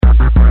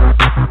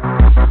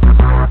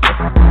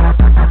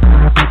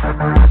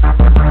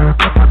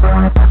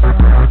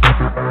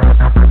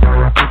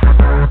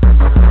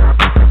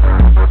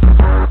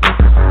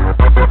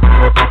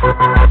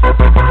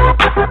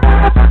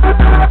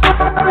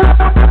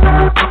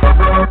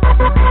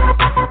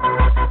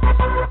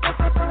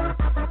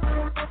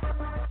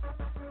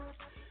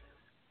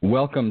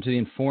Welcome to the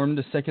Informed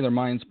Secular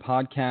Minds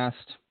podcast.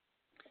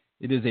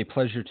 It is a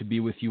pleasure to be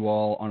with you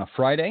all on a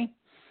Friday.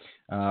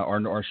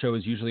 Our show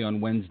is usually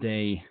on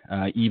Wednesday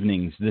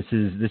evenings. This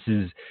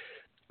is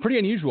pretty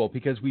unusual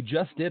because we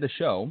just did a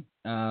show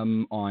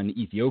on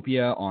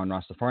Ethiopia, on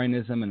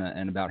Rastafarianism,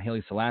 and about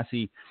Haile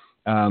Selassie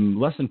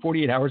less than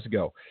 48 hours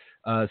ago.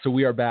 So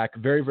we are back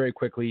very, very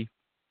quickly.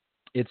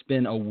 It's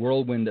been a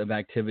whirlwind of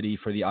activity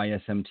for the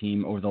ISM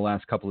team over the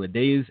last couple of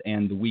days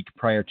and the week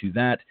prior to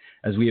that,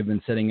 as we have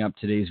been setting up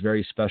today's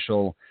very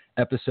special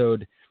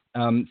episode.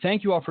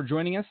 Thank you all for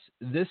joining us.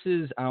 This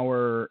is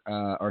our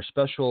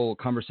special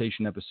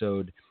conversation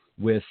episode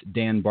with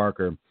Dan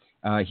Barker.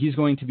 He's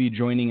going to be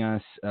joining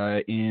us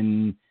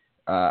in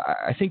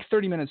I think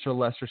 30 minutes or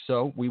less or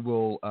so. We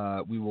will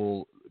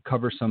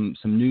cover some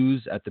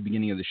news at the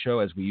beginning of the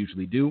show, as we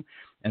usually do,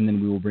 and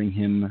then we will bring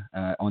him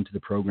onto the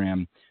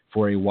program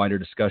for a wider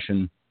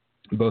discussion,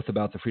 both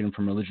about the Freedom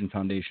from Religion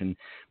Foundation,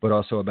 but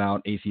also about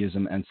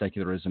atheism and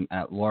secularism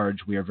at large.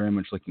 We are very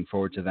much looking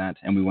forward to that,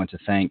 and we want to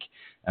thank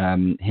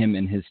him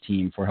and his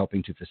team for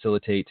helping to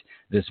facilitate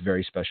this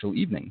very special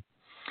evening.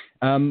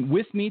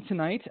 With me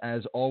tonight,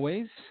 as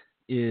always,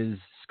 is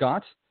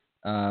Scott.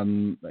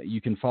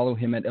 You can follow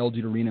him at El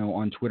Duderino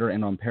on Twitter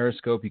and on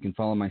Periscope. You can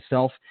follow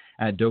myself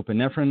at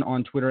Dopinephrine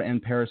on Twitter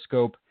and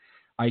Periscope.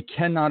 I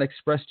cannot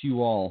express to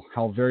you all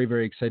how very,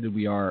 very excited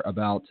we are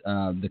about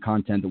the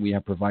content that we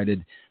have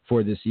provided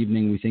for this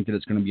evening. We think that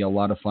it's going to be a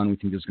lot of fun. We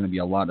think there's going to be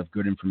a lot of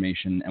good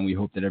information, and we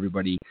hope that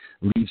everybody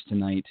leaves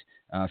tonight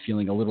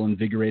feeling a little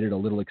invigorated, a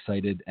little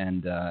excited,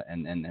 and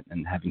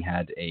having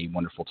had a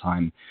wonderful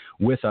time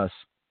with us.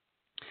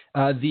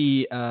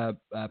 The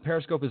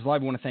Periscope is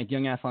live. I want to thank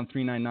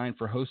YoungAthlon399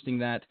 for hosting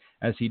that,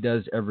 as he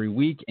does every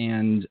week.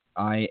 And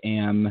I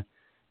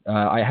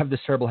have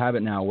this terrible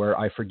habit now where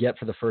I forget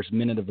for the first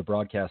minute of the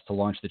broadcast to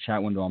launch the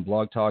chat window on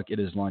Blog Talk. It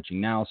is launching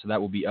now, so that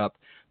will be up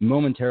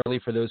momentarily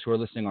for those who are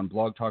listening on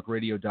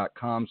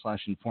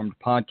blogtalkradio.com/informed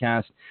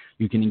podcast.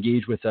 You can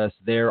engage with us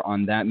there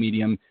on that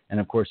medium. And,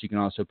 of course, you can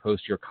also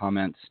post your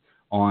comments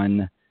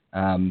on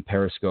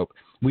Periscope.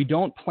 We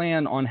don't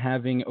plan on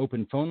having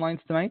open phone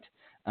lines tonight.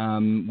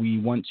 We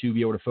want to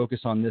be able to focus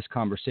on this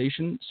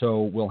conversation,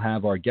 so we'll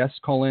have our guests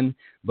call in,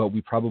 but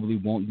we probably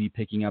won't be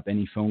picking up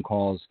any phone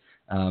calls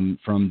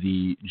from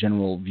the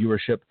general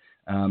viewership.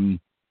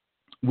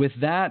 With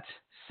that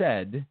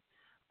said,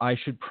 I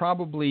should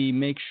probably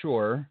make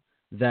sure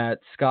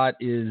that Scott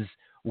is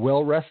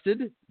well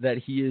rested, that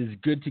he is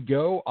good to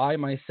go. I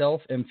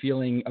myself am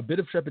feeling a bit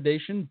of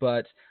trepidation,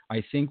 but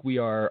I think we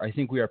are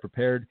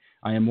prepared.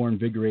 I am more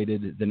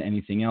invigorated than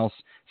anything else.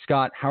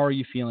 Scott, how are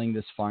you feeling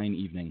this fine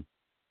evening?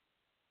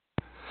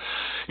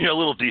 A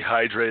little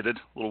dehydrated,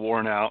 a little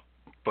worn out,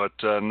 but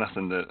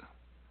nothing that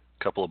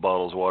a couple of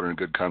bottles of water and a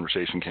good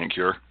conversation can't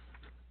cure.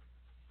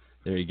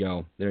 There you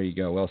go.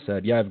 Well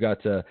said. Yeah,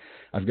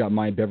 I've got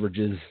my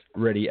beverages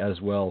ready as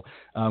well.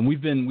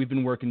 We've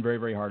been working very,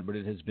 very hard, but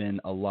it has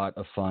been a lot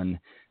of fun,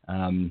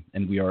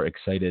 and we are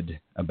excited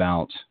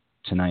about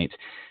tonight.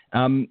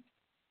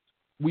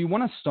 We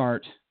want to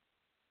start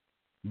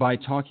by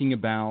talking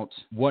about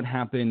what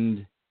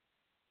happened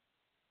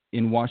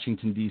in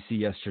Washington, D.C.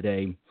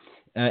 yesterday.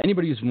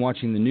 Anybody who's been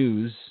watching the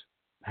news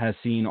has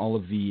seen all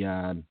of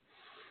the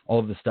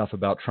stuff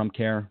about Trump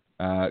Care.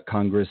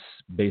 Congress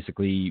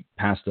basically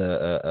passed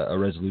a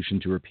resolution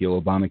to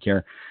repeal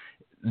Obamacare.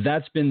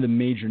 That's been the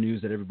major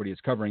news that everybody is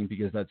covering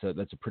because that's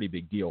a pretty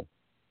big deal.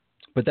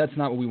 But that's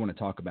not what we want to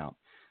talk about.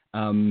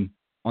 On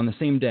the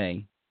same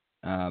day,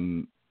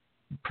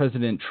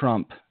 President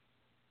Trump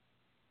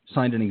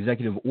signed an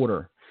executive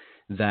order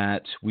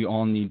that we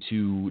all need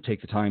to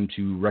take the time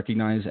to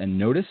recognize and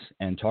notice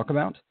and talk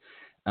about.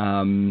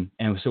 And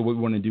so what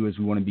we want to do is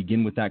we want to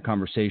begin with that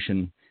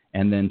conversation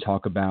and then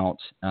talk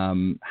about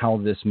how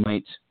this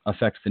might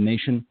affect the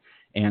nation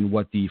and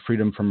what the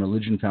Freedom from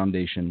Religion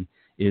Foundation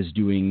is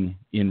doing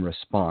in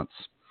response.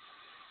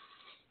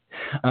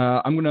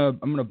 I'm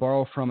gonna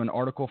borrow from an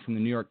article from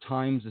the New York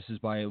Times. This is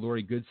by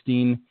Lori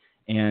Goodstein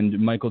and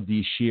Michael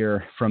D.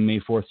 Shear from May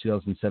 4th,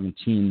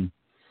 2017.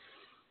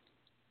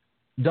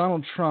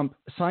 Donald Trump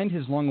signed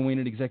his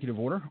long-awaited executive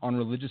order on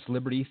religious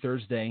liberty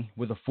Thursday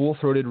with a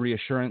full-throated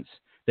reassurance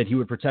that he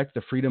would protect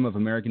the freedom of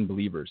American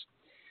believers.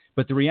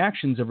 But the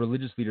reactions of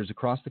religious leaders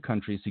across the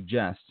country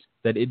suggest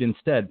that it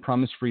instead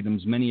promised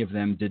freedoms many of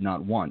them did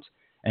not want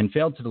and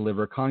failed to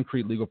deliver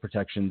concrete legal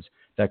protections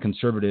that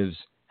conservatives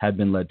had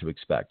been led to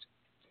expect.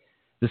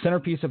 The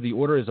centerpiece of the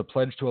order is a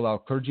pledge to allow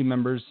clergy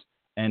members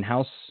and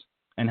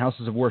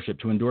houses of worship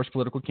to endorse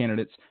political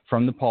candidates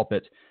from the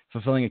pulpit,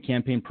 fulfilling a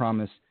campaign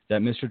promise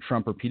that Mr.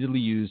 Trump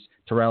repeatedly used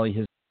to rally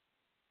his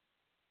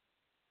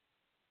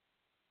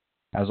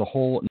as a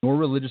whole, nor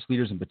religious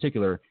leaders in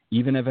particular,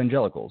 even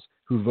evangelicals,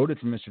 who voted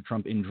for Mr.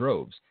 Trump in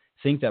droves,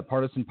 think that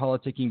partisan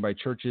politicking by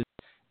churches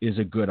is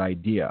a good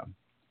idea.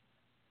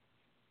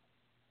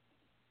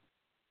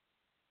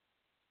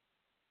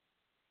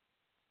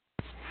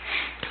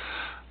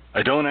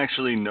 I don't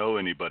actually know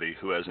anybody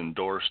who has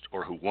endorsed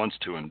or who wants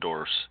to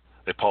endorse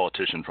a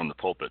politician from the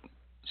pulpit.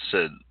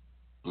 Said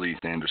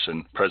Leith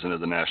Anderson, president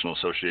of the National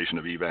Association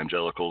of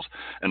Evangelicals,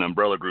 an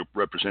umbrella group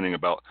representing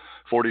about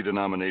 40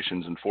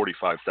 denominations and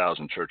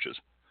 45,000 churches.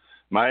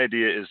 My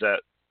idea is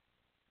that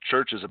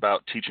church is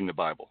about teaching the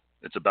Bible.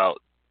 It's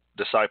about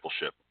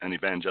discipleship and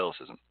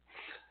evangelicism.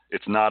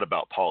 It's not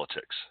about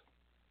politics.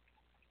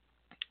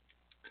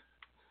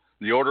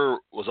 The order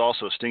was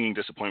also a stinging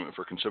disappointment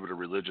for conservative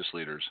religious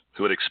leaders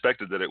who had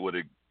expected that it would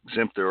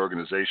exempt their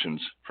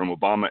organizations from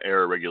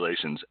Obama-era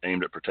regulations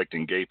aimed at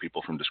protecting gay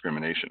people from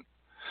discrimination.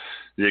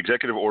 The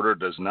executive order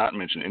does not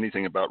mention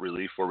anything about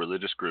relief for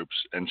religious groups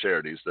and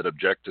charities that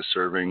object to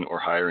serving or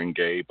hiring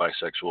gay,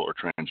 bisexual, or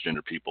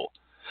transgender people,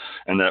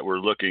 and that we're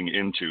looking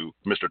into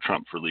Mr.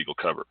 Trump for legal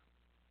cover.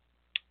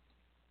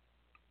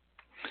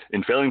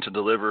 In failing to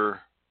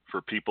deliver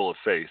for people of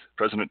faith,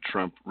 President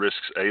Trump risks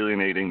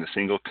alienating the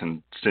single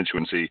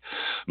constituency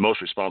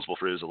most responsible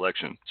for his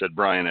election, said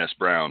Brian S.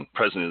 Brown,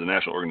 president of the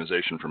National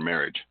Organization for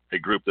Marriage, a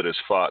group that has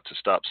fought to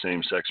stop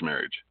same-sex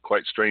marriage.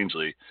 Quite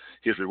strangely,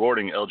 he is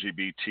rewarding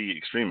LGBT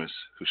extremists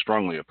who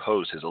strongly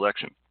oppose his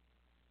election.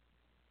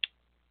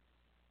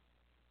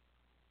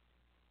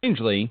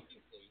 Strangely,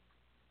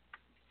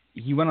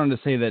 he went on to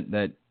say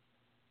that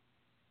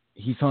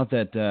he thought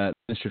that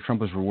Mr. Trump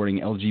was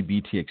rewarding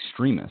LGBT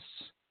extremists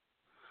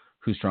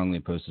who strongly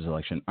opposed his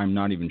election. I'm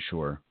not even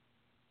sure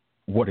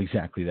what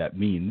exactly that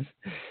means.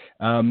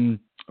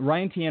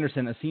 Ryan T.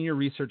 Anderson, a senior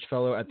research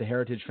fellow at the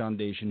Heritage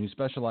Foundation who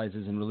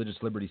specializes in religious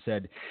liberty,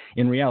 said,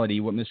 in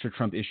reality, what Mr.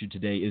 Trump issued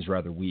today is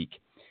rather weak.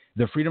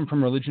 The Freedom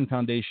from Religion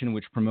Foundation,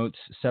 which promotes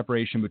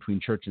separation between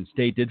church and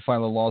state, did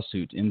file a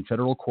lawsuit in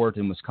federal court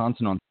in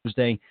Wisconsin on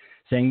Thursday,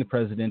 saying the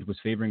president was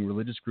favoring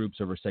religious groups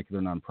over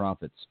secular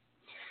nonprofits.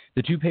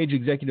 The two-page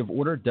executive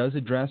order does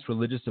address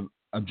religious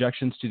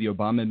objections to the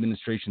Obama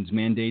administration's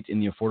mandate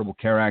in the Affordable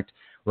Care Act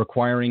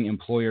requiring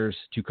employers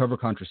to cover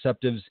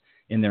contraceptives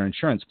in their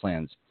insurance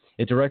plans.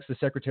 It directs the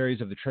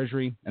Secretaries of the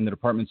Treasury and the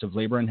Departments of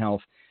Labor and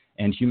Health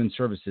and Human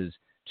Services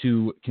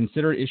to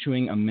consider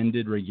issuing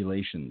amended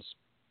regulations.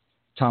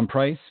 Tom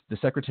Price, the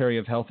Secretary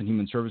of Health and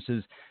Human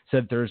Services,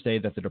 said Thursday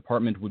that the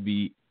department would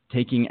be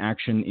taking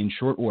action in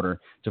short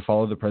order to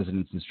follow the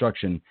president's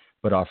instruction,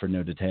 but offered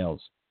no details.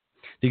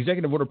 The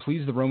executive order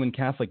pleased the Roman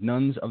Catholic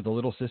nuns of the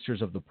Little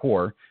Sisters of the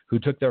Poor, who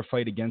took their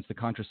fight against the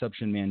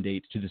contraception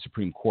mandate to the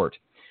Supreme Court.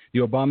 The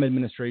Obama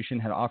administration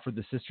had offered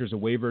the sisters a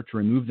waiver to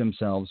remove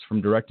themselves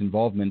from direct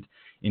involvement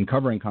in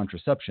covering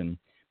contraception,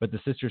 but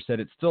the sisters said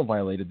it still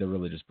violated their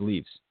religious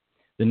beliefs.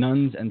 The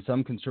nuns and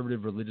some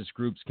conservative religious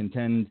groups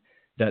contend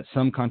that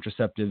some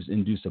contraceptives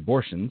induce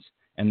abortions,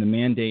 and the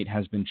mandate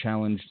has been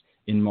challenged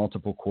in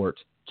multiple court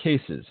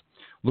cases.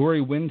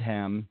 Lori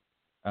Windham,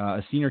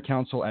 a senior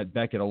counsel at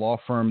Beckett, a law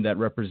firm that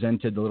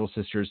represented the Little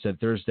Sisters, said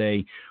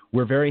Thursday,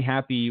 "We're very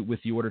happy with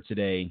the order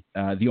today.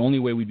 The only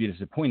way we'd be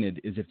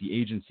disappointed is if the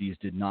agencies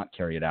did not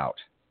carry it out."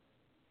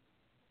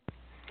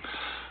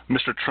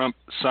 Mr. Trump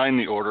signed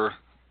the order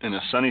in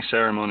a sunny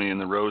ceremony in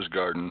the Rose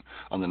Garden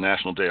on the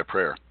National Day of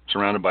Prayer,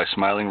 surrounded by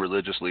smiling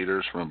religious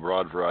leaders from a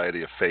broad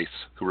variety of faiths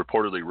who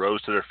reportedly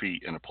rose to their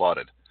feet and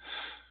applauded.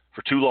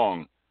 For too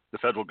long, the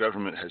federal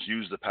government has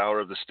used the power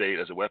of the state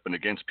as a weapon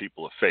against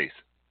people of faith,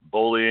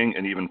 bullying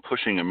and even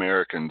pushing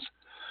Americans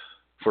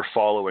for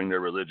following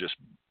their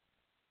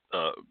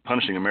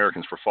punishing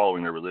Americans for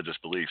following their religious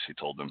beliefs, he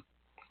told them.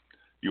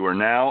 You are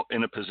now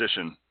in a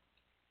position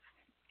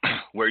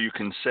where you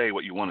can say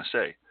what you want to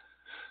say.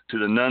 To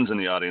the nuns in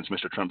the audience,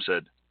 Mr. Trump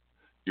said,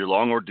 "Your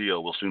long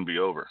ordeal will soon be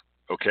over,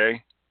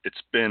 okay?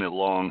 It's been a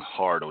long,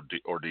 hard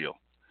ordeal."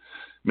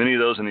 Many of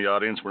those in the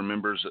audience were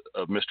members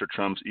of Mr.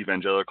 Trump's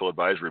Evangelical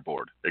Advisory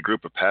Board, a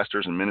group of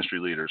pastors and ministry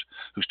leaders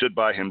who stood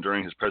by him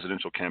during his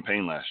presidential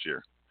campaign last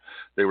year.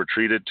 They were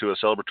treated to a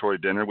celebratory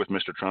dinner with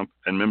Mr. Trump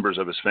and members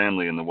of his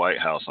family in the White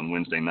House on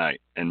Wednesday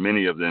night, and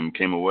many of them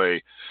came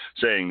away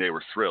saying they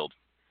were thrilled.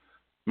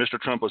 Mr.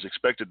 Trump was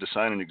expected to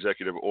sign an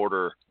executive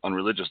order on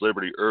religious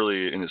liberty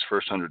early in his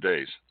first 100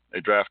 days. A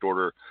draft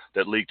order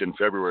that leaked in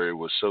February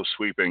was so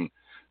sweeping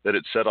that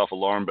it set off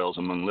alarm bells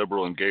among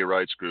liberal and gay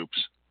rights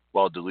groups,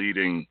 while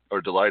delighting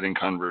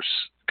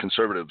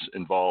conservatives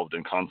involved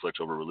in conflicts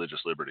over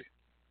religious liberty.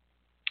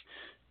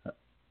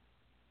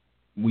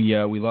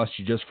 We lost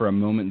you just for a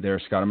moment there,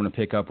 Scott. I'm going to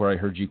pick up where I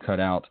heard you cut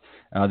out.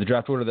 The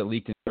draft order that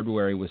leaked in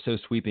February was so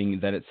sweeping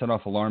that it set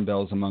off alarm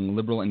bells among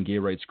liberal and gay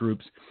rights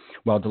groups,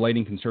 while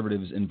delighting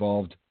conservatives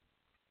involved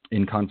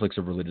in conflicts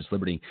of religious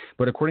liberty.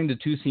 But according to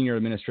two senior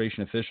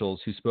administration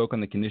officials who spoke on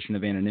the condition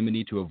of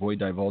anonymity to avoid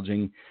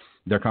divulging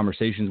their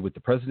conversations with the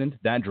president,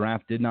 that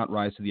draft did not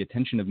rise to the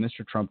attention of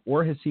Mr. Trump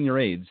or his senior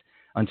aides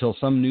until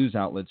some news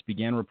outlets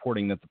began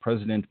reporting that the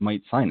president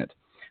might sign it.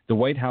 The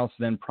White House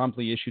then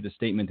promptly issued a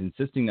statement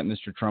insisting that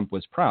Mr. Trump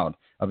was proud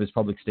of his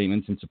public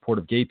statements in support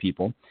of gay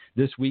people.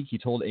 This week, he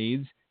told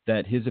aides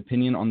that his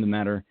opinion on the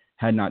matter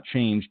had not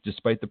changed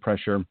despite the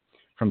pressure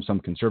from some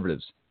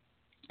conservatives.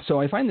 So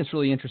I find this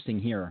really interesting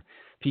here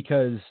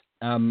because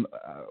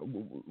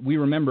we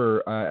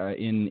remember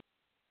in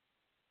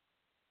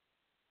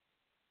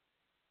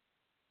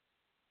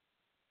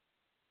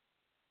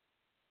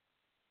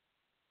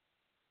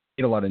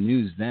made a lot of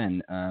news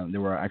then.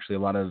 There were actually a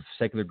lot of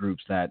secular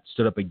groups that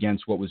stood up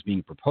against what was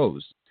being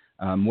proposed.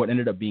 What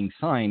ended up being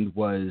signed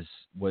was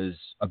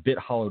a bit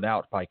hollowed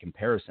out by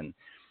comparison.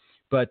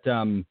 But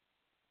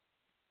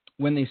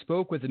when they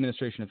spoke with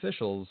administration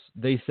officials,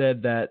 they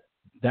said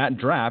that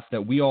draft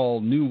that we all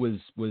knew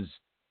was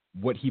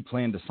what he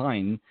planned to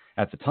sign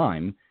at the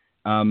time,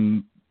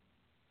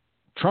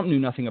 Trump knew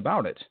nothing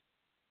about it.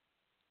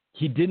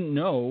 He didn't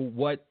know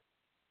what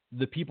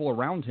the people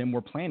around him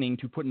were planning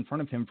to put in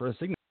front of him for a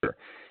signature.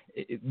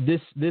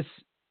 This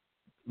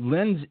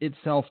lends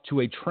itself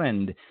to a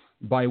trend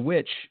by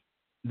which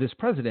this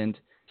president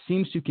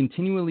seems to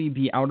continually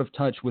be out of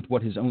touch with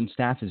what his own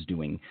staff is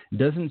doing,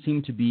 doesn't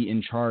seem to be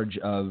in charge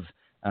of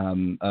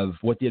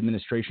what the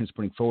administration is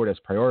putting forward as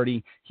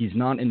priority. He's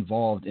not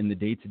involved in the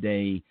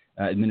day-to-day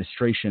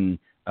administration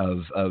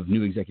of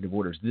new executive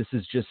orders. This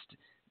is just,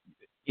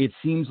 it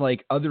seems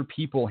like other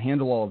people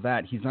handle all of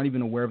that. He's not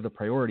even aware of the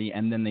priority,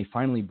 and then they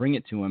finally bring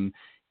it to him,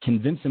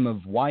 convince him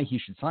of why he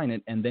should sign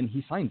it, and then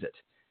he signs it.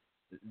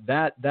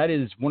 That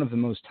is one of the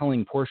most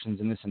telling portions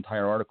in this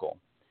entire article,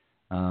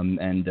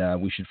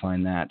 and we should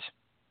find that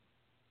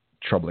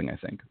troubling, I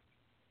think.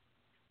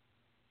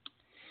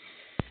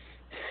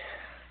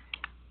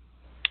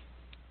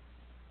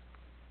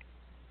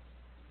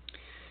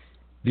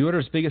 The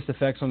order's biggest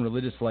effects on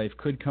religious life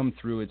could come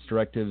through its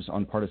directives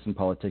on partisan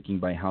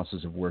politicking by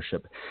houses of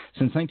worship.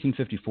 Since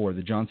 1954,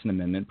 the Johnson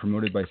Amendment,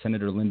 promoted by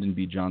Senator Lyndon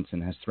B. Johnson,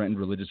 has threatened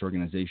religious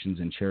organizations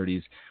and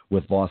charities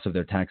with loss of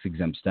their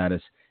tax-exempt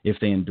status if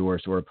they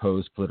endorse or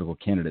oppose political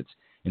candidates.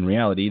 In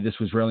reality, this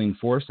was rarely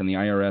enforced and the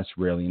IRS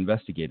rarely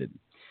investigated.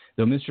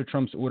 Though Mr.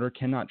 Trump's order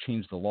cannot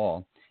change the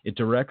law, it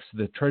directs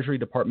the Treasury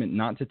Department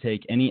not to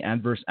take any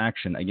adverse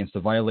action against a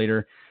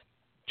violator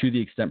to the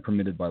extent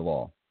permitted by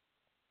law.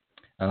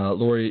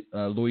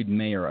 Lloyd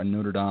Mayer, a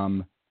Notre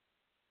Dame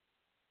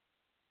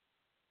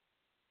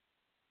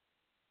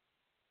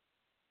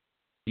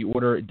the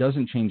order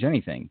doesn't change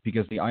anything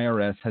because the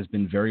IRS has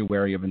been very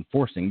wary of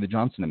enforcing the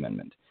Johnson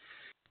Amendment.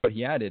 But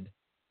he added,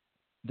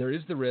 there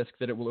is the risk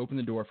that it will open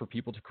the door for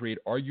people to create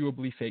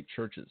arguably fake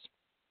churches,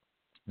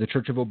 the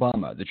Church of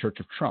Obama, the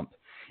Church of Trump,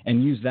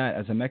 and use that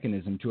as a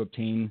mechanism to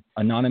obtain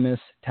anonymous,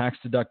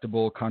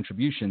 tax-deductible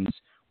contributions,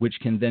 which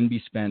can then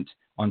be spent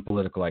on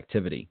political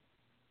activity.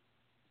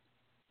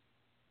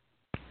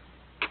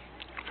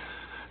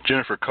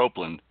 Jennifer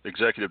Copeland,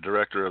 Executive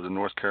Director of the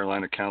North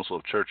Carolina Council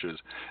of Churches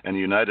and a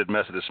United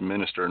Methodist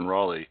minister in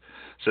Raleigh,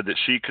 said that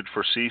she could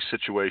foresee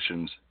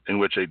situations in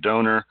which a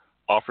donor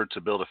offered to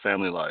build a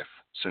family life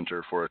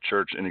center for a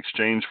church in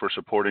exchange for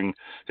supporting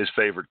his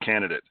favored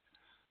candidate.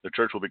 The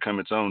church will become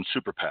its own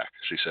super PAC,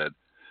 she said.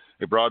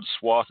 A broad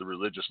swath of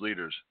religious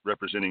leaders,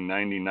 representing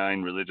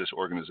 99 religious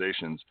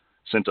organizations,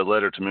 sent a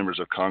letter to members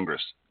of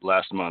Congress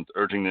last month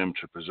urging them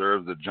to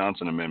preserve the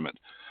Johnson Amendment.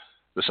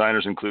 The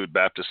signers include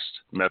Baptists,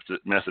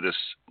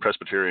 Methodists,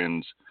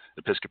 Presbyterians,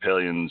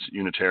 Episcopalians,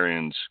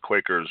 Unitarians,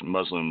 Quakers,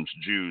 Muslims,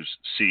 Jews,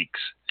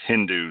 Sikhs,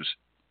 Hindus.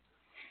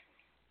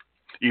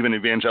 Even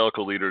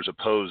evangelical leaders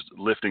opposed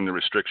lifting the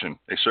restriction.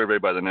 A survey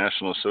by the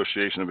National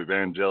Association of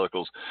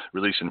Evangelicals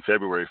released in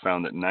February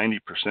found that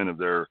 90% of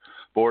their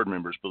board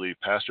members believe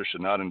pastors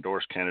should not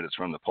endorse candidates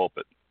from the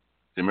pulpit.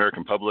 The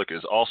American public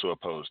is also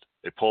opposed.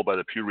 A poll by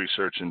the Pew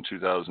Research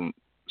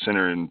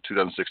Center in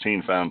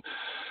 2016 found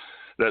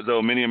that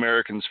though many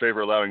Americans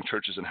favor allowing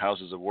churches and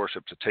houses of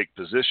worship to take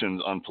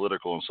positions on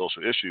political and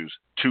social issues,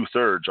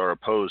 2/3 are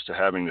opposed to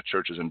having the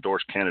churches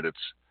endorse candidates.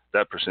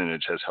 That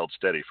percentage has held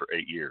steady for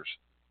 8 years.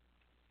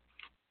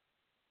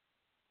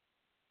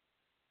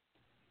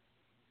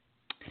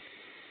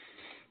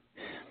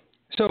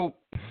 So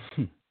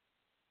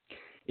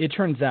it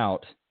turns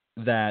out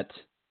that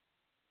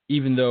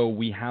even though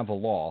we have a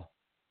law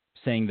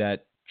saying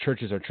that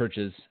churches are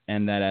churches,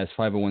 and that as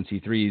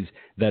 501c3s,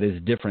 that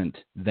is different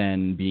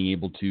than being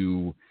able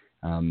to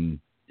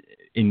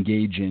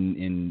engage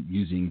in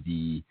using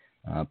the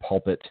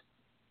pulpit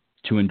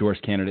to endorse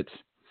candidates,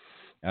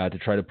 to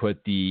try to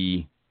put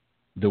the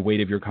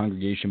weight of your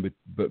congregation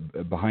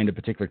behind a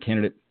particular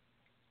candidate.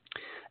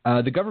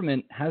 The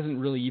government hasn't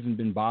really even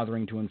been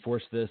bothering to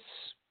enforce this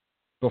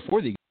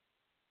before the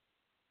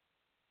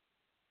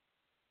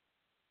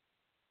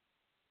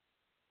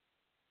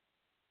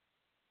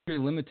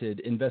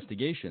limited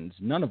investigations,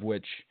 none of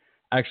which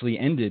actually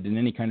ended in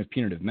any kind of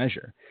punitive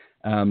measure.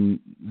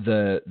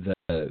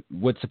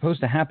 What's supposed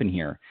to happen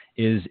here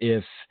is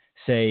if,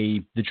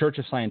 say, the Church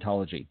of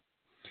Scientology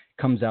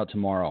comes out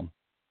tomorrow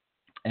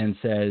and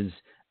says,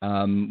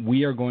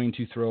 we are going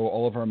to throw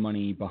all of our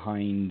money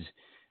behind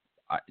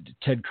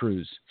Ted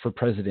Cruz for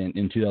president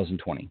in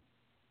 2020.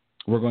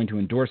 We're going to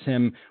endorse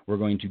him. We're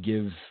going to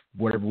give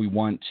whatever we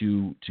want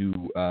to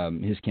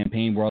his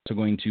campaign. We're also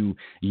going to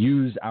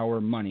use our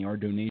money, our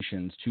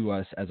donations to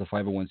us as a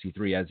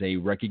 501c3, as a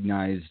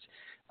recognized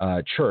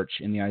church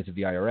in the eyes of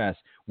the IRS.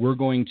 We're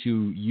going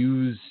to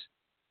use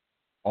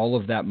all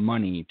of that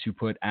money to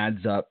put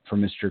ads up for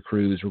Mr.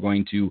 Cruz. We're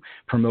going to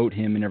promote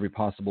him in every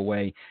possible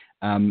way.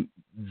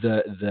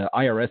 The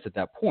IRS at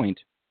that point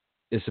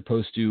is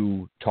supposed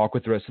to talk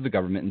with the rest of the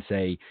government and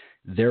say,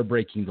 they're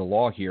breaking the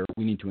law here.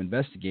 We need to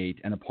investigate.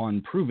 And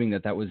upon proving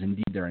that that was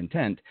indeed their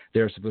intent,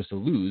 they're supposed to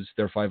lose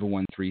their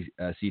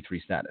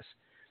 501c3 status.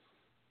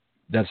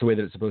 That's the way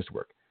that it's supposed to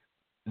work.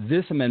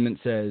 This amendment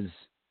says,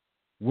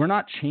 we're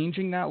not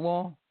changing that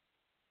law,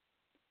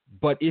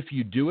 but if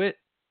you do it,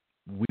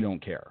 we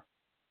don't care.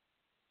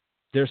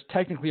 There's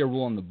technically a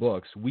rule in the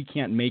books. We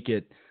can't make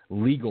it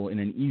legal in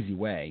an easy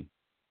way.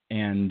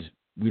 And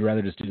we'd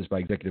rather just do this by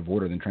executive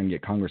order than try and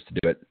get Congress to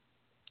do it,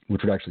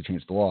 which would actually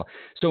change the law.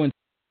 So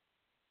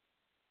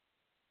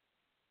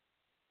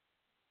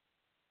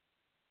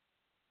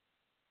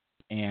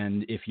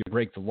and if you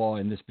break the law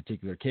in this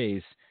particular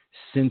case,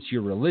 since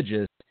you're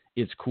religious,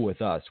 it's cool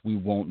with us. We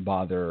won't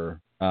bother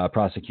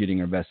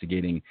prosecuting or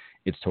investigating.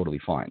 It's totally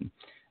fine.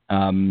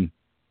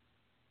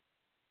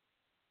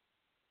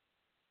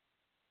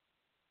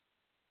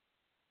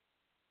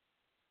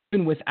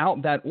 Even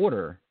without that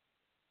order,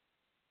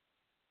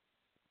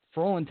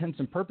 for all intents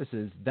and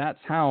purposes, that's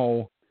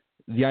how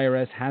the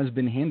IRS has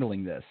been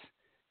handling this.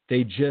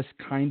 They just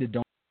kind of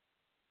don't.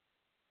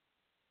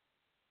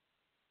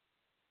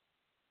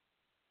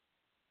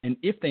 And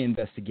if they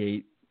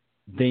investigate,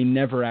 they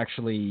never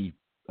actually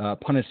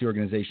punish the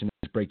organization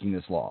that's breaking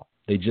this law.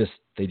 They just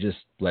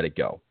let it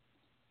go.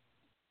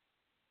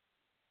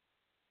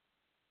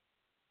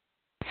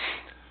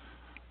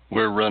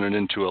 We're running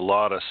into a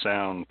lot of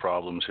sound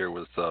problems here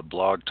with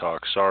Blog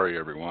Talk. Sorry,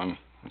 everyone.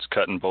 It's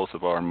cutting both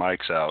of our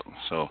mics out,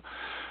 so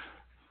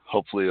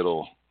hopefully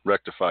it'll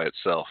rectify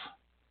itself.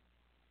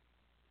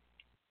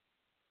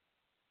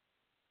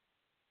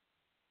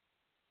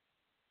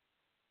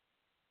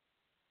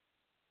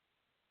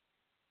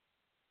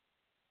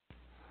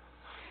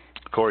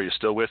 Corey, you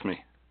still with me?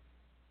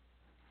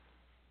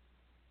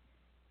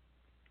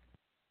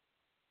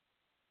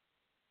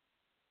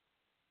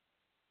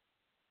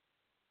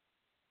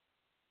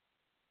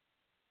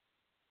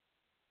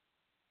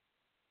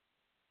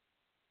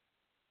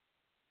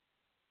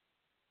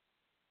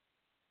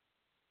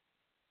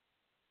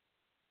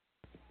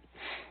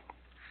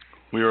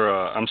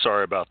 I'm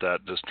sorry about that,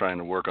 just trying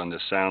to work on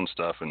this sound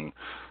stuff, and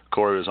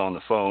Corey was on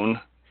the phone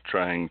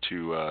trying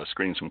to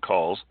screen some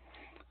calls.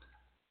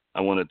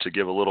 I wanted to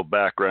give a little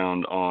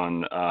background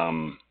on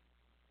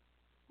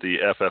the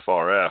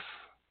FFRF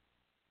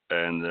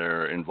and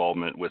their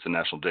involvement with the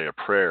National Day of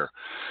Prayer.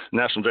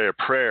 National Day of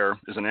Prayer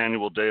is an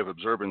annual day of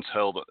observance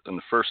held on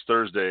the first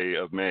Thursday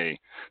of May,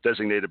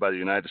 designated by the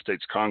United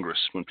States Congress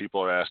when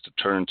people are asked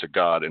to turn to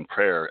God in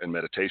prayer and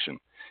meditation.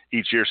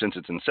 Each year since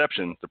its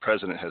inception, the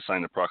President has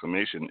signed a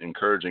proclamation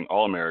encouraging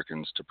all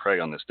Americans to pray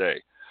on this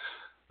day.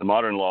 The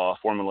modern law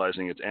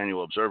formalizing its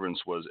annual observance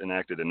was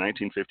enacted in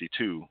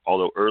 1952,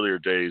 although earlier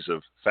days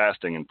of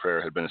fasting and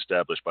prayer had been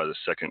established by the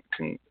Second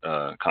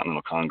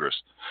Continental Congress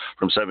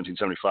from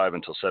 1775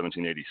 until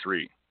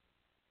 1783.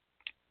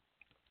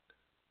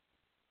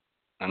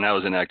 And that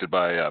was enacted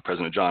by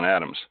President John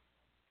Adams.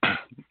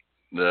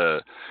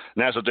 The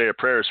National Day of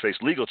Prayer has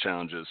faced legal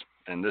challenges,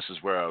 and this is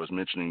where I was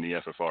mentioning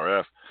the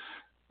FFRF.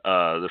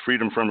 The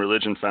Freedom from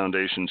Religion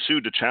Foundation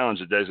sued to challenge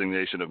the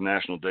designation of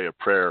National Day of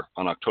Prayer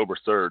on October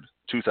 3rd,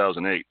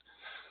 2008.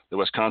 The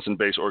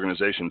Wisconsin-based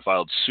organization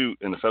filed suit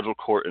in the federal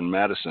court in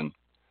Madison,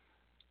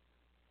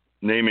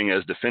 naming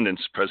as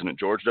defendants President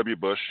George W.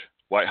 Bush,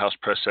 White House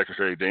Press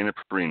Secretary Dana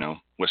Perino,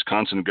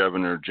 Wisconsin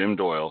Governor Jim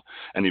Doyle,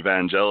 and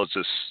evangelist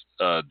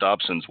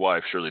Dobson's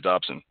wife, Shirley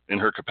Dobson, in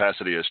her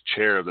capacity as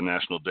chair of the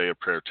National Day of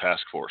Prayer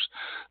Task Force.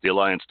 The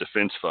Alliance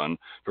Defense Fund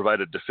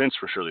provided defense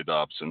for Shirley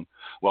Dobson,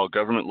 while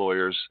government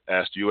lawyers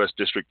asked U.S.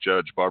 District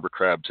Judge Barbara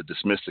Crabb to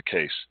dismiss the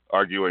case,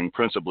 arguing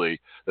principally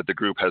that the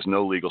group has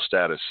no legal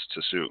status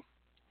to sue.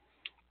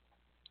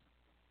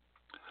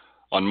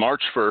 On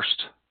March 1st,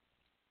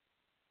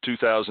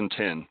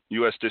 2010,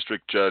 U.S.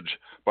 District Judge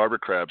Barbara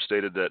Crabb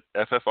stated that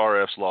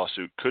FFRF's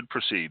lawsuit could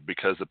proceed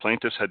because the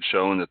plaintiffs had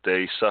shown that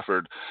they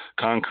suffered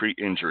concrete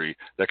injury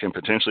that can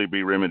potentially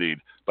be remedied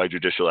by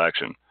judicial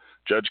action.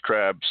 Judge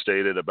Crabb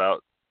stated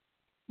about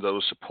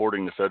those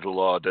supporting the federal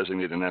law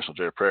designated National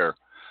Day of Prayer,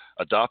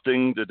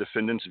 adopting the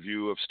defendant's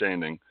view of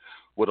standing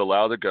would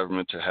allow the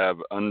government to have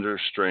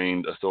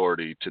unrestrained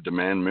authority to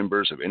demand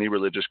members of any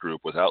religious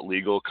group without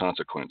legal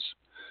consequence.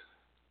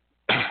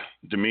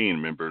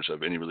 Demean members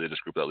of any religious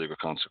group without legal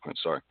consequence.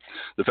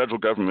 The federal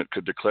government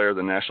could declare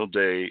the National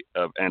Day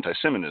of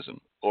Anti-Semitism,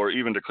 or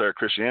even declare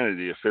Christianity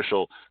the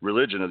official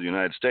religion of the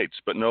United States,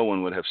 but no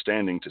one would have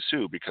standing to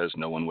sue because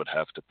no one would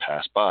have to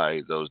pass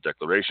by those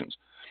declarations.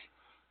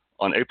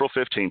 On April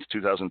 15,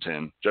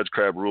 2010, Judge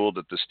Crabb ruled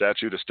that the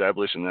statute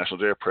establishing the National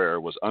Day of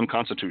Prayer was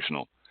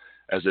unconstitutional,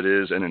 as it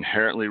is an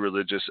inherently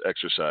religious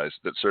exercise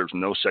that serves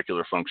no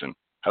secular function.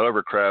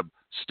 However, Crabb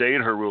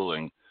stayed her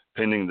ruling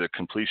pending the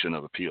completion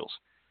of appeals.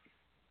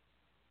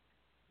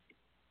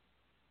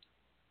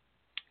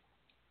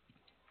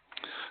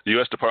 The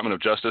U.S. Department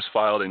of Justice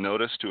filed a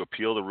notice to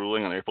appeal the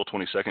ruling on April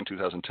 22,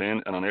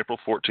 2010, and on April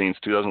 14,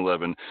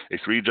 2011, a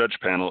three-judge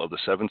panel of the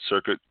Seventh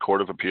Circuit Court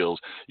of Appeals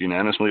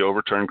unanimously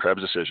overturned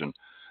Crabb's decision.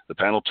 The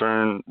panel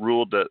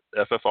ruled that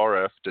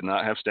FFRF did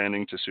not have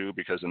standing to sue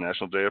because the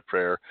National Day of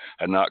Prayer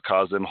had not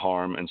caused them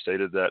harm, and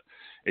stated that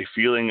a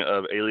feeling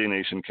of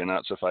alienation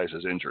cannot suffice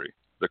as injury.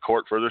 The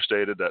court further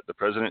stated that the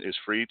president is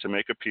free to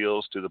make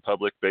appeals to the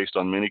public based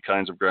on many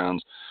kinds of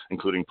grounds,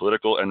 including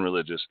political and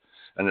religious,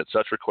 and that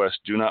such requests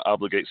do not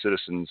obligate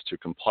citizens to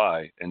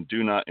comply and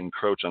do not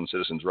encroach on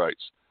citizens'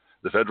 rights.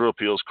 The Federal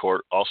Appeals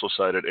Court also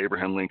cited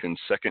Abraham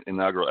Lincoln's second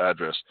inaugural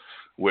address,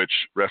 which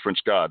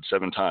referenced God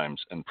 7 times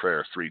and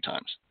prayer 3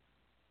 times.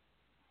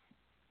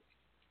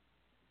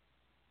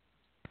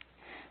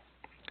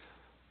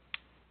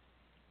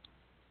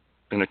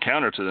 In a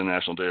counter to the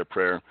National Day of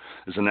Prayer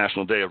is the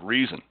National Day of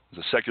Reason.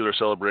 It's a secular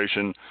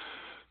celebration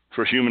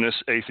for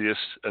humanists,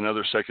 atheists, and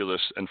other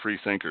secularists and free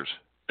thinkers.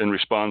 In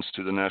response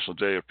to the National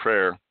Day of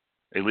Prayer,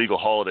 a legal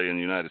holiday in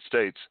the United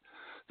States,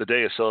 the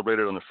day is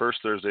celebrated on the first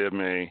Thursday of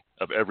May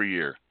of every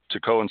year to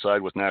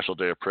coincide with National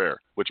Day of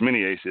Prayer, which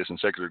many atheists and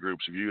secular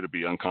groups view to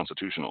be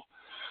unconstitutional.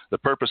 The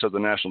purpose of the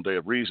National Day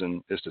of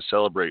Reason is to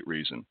celebrate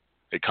reason,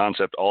 a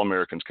concept all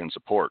Americans can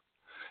support,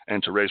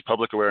 and to raise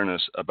public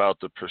awareness about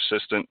the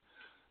persistent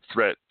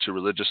threat to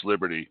religious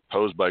liberty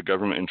posed by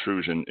government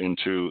intrusion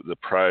into the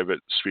private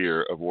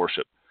sphere of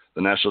worship.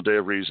 The National Day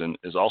of Reason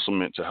is also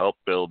meant to help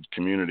build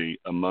community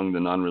among the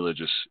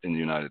non-religious in the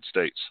United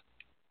States.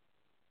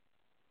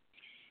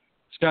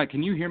 Scott,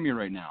 can you hear me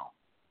right now?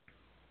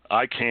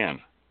 I can.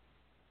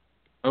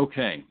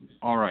 Okay.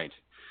 All right.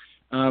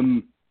 I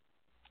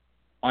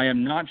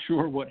am not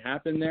sure what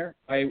happened there.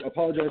 I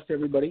apologize to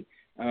everybody.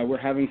 We're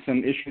having some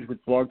issues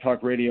with Blog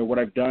Talk Radio. What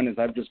I've done is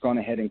I've just gone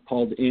ahead and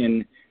called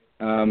in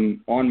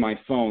on my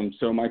phone.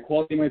 So my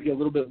quality might be a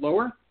little bit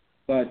lower,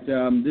 but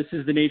this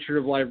is the nature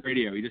of live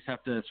radio. You just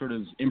have to sort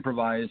of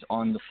improvise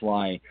on the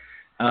fly.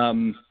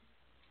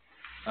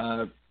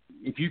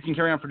 If you can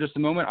carry on for just a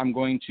moment, I'm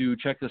going to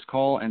check this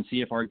call and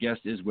see if our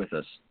guest is with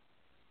us.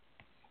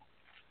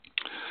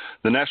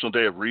 The National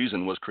Day of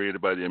Reason was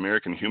created by the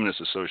American Humanist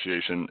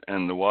Association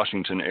and the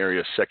Washington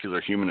area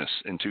Secular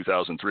Humanists in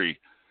 2003.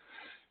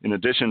 In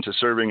addition to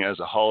serving as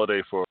a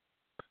holiday for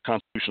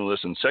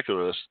constitutionalists and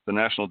secularists, the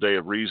National Day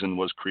of Reason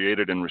was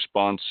created in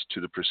response to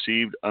the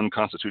perceived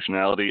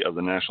unconstitutionality of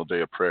the National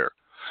Day of Prayer.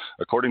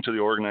 According to the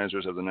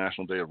organizers of the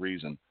National Day of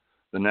Reason,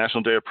 the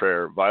National Day of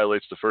Prayer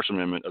violates the First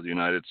Amendment of the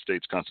United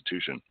States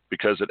Constitution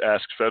because it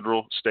asks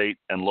federal, state,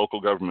 and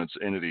local governments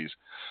entities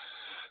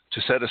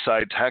to set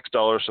aside tax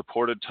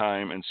dollar-supported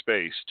time and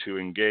space to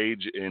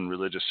engage in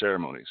religious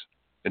ceremonies.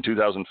 In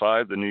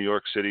 2005, the New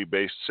York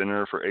City-based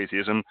Center for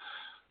Atheism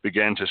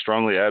began to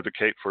strongly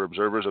advocate for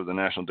observers of the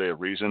National Day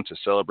of Reason to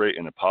celebrate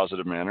in a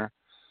positive manner.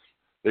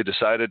 They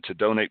decided to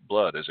donate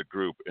blood as a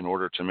group in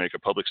order to make a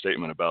public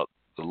statement about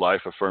the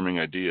life-affirming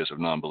ideas of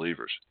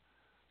non-believers.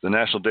 The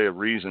National Day of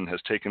Reason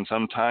has taken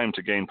some time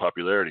to gain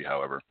popularity,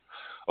 however.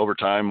 Over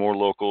time, more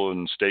local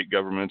and state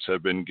governments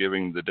have been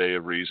giving the Day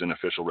of Reason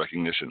official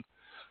recognition.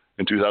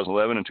 In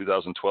 2011 and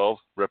 2012,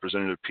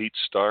 Representative Pete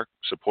Stark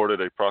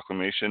supported a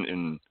proclamation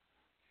in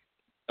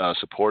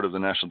support of the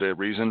National Day of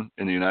Reason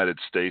in the United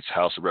States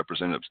House of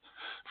Representatives.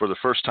 For the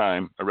first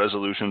time, a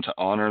resolution to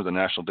honor the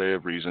National Day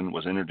of Reason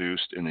was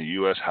introduced in the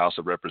U.S. House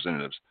of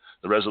Representatives.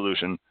 The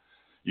resolution,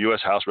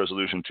 U.S. House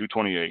Resolution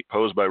 228,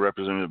 posed by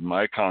Representative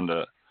Mike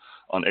Honda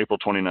on April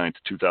 29,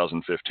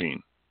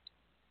 2015.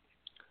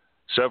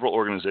 Several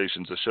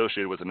organizations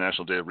associated with the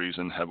National Day of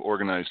Reason have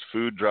organized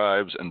food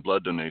drives and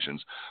blood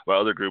donations, while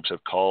other groups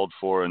have called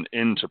for an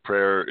end to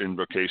prayer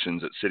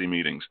invocations at city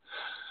meetings.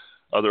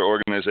 Other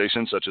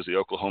organizations, such as the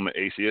Oklahoma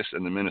Atheists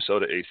and the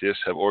Minnesota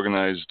Atheists, have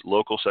organized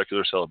local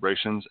secular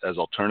celebrations as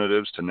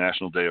alternatives to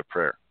National Day of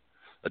Prayer.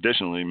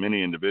 Additionally,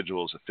 many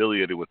individuals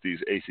affiliated with these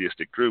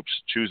atheistic groups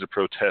choose to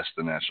protest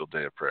the National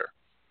Day of Prayer.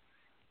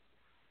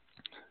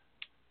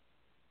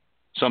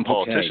 Some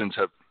politicians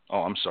have...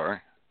 Oh, I'm sorry.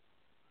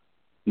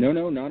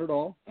 No, not at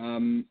all.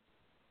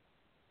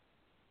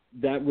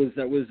 That was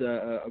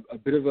a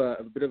bit of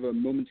a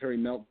momentary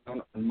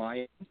meltdown on my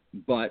end,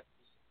 but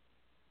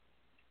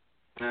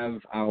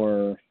have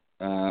our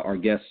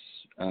guests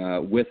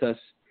with us.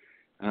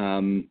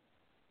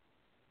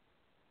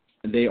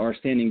 They are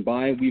standing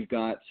by. We've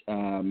got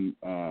Dan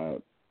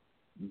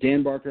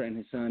Barker and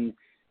his son,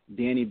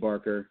 Danny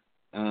Barker.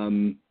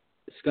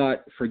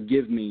 Scott,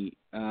 forgive me.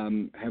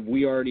 Have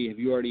you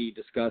already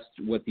discussed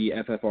what the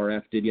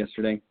FFRF did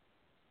yesterday?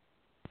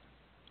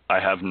 I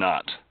have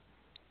not.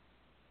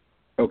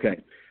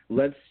 Okay.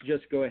 Let's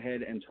just go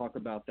ahead and talk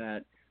about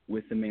that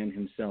with the man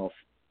himself.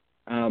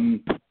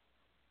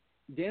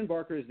 Dan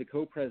Barker is the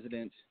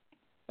co-president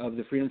of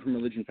the Freedom from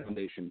Religion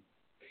Foundation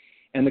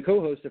and the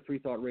co-host of Free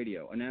Thought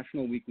Radio, a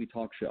national weekly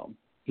talk show.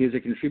 He is a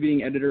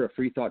contributing editor of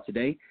Free Thought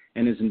Today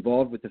and is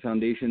involved with the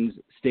foundation's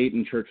state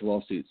and church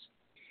lawsuits.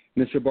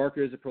 Mr.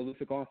 Barker is a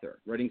prolific author,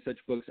 writing such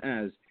books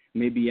as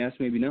Maybe Yes,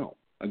 Maybe No,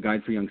 A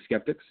Guide for Young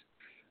Skeptics,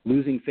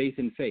 Losing Faith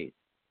in Faith,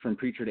 From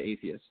Preacher to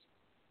Atheist,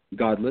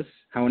 Godless,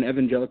 How an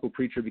Evangelical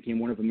Preacher Became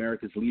One of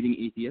America's Leading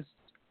Atheists,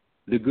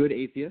 The Good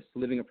Atheist,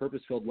 Living a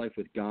Purpose-Filled Life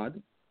with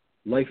God,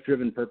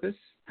 Life-Driven Purpose,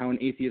 How an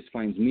Atheist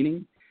Finds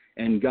Meaning,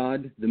 and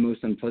God, the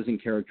most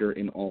unpleasant character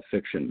in all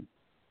fiction.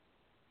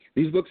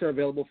 These books are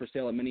available for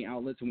sale at many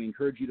outlets, and we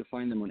encourage you to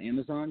find them on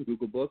Amazon,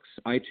 Google Books,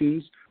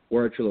 iTunes,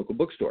 or at your local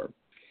bookstore.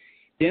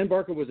 Dan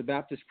Barker was a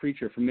Baptist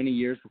preacher for many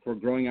years before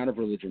growing out of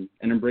religion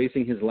and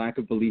embracing his lack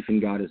of belief in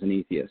God as an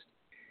atheist.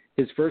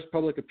 His first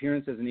public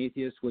appearance as an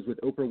atheist was with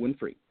Oprah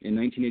Winfrey in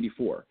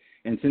 1984,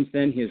 and since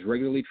then he has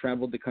regularly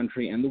traveled the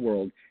country and the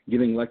world,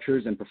 giving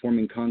lectures and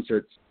performing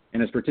concerts,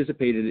 and has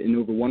participated in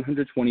over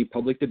 120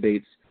 public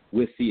debates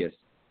with theists,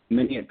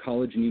 many at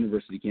college and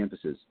university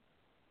campuses.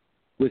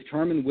 With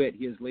charm and wit,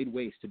 he has laid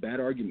waste to bad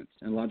arguments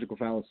and logical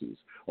fallacies,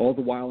 all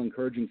the while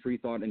encouraging free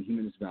thought and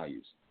humanist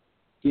values.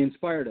 He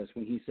inspired us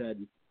when he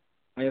said,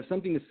 "I have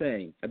something to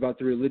say about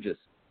the religious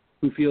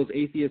who feels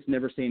atheists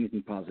never say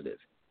anything positive.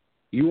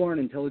 You are an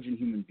intelligent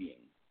human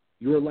being.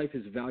 Your life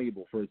is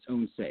valuable for its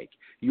own sake.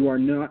 You are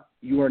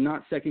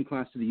not second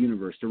class to the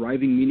universe,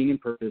 deriving meaning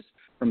and purpose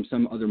from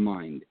some other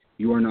mind.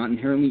 You are not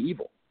inherently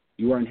evil.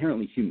 You are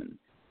inherently human,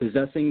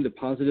 possessing the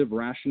positive,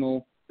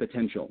 rational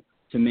potential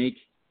to make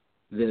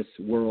this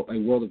world a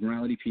world of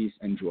morality, peace,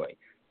 and joy.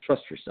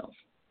 Trust yourself."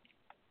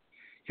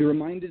 He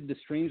reminded the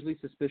strangely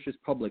suspicious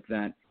public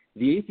that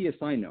the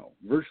atheists I know,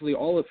 virtually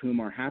all of whom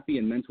are happy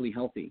and mentally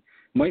healthy,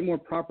 might more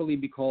properly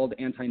be called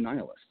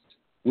anti-nihilists.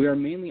 We are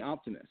mainly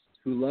optimists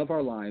who love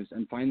our lives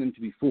and find them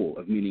to be full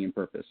of meaning and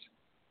purpose.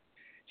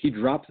 He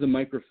dropped the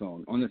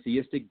microphone on the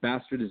theistic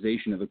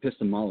bastardization of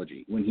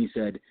epistemology when he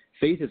said,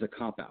 "Faith is a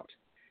cop-out.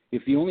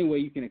 If the only way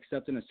you can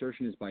accept an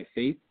assertion is by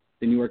faith,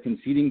 then you are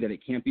conceding that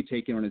it can't be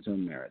taken on its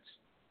own merits.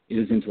 It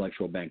is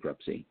intellectual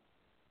bankruptcy."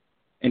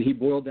 And he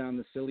boiled down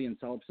the silly and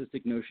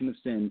solipsistic notion of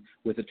sin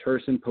with a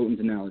terse and potent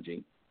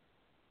analogy.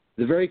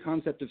 The very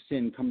concept of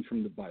sin comes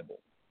from the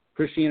Bible.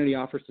 Christianity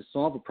offers to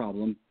solve a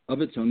problem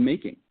of its own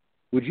making.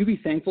 Would you be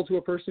thankful to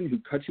a person who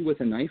cut you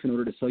with a knife in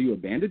order to sell you a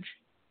bandage?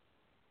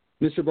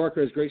 Mr.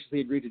 Barker has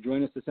graciously agreed to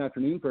join us this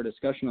afternoon for a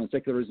discussion on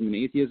secularism and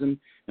atheism,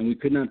 and we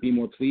could not be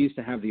more pleased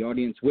to have the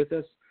audience with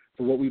us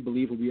for what we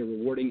believe will be a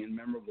rewarding and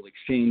memorable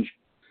exchange.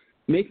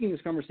 Making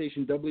this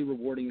conversation doubly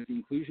rewarding is the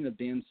inclusion of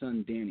Dan's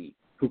son, Danny,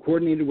 who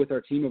coordinated with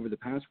our team over the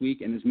past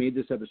week and has made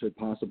this episode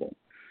possible.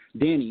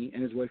 Danny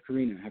and his wife,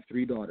 Karina, have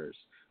 3 daughters,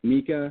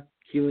 Mika,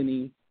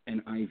 Keelani,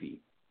 and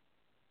Ivy.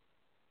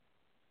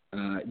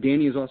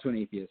 Danny is also an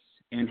atheist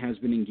and has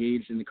been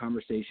engaged in the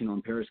conversation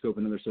on Periscope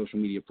and other social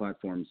media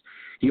platforms.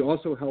 He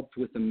also helped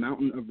with the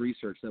mountain of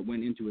research that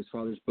went into his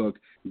father's book,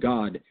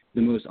 God,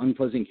 the Most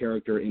Unpleasant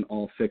Character in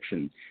All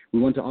Fiction. We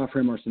want to offer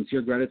him our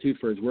sincere gratitude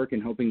for his work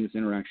in helping this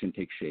interaction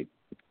take shape.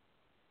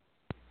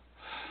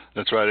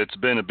 That's right. It's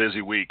been a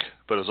busy week,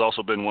 but it's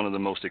also been one of the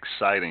most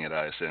exciting at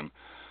ISM.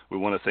 We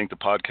want to thank the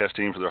podcast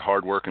team for their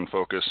hard work and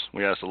focus.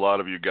 We asked a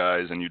lot of you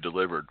guys, and you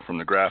delivered, from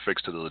the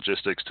graphics to the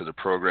logistics to the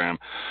program.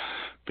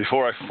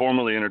 Before I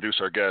formally introduce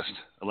our guest,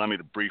 allow me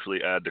to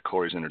briefly add to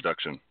Corey's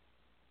introduction.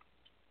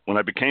 When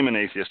I became an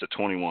atheist at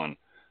 21,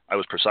 I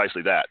was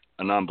precisely that,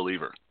 a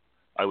non-believer.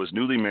 I was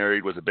newly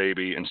married with a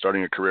baby and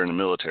starting a career in the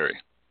military.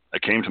 I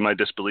came to my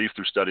disbelief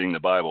through studying the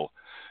Bible,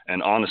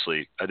 and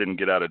honestly, I didn't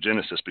get out of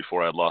Genesis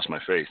before I had lost my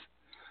faith.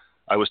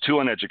 I was too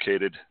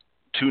uneducated,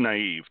 too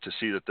naive to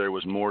see that there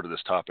was more to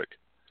this topic.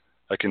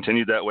 I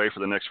continued that way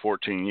for the next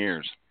 14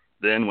 years.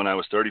 Then, when I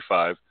was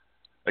 35,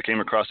 I came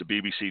across a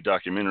BBC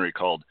documentary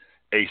called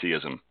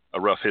Atheism, A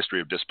Rough History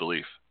of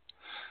Disbelief.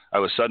 I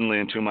was suddenly,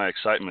 into my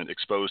excitement,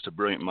 exposed to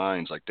brilliant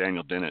minds like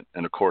Daniel Dennett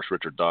and, of course,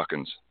 Richard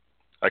Dawkins.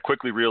 I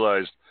quickly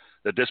realized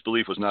that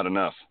disbelief was not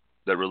enough,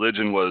 that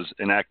religion was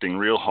enacting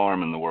real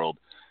harm in the world,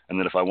 and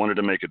that if I wanted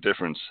to make a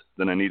difference,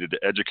 then I needed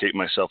to educate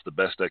myself the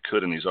best I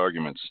could in these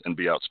arguments and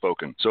be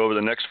outspoken. So over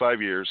the next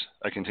 5 years,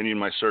 I continued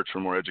my search for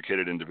more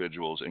educated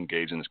individuals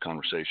engaged in this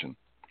conversation.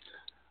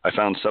 I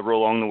found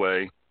several along the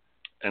way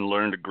and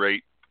learned a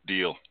great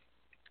deal.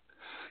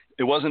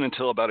 It wasn't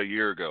until about a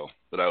year ago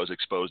that I was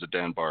exposed to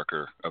Dan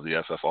Barker of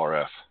the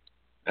FFRF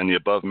and the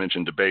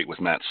above-mentioned debate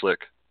with Matt Slick.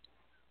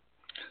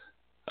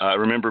 I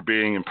remember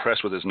being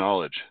impressed with his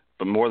knowledge.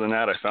 But more than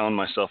that, I found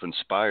myself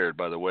inspired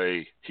by the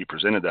way he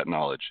presented that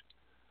knowledge.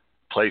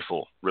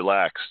 Playful,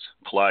 relaxed,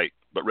 polite,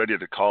 but ready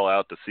to call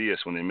out the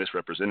theists when they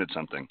misrepresented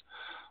something,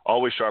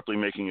 always sharply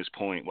making his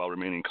point while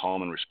remaining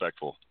calm and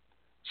respectful.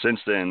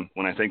 Since then,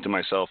 when I think to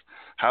myself,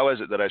 how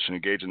is it that I should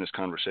engage in this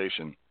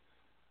conversation,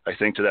 I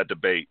think to that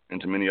debate and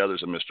to many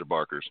others of Mr.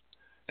 Barker's,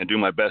 and do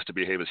my best to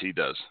behave as he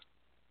does.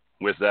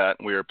 With that,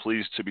 we are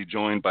pleased to be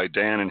joined by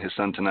Dan and his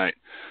son tonight.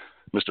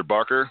 Mr.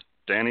 Barker,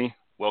 Danny,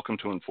 welcome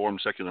to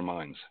Informed Secular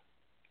Minds.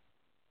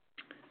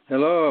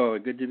 Hello,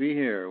 good to be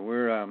here.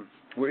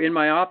 We're in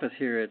my office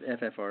here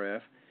at FFRF,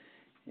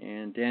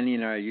 and Danny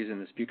and I are using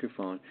the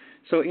speakerphone.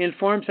 So,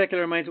 Informed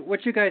Secular Minds,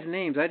 what's your guys'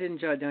 names? I didn't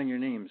jot down your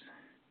names.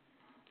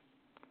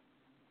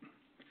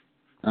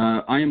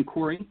 I am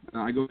Corey.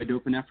 I go by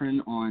Dopinephrine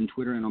on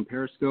Twitter and on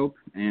Periscope,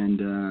 and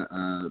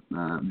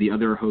the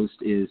other host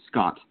is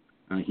Scott.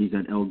 He's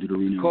at El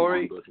Deuterino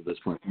on both of those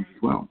platforms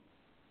as well.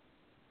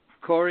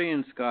 Corey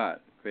and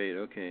Scott. Great,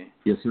 okay.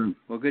 Yes, sir.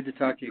 Well, good to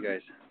talk to you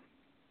guys.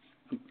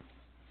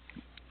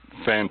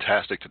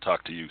 Fantastic to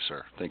talk to you,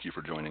 sir. Thank you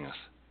for joining us.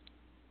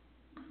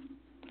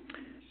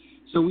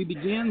 So we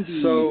began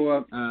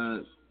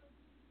the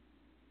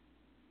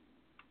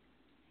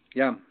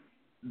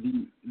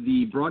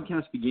the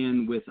broadcast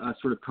began with us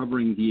sort of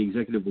covering the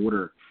executive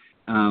order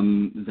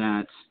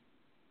that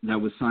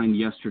was signed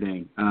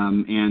yesterday,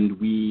 and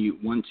we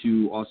want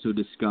to also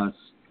discuss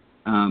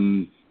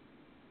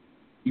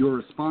your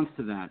response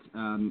to that.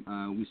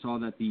 We saw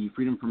that the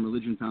Freedom from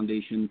Religion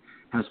Foundation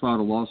has filed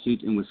a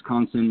lawsuit in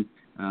Wisconsin.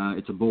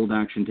 It's a bold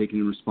action taken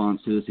in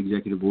response to this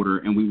executive order,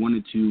 and we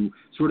wanted to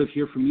sort of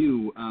hear from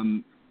you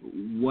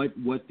what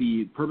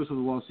the purpose of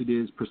the lawsuit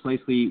is,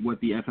 precisely what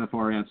the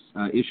FFRF's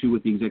issue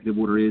with the executive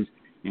order is,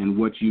 and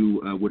what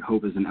you would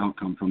hope as an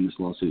outcome from this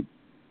lawsuit.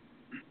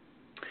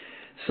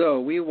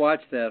 So we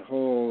watched that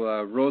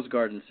whole Rose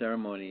Garden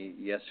ceremony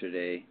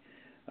yesterday,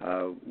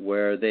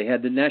 where they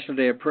had the National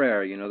Day of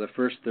Prayer, the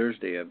first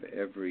Thursday of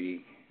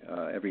every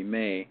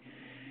May.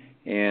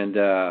 And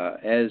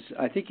as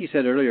I think you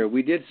said earlier,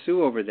 we did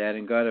sue over that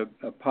and got a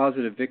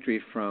positive victory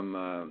from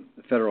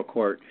the federal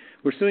court.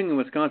 We're suing in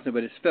Wisconsin,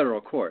 but it's federal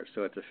court,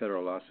 so it's a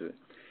federal lawsuit.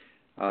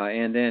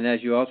 And then,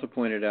 as you also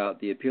pointed out,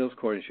 the appeals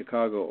court in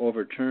Chicago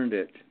overturned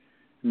it,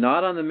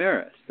 not on the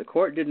merits. The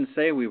court didn't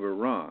say we were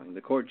wrong.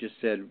 The court just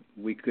said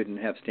we couldn't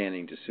have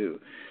standing to sue.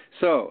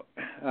 So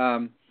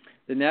the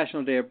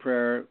National Day of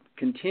Prayer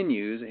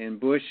continues, and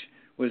Bush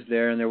was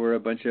there, and there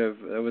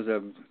was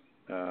a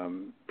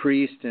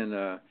priest and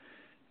a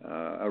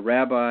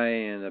rabbi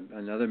and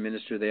another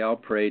minister. They all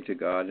prayed to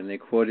God, and they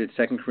quoted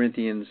 2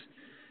 Corinthians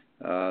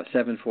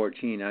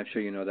 7:14. I'm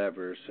sure you know that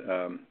verse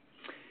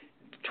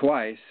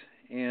twice.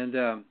 And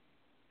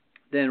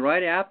then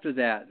right after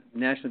that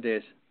National Day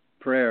of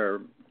Prayer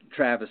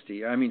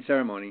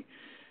ceremony,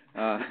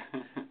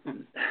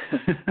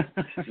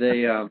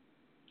 they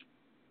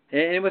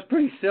and it was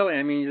pretty silly.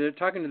 I mean, they're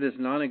talking to this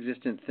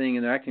non-existent thing,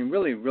 and they're acting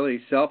really, really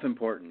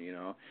self-important,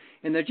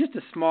 And they're just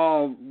a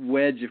small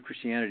wedge of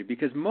Christianity,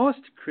 because most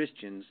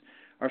Christians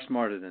are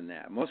smarter than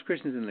that. Most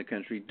Christians in the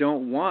country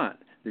don't want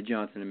the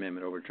Johnson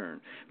Amendment overturned.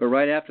 But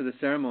right after the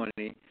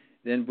ceremony,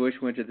 then Bush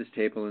went to this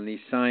table and he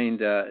signed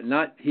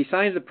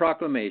the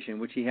proclamation,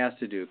 which he has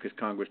to do because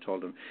Congress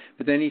told him.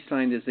 But then he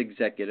signed this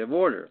executive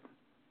order,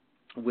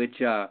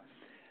 which is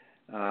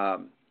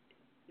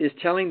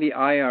telling the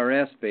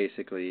IRS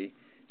basically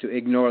to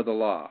ignore the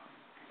law.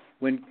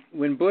 When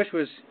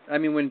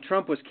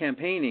Trump was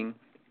campaigning,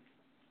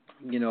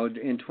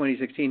 in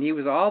 2016, he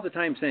was all the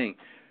time saying,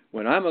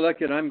 when I'm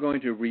elected, I'm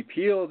going to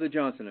repeal the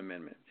Johnson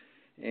Amendment.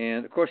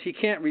 And, of course, he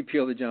can't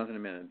repeal the Johnson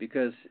Amendment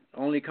because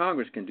only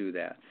Congress can do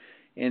that.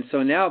 And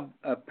so now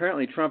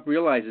apparently Trump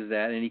realizes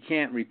that, and he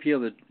can't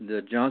repeal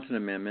the Johnson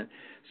Amendment,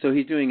 so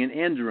he's doing an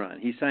end run.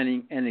 He's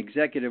signing an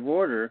executive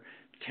order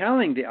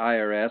telling the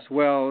IRS,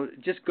 well,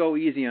 just go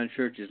easy on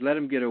churches. Let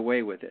them get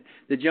away with it.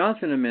 The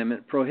Johnson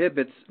Amendment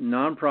prohibits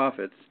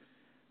nonprofits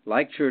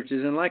like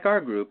churches and like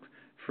our group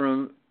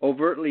from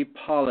overtly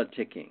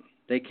politicking.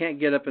 They can't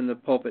get up in the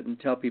pulpit and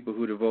tell people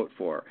who to vote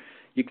for.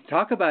 You can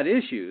talk about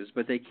issues,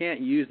 but they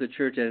can't use the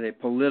church as a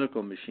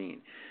political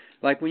machine.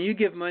 Like when you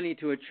give money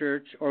to a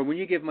church, or when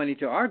you give money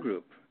to our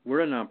group,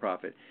 we're a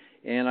nonprofit,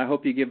 and I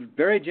hope you give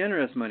very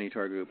generous money to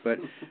our group, but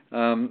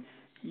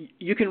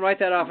you can write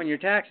that off on your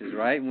taxes,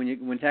 right?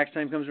 When tax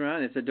time comes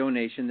around, it's a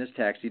donation that's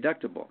tax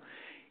deductible.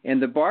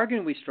 And the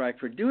bargain we strike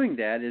for doing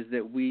that is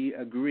that we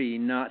agree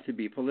not to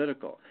be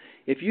political.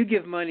 If you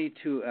give money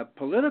to a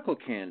political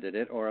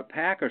candidate or a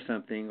PAC or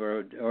something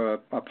or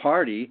a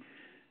party,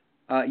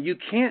 you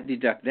can't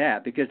deduct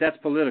that because that's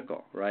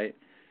political, right?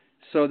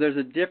 So there's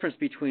a difference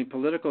between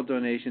political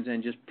donations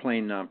and just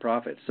plain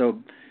nonprofits. So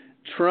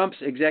Trump's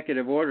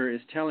executive order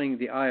is telling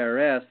the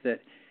IRS that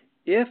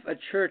if a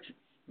church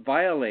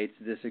violates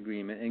this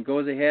agreement and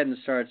goes ahead and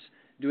starts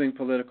doing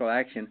political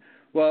action,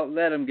 well,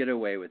 let them get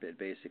away with it,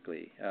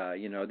 basically.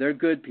 They're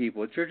good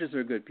people. Churches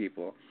are good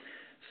people.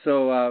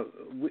 So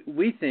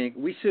we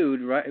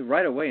sued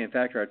right away. In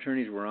fact, our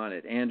attorneys were on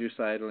it, Andrew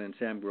Seidel and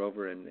Sam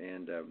Grover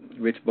and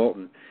Rich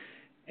Bolton.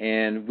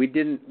 And we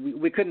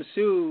couldn't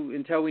sue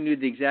until we knew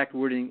the exact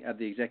wording of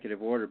the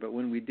executive order. But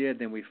when we did,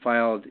 then we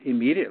filed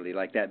immediately,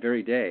 like that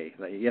very day,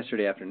 like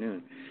yesterday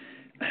afternoon,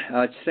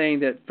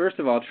 saying that, first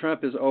of all,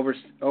 Trump is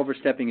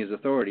overstepping his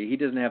authority. He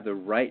doesn't have the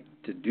right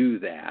to do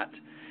that.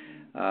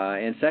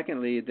 And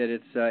secondly, that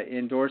it's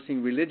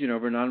endorsing religion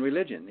over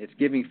non-religion. It's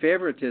giving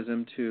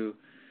favoritism to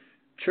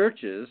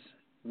churches,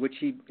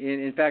 which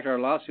in fact, our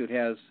lawsuit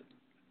has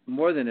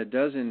more than a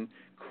dozen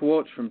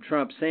quotes from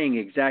Trump saying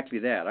exactly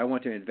that. I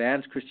want to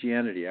advance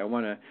Christianity. I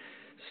want to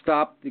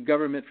stop the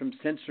government from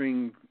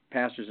censoring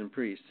pastors and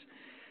priests.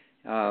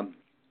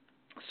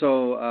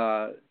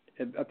 So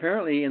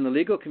apparently in the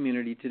legal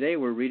community today,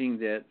 we're reading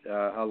that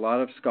a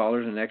lot of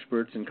scholars and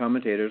experts and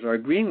commentators are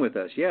agreeing with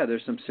us. Yeah,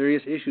 there's some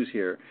serious issues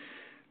here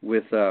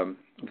with the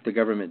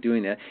government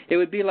doing that. It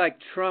would be like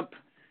Trump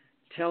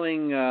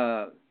telling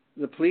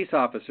the police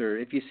officer,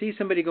 if you see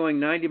somebody going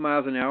 90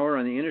 miles an hour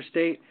on the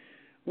interstate,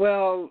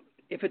 well,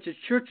 if it's a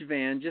church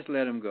van, just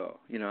let them go.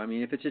 I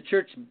mean, if it's a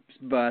church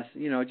bus,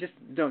 just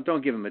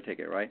don't give them a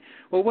ticket, right?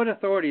 Well, what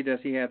authority does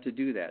he have to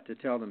do that? To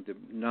tell them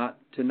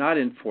to not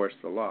enforce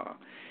the law?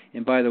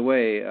 And by the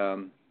way,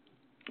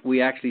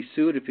 we actually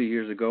sued a few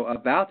years ago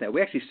about that.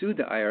 We actually sued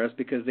the IRS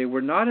because they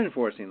were not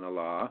enforcing the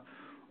law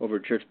over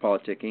church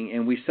politicking,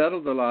 and we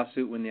settled the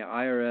lawsuit when the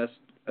IRS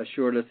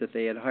assured us that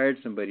they had hired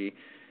somebody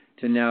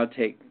to now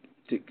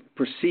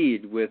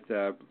proceed with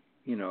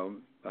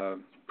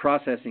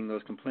processing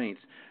those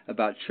complaints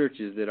about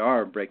churches that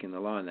are breaking the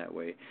law in that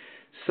way.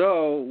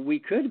 So we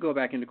could go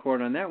back into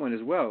court on that one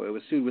as well. It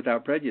was sued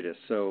without prejudice,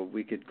 so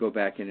we could go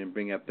back in and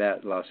bring up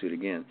that lawsuit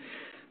again.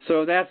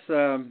 So that's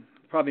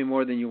probably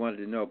more than you wanted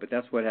to know, but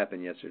that's what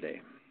happened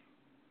yesterday.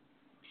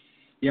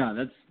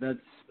 Yeah, that's.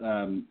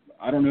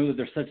 I don't know that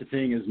there's such a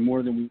thing as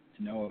more than we need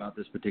to know about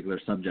this particular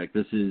subject.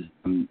 This is,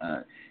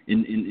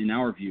 in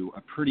our view,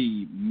 a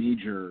pretty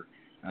major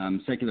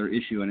secular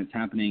issue, and it's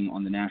happening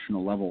on the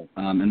national level.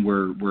 And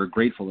we're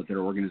grateful that there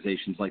are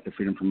organizations like the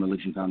Freedom from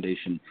Religion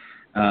Foundation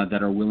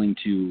that are willing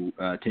to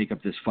take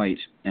up this fight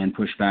and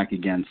push back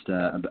against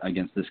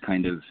this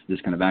kind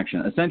of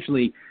action.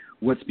 Essentially,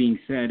 what's being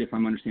said, if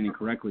I'm understanding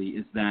correctly,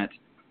 is that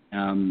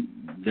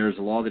there's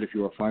a law that if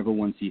you're a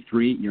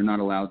 501c3, you're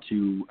not allowed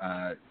to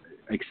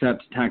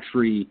accept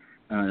tax-free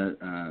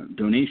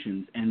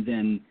donations and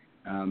then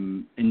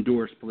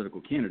endorse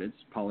political candidates,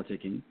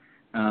 politicking.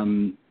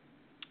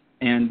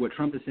 And what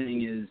Trump is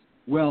saying is,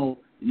 well,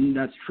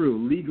 that's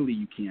true. Legally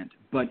you can't.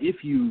 But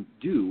if you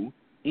do,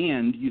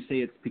 and you say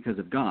it's because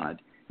of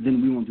God,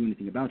 then we won't do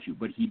anything about you.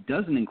 But he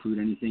doesn't include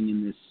anything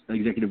in this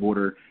executive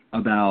order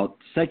about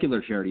secular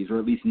charities, or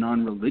at least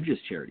non-religious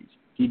charities.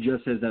 He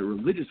just says that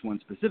religious ones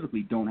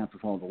specifically don't have to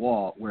follow the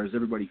law, whereas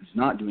everybody who's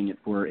not doing it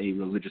for a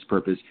religious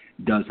purpose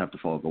does have to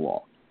follow the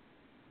law.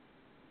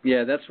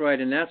 Yeah, that's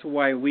right, and that's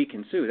why we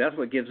can sue. That's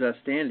what gives us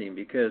standing,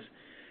 because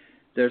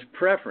there's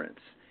preference.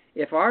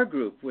 If our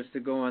group was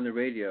to go on the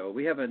radio,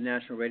 we have a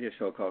national radio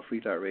show called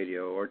Free Thought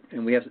Radio,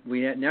 and we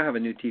now have a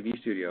new TV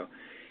studio.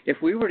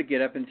 If we were to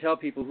get up and tell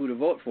people who to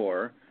vote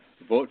for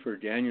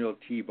Daniel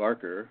T.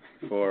 Barker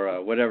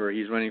for whatever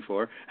he's running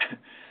for,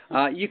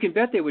 you can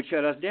bet they would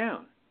shut us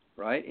down,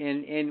 right?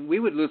 And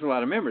we would lose a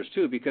lot of members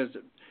too, because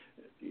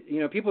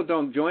people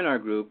don't join our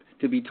group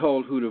to be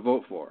told who to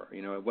vote for,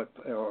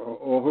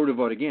 or who to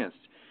vote against.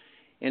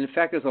 And in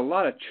fact, there's a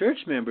lot of church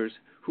members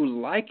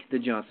who like the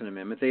Johnson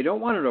Amendment. They don't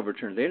want it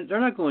overturned. They're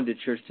not going to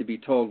church to be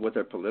told what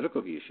their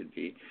political view should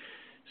be.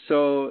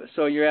 So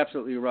you're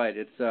absolutely right.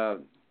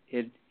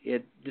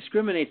 It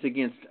discriminates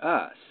against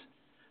us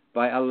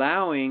by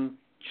allowing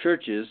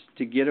churches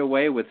to get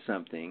away with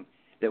something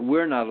that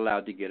we're not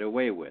allowed to get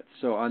away with.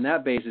 So on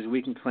that basis,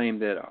 we can claim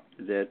that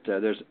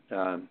there's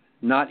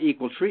not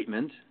equal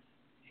treatment,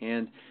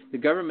 and the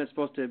government's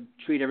supposed to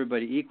treat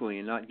everybody equally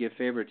and not give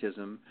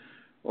favoritism,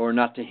 or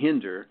not to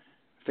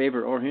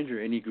favor or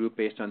hinder any group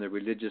based on their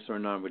religious or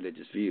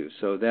non-religious views.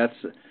 So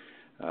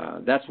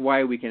that's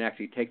why we can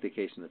actually take the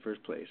case in the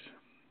first place.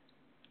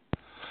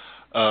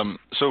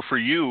 So for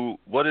you,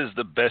 what is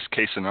the best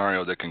case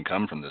scenario that can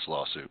come from this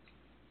lawsuit?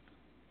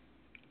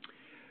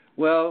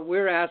 Well,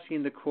 we're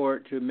asking the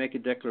court to make a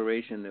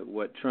declaration that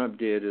what Trump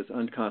did is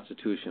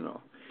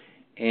unconstitutional,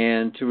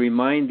 and to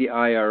remind the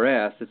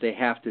IRS that they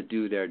have to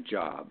do their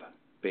job,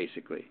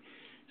 basically.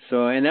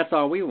 So, and that's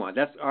all we want.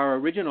 That's our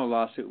original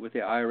lawsuit with the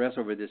IRS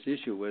over this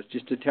issue, was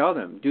just to tell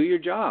them, do your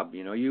job.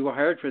 You were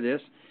hired for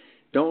this.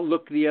 Don't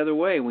look the other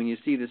way when you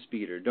see the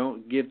speeder.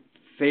 Don't give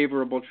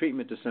favorable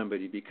treatment to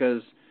somebody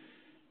because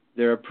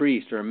they're a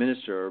priest or a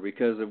minister, or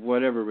because of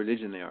whatever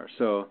religion they are.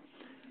 So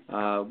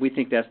we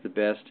think that's the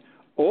best.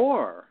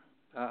 Or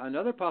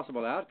another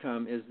possible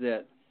outcome is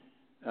that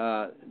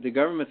the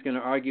government's going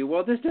to argue,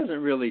 well, this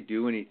doesn't really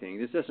do anything.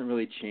 This doesn't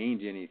really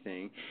change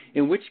anything,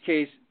 in which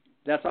case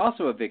that's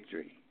also a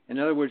victory. In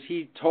other words,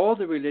 he told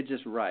the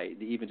religious right,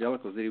 the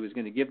evangelicals, that he was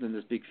going to give them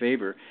this big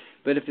favor.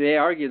 But if they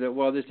argue that,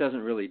 well, this doesn't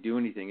really do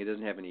anything, it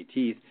doesn't have any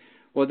teeth,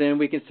 well, then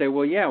we can say,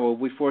 well, yeah, well,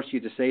 we forced you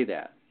to say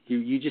that.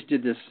 You just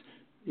did this,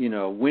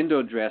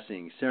 window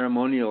dressing,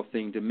 ceremonial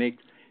thing to make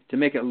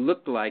it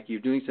look like you're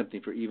doing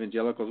something for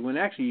evangelicals, when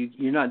actually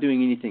you're not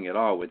doing anything at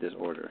all with this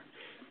order.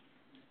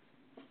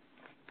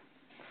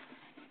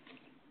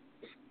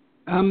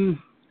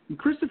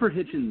 Christopher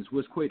Hitchens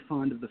was quite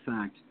fond of the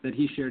fact that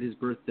he shared his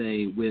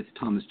birthday with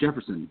Thomas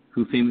Jefferson,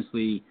 who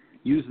famously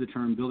used the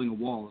term building a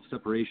wall of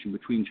separation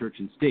between church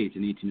and state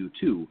in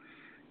 1802.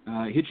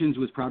 Hitchens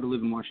was proud to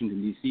live in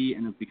Washington, D.C.,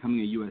 and of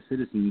becoming a U.S.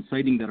 citizen,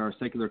 citing that our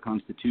secular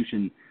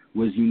constitution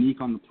was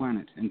unique on the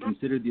planet and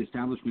considered the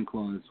Establishment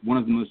Clause one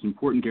of the most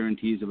important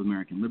guarantees of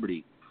American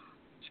liberty.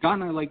 Scott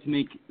and I like to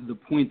make the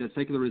point that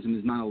secularism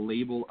is not a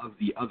label of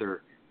the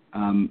other,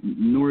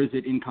 nor is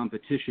it in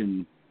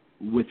competition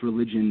with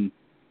religion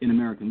in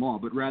American law,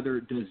 but rather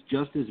does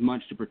just as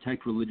much to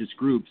protect religious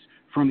groups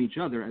from each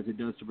other as it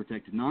does to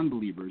protect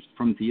non-believers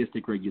from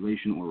theistic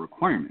regulation or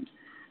requirement.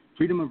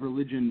 Freedom of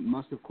religion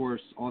must, of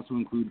course, also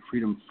include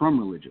freedom from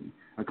religion,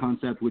 a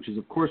concept which is,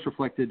 of course,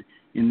 reflected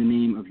in the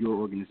name of your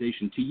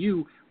organization. To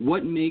you,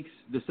 what makes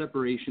the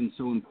separation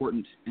so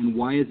important, and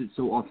why is it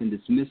so often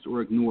dismissed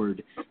or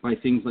ignored by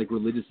things like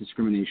religious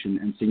discrimination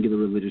and singular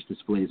religious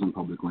displays on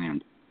public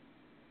land?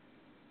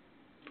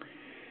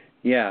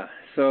 Yeah,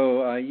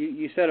 so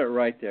you said it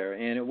right there,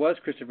 and it was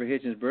Christopher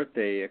Hitchens'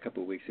 birthday a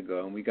couple of weeks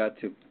ago, and we got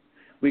to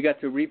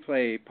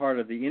replay part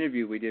of the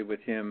interview we did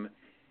with him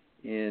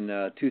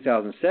in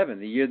 2007,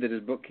 the year that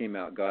his book came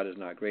out, God Is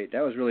Not Great.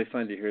 That was really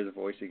fun to hear his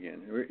voice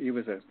again. It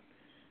was a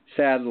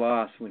sad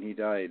loss when he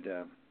died.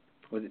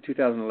 Was it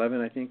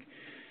 2011, I think?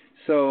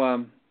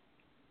 So,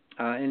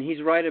 and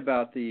he's right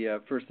about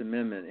the First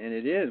Amendment, and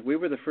it is. We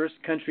were the first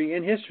country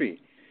in history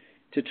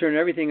to turn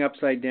everything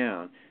upside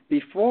down.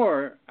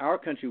 Before our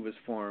country was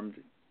formed,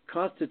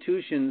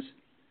 constitutions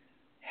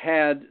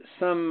had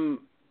some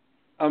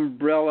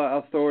umbrella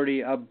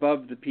authority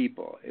above the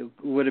people. It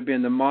would have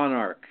been the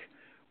monarch,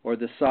 or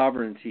the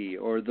sovereignty,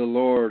 or the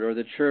Lord, or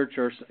the church,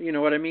 or you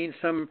know what I mean,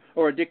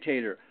 or a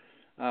dictator.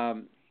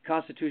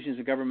 Constitutions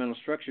and governmental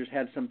structures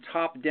had some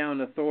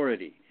top-down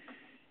authority,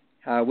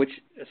 which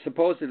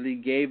supposedly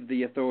gave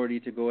the authority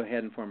to go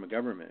ahead and form a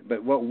government.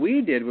 But what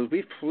we did was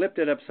we flipped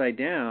it upside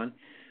down.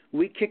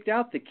 We kicked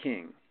out the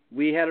king.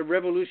 We had a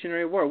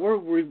revolutionary war.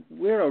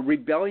 We're a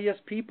rebellious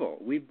people.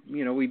 We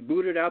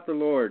booted out the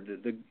Lord,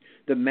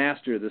 the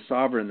master, the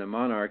sovereign, the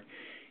monarch,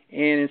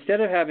 and instead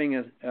of having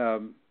a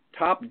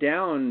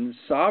top-down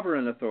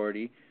sovereign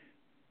authority,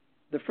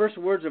 the first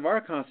words of our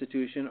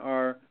Constitution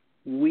are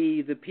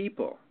 "we the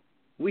people."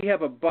 We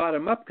have a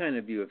bottom-up kind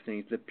of view of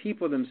things. The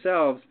people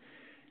themselves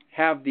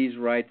have these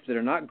rights that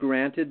are not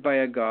granted by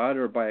a god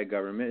or by a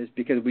government. It's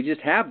because we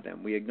just have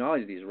them. We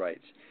acknowledge these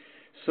rights.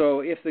 So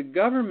if the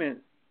government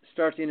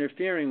starts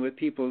interfering with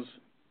people's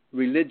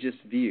religious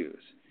views,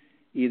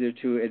 either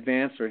to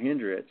advance or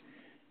hinder it,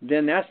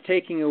 then that's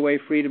taking away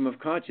freedom of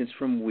conscience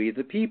from we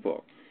the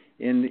people.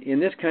 In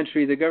this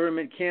country, the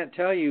government can't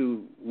tell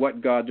you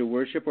what God to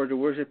worship or to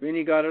worship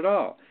any God at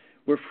all.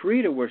 We're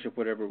free to worship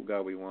whatever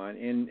God we want,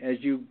 and as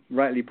you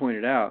rightly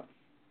pointed out,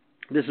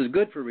 this is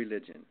good for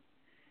religion.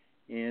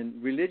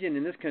 And religion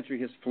in this country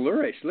has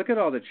flourished. Look at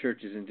all the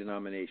churches and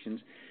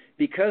denominations.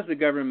 Because the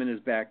government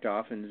has backed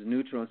off and is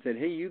neutral and said,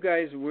 hey, you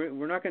guys,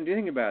 we're not going to do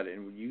anything about it.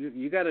 And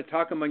you got to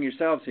talk among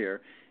yourselves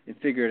here and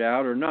figure it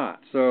out or not.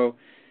 So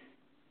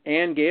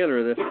Ann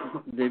Gaylor,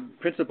 the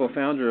principal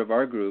founder of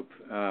our group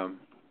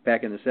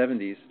back in the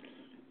 70s,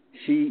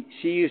 she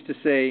used to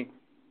say,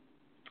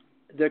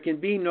 there can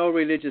be no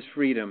religious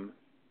freedom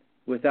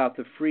without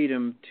the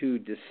freedom to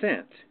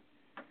dissent.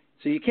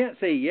 So you can't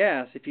say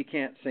yes if you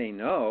can't say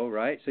no,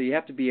 right? So you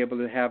have to be able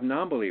to have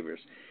non-believers.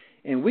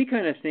 And we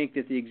kind of think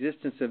that the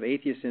existence of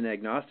atheists and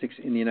agnostics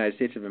in the United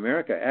States of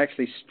America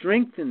actually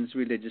strengthens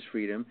religious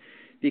freedom,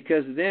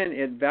 because then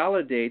it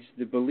validates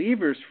the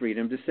believer's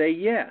freedom to say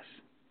yes.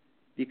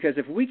 Because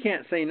if we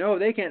can't say no,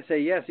 they can't say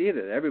yes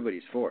either.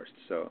 Everybody's forced.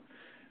 So,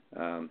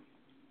 when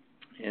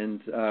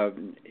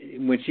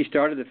she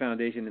started the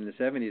foundation in the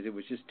 70s, it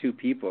was just 2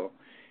 people.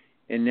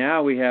 And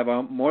now we have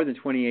more than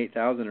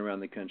 28,000 around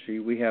the country.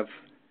 We have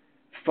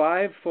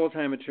 5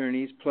 full-time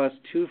attorneys plus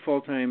 2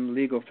 full-time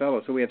legal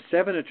fellows. So we have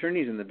 7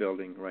 attorneys in the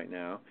building right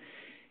now.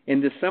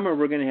 And this summer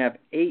we're going to have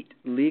 8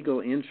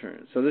 legal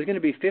interns. So there's going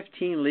to be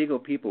 15 legal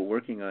people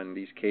working on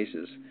these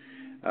cases.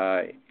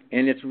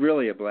 And it's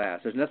really a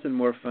blast. There's nothing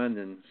more fun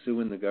than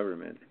suing the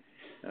government.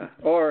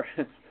 Or,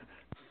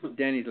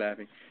 Danny's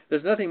laughing.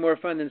 There's nothing more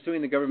fun than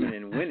suing the government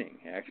and winning,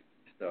 actually.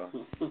 So,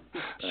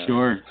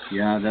 sure.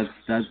 Yeah,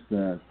 that's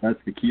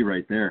the key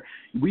right there.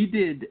 We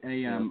did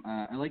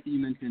I like that you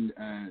mentioned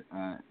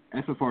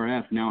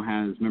FFRF now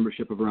has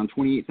membership of around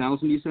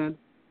 28,000. You said.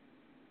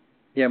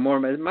 Yeah,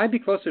 more. It might be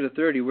closer to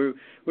 30. We're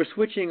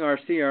switching our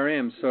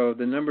CRM, so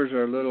the numbers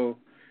are a little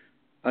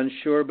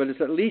unsure, but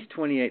it's at least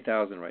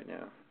 28,000 right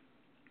now.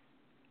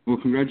 Well,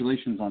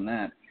 congratulations on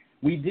that.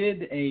 We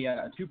did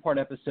a 2-part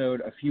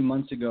episode a few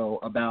months ago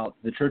about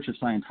the Church of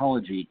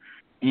Scientology.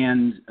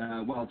 And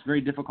while it's very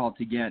difficult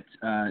to get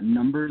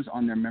numbers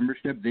on their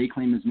membership, they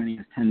claim as many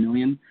as 10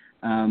 million.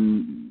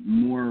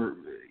 More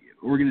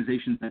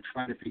organizations that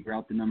try to figure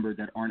out the number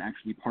that aren't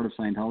actually part of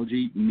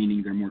Scientology,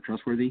 meaning they're more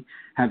trustworthy,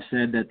 have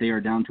said that they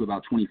are down to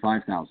about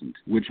 25,000,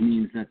 which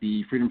means that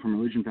the Freedom from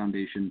Religion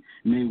Foundation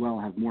may well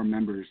have more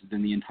members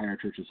than the entire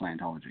Church of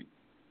Scientology.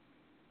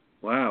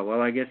 Wow,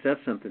 well, I guess that's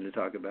something to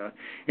talk about.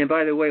 And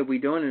by the way, we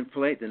don't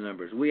inflate the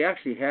numbers. We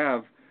actually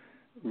have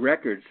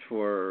records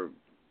for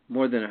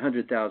more than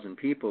 100,000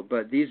 people,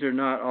 but these are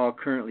not all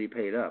currently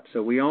paid up.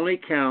 So we only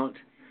count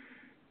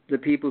the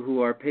people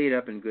who are paid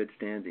up in good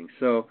standing.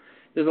 So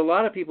there's a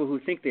lot of people who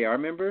think they are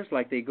members,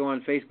 like they go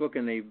on Facebook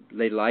and they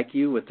like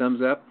you with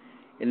thumbs up,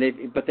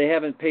 but they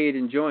haven't paid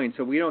and joined,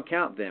 so we don't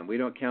count them. We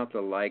don't count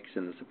the likes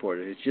and the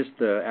supporters. It's just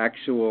the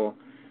actual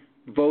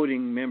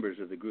voting members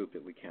of the group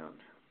that we count.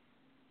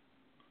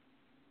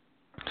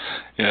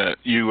 Yeah,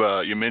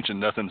 you mentioned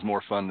nothing's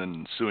more fun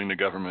than suing the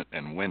government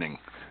and winning.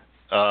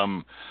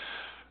 But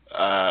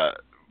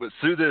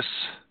through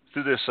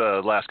through this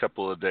last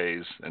couple of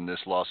days and this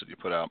lawsuit you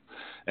put out,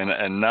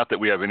 and not that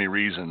we have any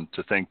reason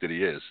to think that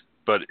he is,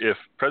 but if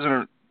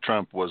President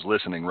Trump was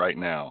listening right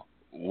now,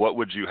 what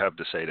would you have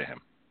to say to him?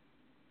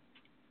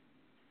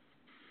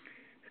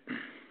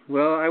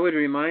 Well, I would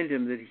remind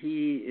him that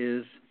he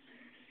is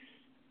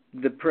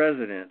the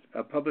president,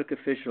 a public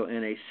official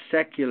in a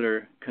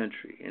secular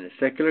country, and a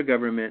secular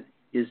government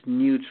is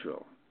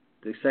neutral.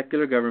 The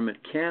secular government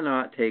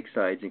cannot take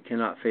sides and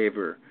cannot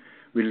favor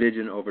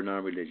religion over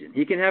non-religion.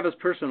 He can have his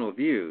personal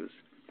views,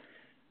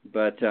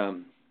 but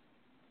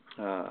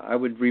I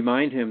would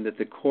remind him that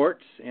the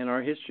courts and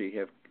our history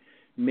have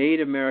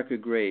made America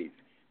great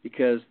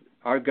because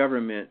our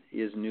government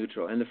is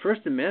neutral. And the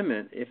First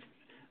Amendment,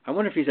 I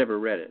wonder if he's ever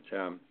read it,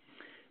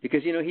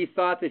 because he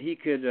thought that he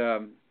could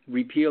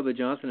repeal the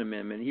Johnson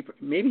Amendment.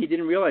 Maybe he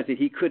didn't realize that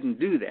he couldn't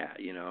do that.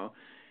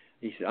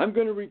 He said, "I'm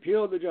going to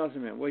repeal the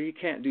Johnson Amendment." Well, you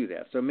can't do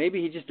that. So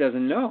maybe he just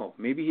doesn't know.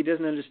 Maybe he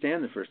doesn't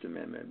understand the First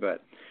Amendment.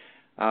 But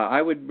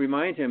I would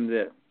remind him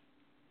that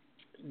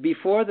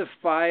before the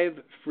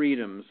 5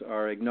 freedoms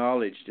are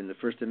acknowledged in the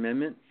First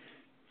Amendment,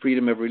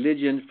 freedom of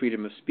religion,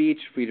 freedom of speech,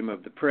 freedom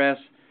of the press,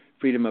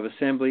 freedom of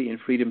assembly, and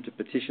freedom to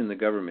petition the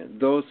government.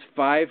 Those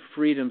 5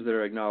 freedoms that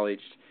are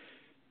acknowledged,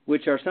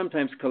 which are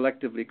sometimes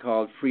collectively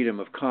called freedom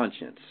of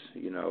conscience,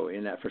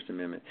 in that First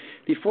Amendment.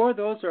 Before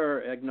those are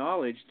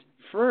acknowledged,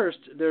 first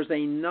there's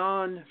a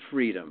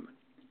non-freedom,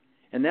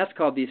 and that's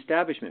called the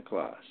Establishment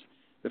Clause.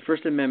 The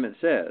First Amendment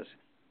says,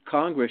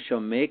 Congress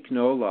shall make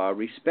no law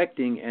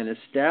respecting an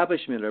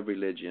establishment of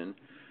religion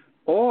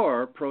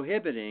or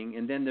prohibiting,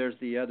 and then there's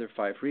the other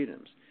 5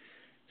 freedoms.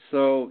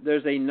 So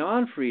there's a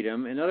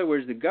non-freedom. In other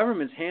words, the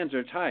government's hands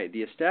are tied.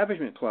 The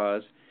Establishment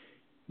Clause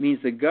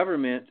means the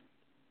government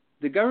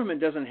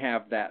doesn't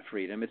have that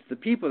freedom. It's the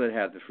people that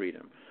have the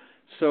freedom.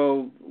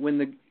 So when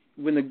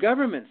the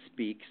government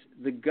speaks,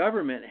 the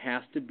government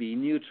has to be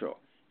neutral.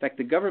 In fact,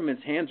 the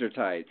government's hands are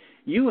tied.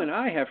 You and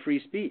I have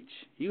free speech.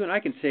 You and I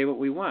can say what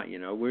we want.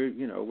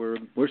 We're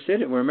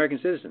American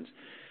citizens.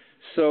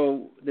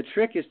 So the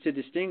trick is to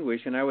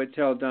distinguish. And I would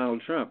tell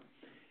Donald Trump,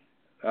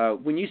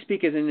 when you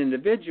speak as an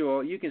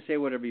individual, you can say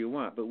whatever you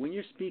want. But when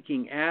you're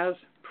speaking as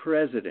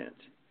president,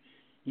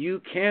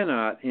 you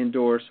cannot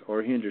endorse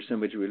or hinder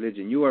somebody's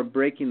religion. You are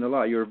breaking the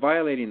law. You are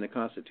violating the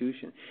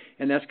Constitution.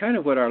 And that's kind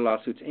of what our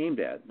lawsuit's aimed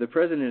at. The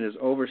president has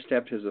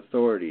overstepped his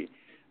authority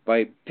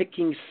by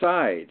picking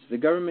sides. The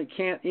government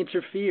can't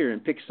interfere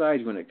and pick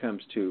sides when it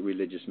comes to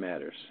religious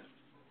matters.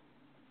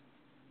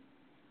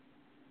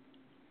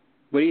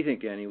 What do you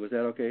think, Danny? Was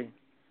that okay?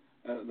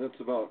 That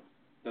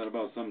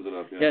about sums it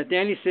up. Yeah,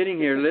 Danny's sitting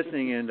here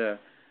listening, and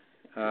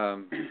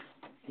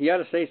he ought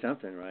to say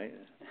something, right?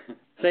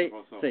 Say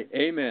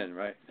amen,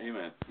 right?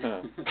 Amen.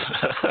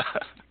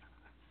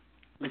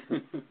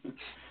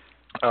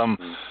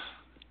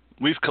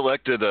 We've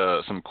collected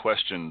some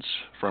questions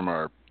from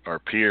our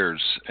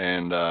peers,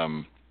 and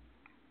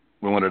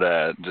we wanted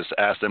to just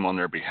ask them on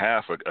their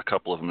behalf, a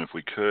couple of them if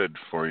we could,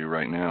 for you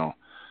right now.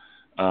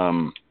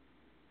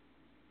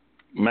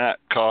 Matt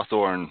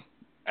Cawthorn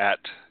at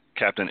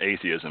Captain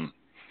Atheism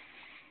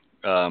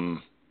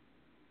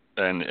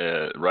and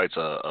writes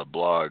a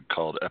blog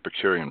called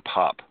Epicurean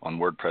Pop on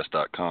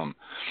WordPress.com.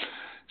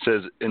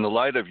 Says, in the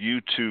light of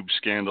YouTube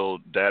scandal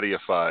Daddy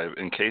of 5,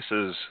 in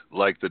cases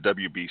like the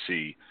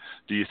WBC,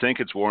 do you think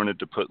it's warranted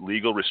to put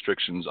legal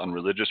restrictions on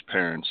religious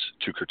parents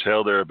to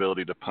curtail their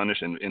ability to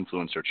punish and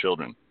influence their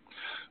children?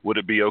 Would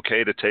it be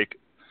okay to take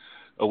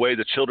away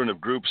the children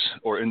of groups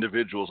or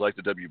individuals like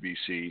the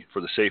WBC for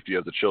the safety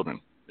of the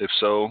children? If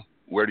so,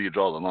 where do you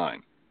draw the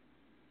line?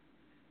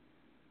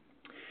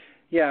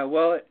 Yeah,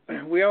 well,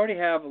 we already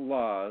have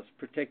laws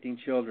protecting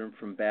children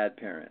from bad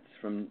parents,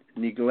 from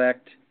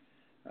neglect,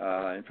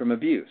 and from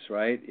abuse,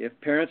 right? If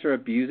parents are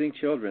abusing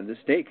children, the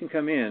state can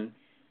come in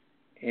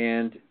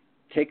and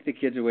take the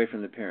kids away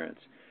from the parents.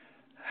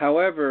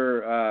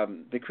 However,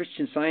 the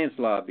Christian Science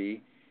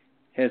lobby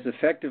has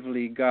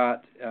effectively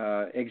got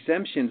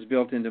exemptions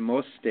built into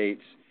most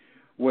states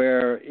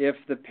where if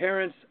the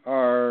parents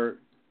are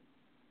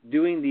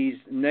doing these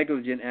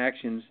negligent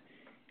actions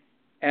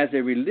as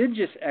a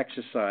religious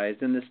exercise,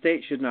 then the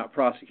state should not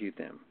prosecute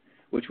them,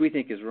 which we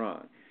think is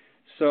wrong.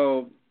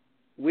 So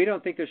we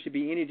don't think there should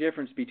be any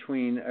difference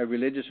between a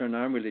religious or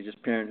non-religious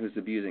parent who's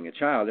abusing a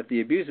child. If the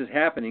abuse is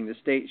happening, the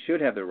state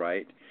should have the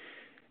right.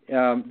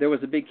 There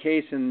was a big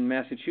case in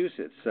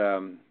Massachusetts, I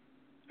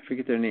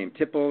forget their name,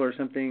 Tipple or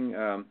something,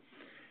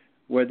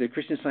 where the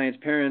Christian Science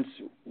parents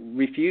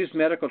refused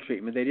medical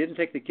treatment. They didn't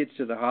take the kids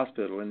to the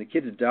hospital, and the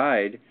kids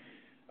died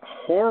a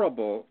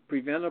horrible,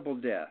 preventable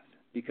death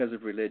because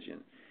of religion.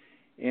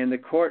 And the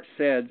court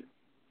said,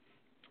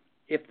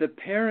 if the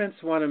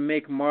parents want to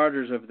make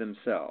martyrs of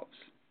themselves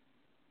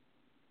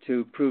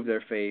to prove their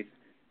faith,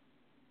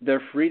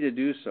 they're free to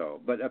do so.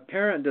 But a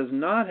parent does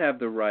not have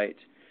the right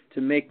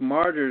to make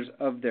martyrs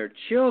of their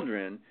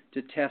children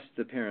to test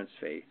the parent's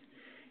faith.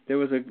 There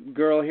was a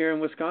girl here in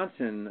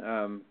Wisconsin,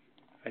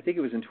 I think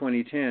it was in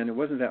 2010, it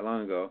wasn't that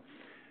long ago,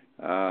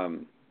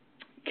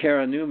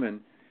 Kara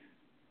Newman.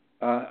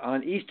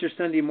 on Easter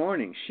Sunday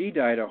morning, she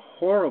died a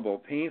horrible,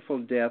 painful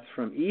death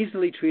from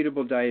easily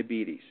treatable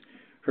diabetes.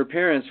 Her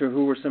parents,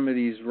 who were some of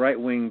these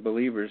right-wing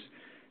believers,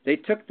 they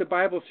took the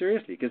Bible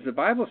seriously because the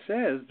Bible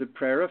says the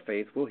prayer of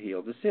faith will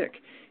heal the sick.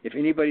 If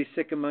anybody's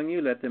sick among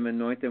you, let them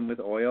anoint them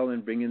with oil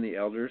and bring in the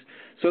elders.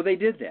 So they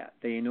did that.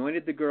 They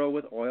anointed the girl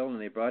with oil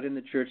and they brought in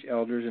the church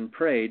elders and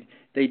prayed.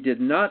 They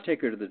did not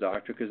take her to the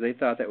doctor because they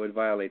thought that would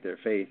violate their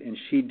faith, and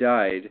she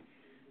died.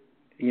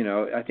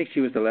 I think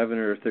she was 11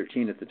 or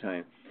 13 at the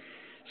time.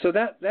 So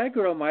that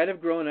girl might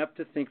have grown up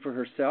to think for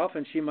herself,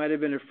 and she might have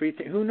been a free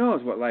thinker. Who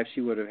knows what life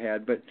she would have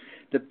had? But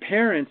the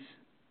parents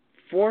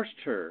forced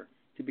her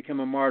to become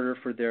a martyr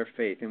for their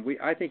faith, and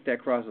I think that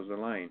crosses the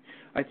line.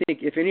 I think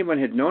if anyone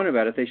had known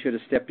about it, they should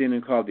have stepped in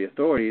and called the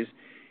authorities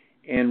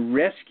and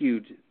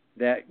rescued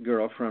that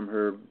girl from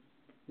her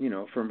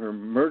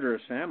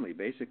murderous family.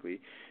 Basically,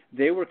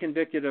 they were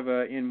convicted of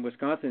in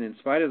Wisconsin, in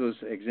spite of those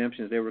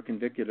exemptions, they were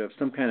convicted of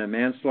some kind of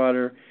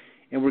manslaughter,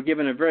 and were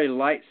given a very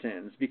light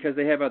sentence because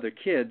they have other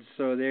kids.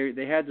 So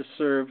they had to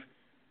serve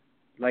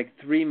like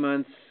 3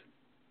 months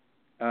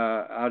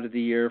out of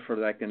the year for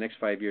like the next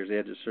 5 years. They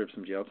had to serve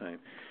some jail time.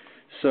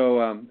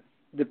 So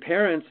the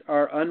parents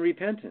are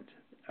unrepentant.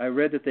 I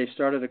read that they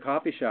started a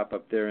coffee shop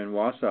up there in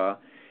Wausau,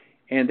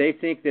 and they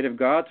think that if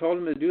God told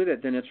them to do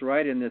that, then it's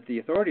right, and that the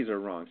authorities are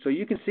wrong. So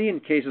you can see in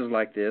cases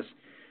like this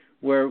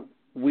where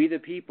we, the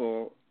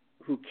people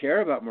who care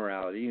about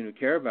morality and who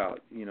care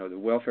about the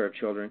welfare of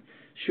children,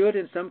 should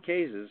in some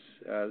cases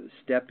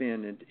step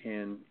in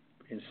and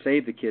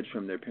save the kids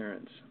from their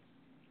parents.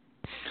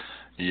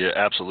 Yeah,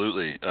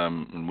 absolutely.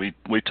 And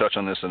we touched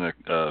on this in a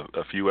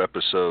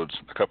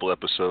couple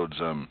episodes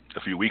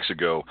a few weeks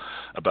ago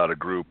about a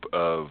group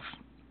of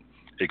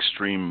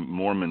extreme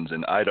Mormons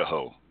in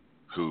Idaho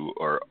who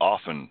are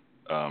often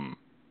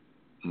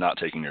not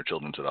taking their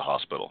children to the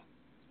hospital.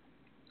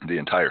 The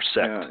entire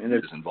sect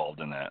is involved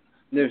in that.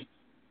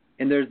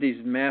 There's these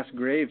mass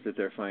graves that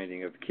they're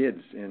finding of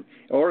kids, and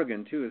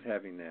Oregon too is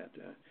having that.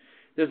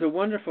 There's a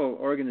wonderful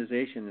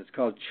organization that's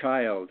called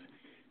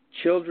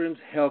Children's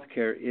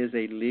Healthcare is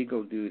a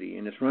Legal Duty,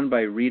 and it's run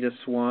by Rita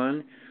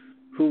Swan,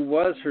 who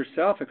was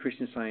herself a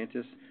Christian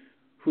Scientist,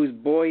 whose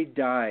boy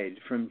died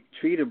from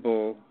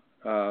treatable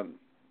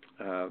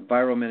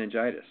viral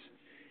meningitis.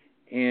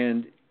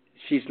 And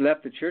she's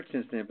left the church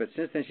since then, but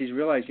since then she's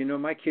realized,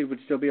 my kid would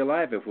still be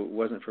alive if it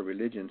wasn't for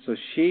religion. So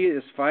she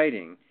is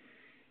fighting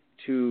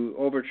to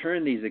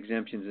overturn these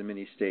exemptions in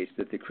many states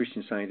that the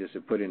Christian Scientists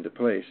have put into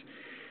place.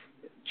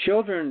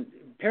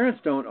 Parents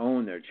don't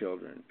own their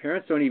children.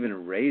 Parents don't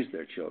even raise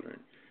their children.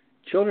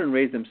 Children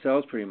raise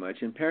themselves pretty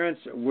much, and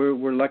parents,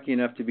 we're lucky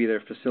enough to be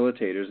their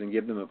facilitators and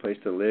give them a place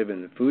to live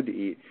and food to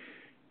eat.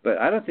 But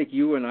I don't think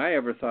you and I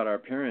ever thought our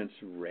parents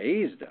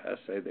raised us.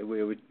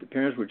 The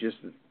parents were just,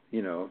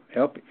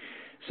 helping.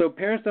 So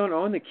parents don't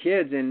own the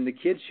kids, and the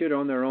kids should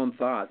own their own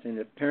thoughts. And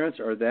if parents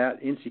are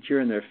that insecure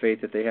in their faith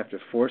that they have to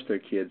force their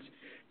kids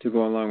to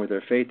go along with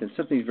their faith, then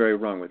something's very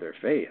wrong with their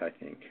faith, I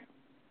think.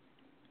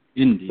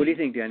 Indeed. What do you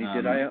think, Danny?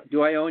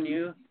 Do I own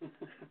you?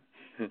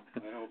 I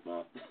hope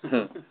not.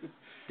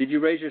 Did you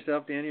raise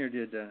yourself, Danny, or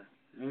did?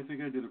 I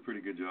think I did a pretty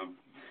good job.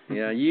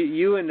 Yeah,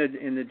 you in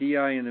the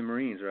DI and the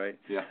Marines, right?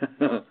 Yeah.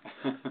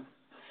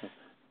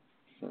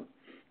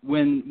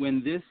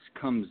 When this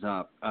comes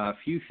up, a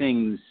few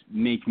things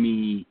make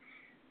me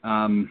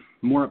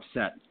more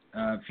upset.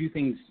 A few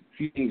things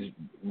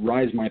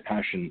rise my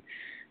passion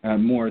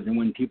more than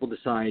when people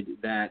decide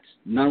that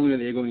not only are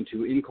they going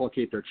to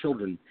inculcate their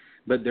children,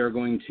 but they're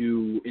going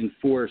to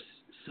enforce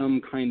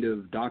some kind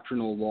of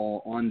doctrinal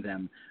law on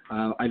them.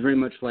 I very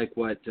much like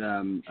what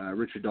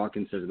Richard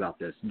Dawkins says about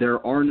this.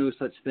 There are no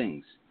such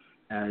things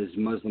as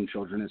Muslim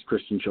children, as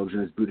Christian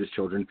children, as Buddhist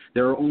children.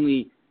 There are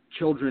only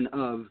children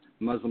of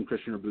Muslim,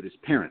 Christian, or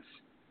Buddhist parents.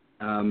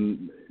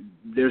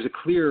 There's a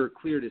clear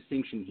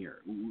distinction here.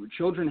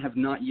 Children have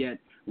not yet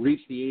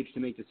reached the age to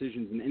make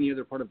decisions in any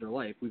other part of their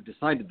life. We've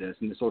decided this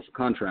in the social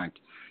contract.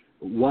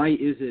 Why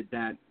is it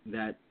that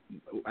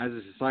as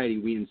a society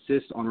we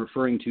insist on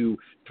referring to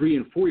 3-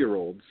 and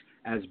 4-year-olds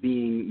as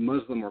being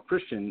Muslim or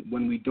Christian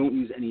when we don't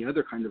use any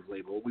other kind of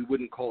label? We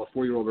wouldn't call a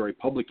 4-year-old a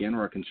Republican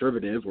or a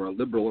conservative or a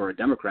liberal or a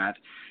Democrat,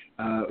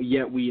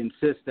 yet we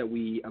insist that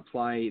we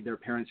apply their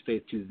parents'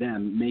 faith to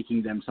them,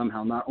 making them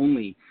somehow not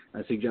only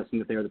suggesting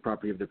that they are the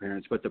property of their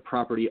parents, but the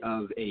property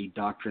of a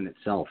doctrine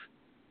itself.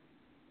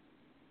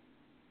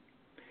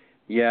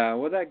 Yeah,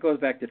 well, that goes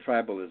back to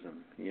tribalism,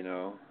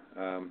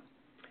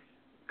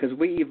 because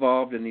we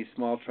evolved in these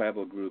small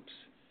tribal groups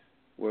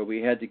where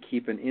we had to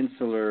keep an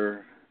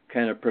insular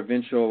kind of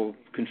provincial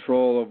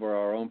control over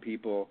our own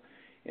people,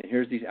 and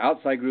here's these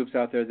outside groups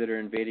out there that are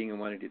invading and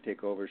wanting to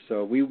take over.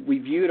 So we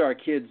viewed our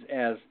kids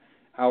as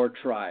our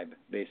tribe,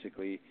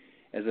 basically,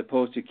 as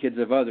opposed to kids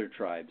of other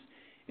tribes.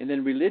 And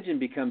then religion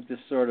becomes this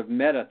sort of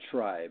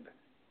meta-tribe.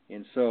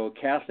 And so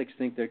Catholics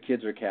think their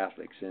kids are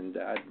Catholics. And,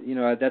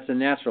 that's a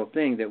natural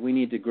thing that we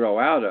need to grow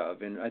out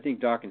of. And I think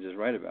Dawkins is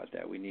right about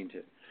that. We need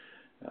to,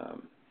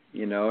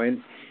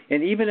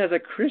 and even as a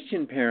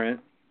Christian parent,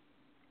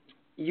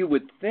 you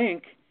would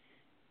think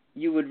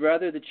you would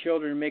rather the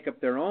children make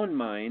up their own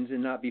minds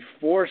and not be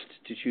forced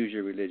to choose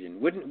your religion.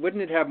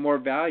 Wouldn't it have more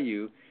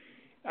value?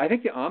 I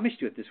think the Amish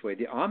do it this way.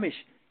 The Amish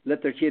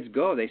let their kids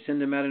go. They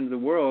send them out into the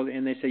world,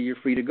 and they say, you're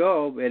free to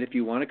go, but if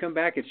you want to come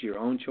back, it's your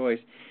own choice.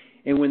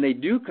 And when they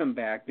do come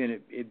back, then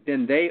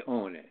then they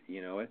own it.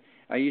 You know,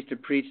 I used to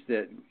preach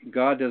that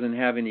God doesn't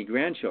have any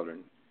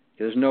grandchildren.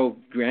 There's no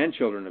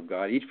grandchildren of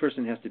God. Each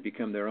person has to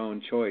become their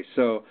own choice.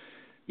 So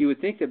you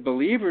would think that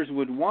believers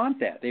would want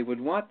that. They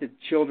would want the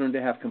children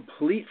to have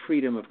complete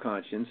freedom of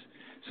conscience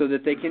so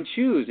that they can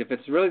choose. If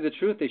it's really the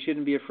truth, they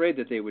shouldn't be afraid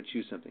that they would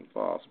choose something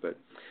false.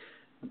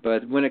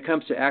 But when it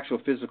comes to actual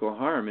physical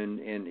harm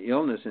and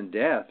illness and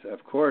death,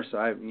 of course,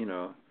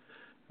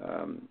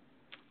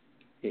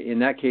 in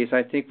that case,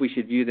 I think we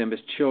should view them as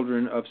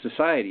children of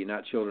society,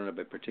 not children of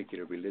a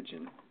particular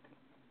religion.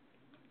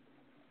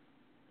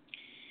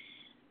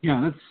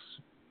 Yeah,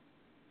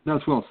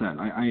 that's well said.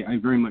 I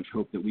very much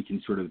hope that we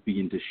can sort of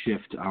begin to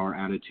shift our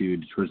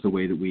attitude towards the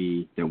way that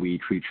we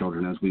treat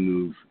children as we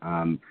move.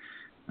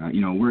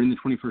 We're in the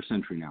 21st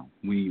century now.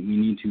 We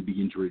need to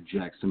begin to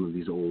reject some of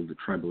these old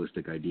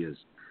tribalistic ideas.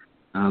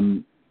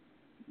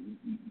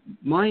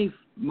 My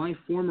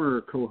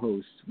former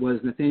co-host was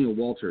Nathaniel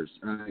Walters.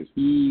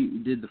 He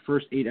did the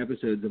first 8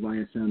 episodes of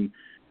ISM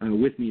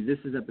with me. This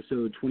is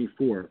episode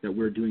 24 that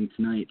we're doing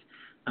tonight.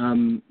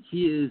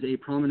 He is a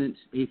prominent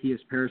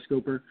atheist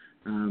periscoper.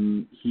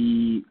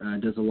 He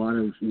does a lot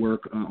of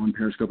work on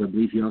Periscope. I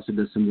believe he also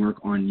does some work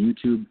on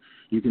YouTube.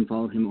 You can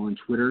follow him on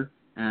Twitter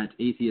at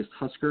Atheist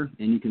Husker,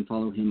 and you can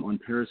follow him on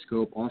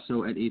Periscope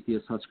also at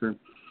Atheist Husker.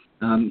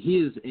 He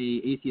is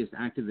a atheist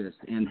activist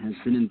and has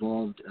been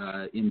involved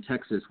in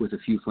Texas with a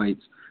few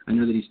fights. I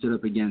know that he stood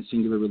up against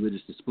singular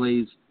religious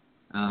displays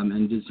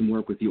and did some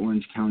work with the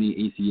Orange County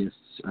atheists,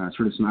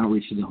 sort of some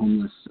outreach to the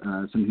homeless,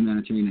 some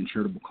humanitarian and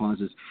charitable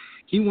causes.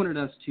 He wanted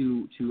us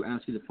to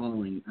ask you the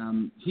following.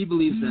 He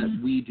believes that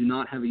we do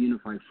not have a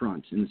unified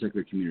front in the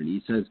secular community.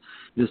 He says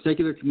the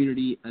secular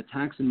community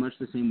attacks in much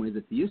the same way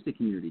the theistic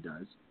community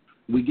does.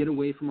 We get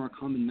away from our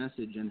common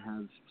message and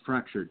have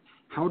fractured.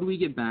 How do we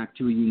get back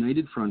to a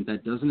united front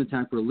that doesn't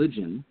attack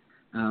religion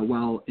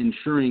while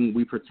ensuring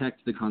we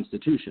protect the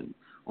Constitution?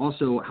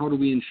 Also, how do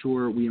we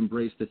ensure we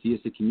embrace the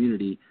theistic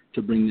community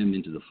to bring them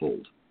into the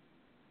fold?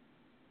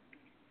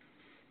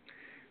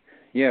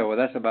 Yeah, well,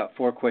 that's about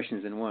 4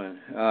 questions in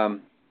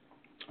one.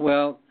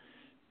 Well,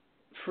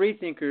 free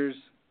thinkers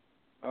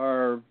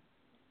are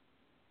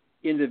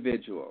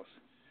individuals.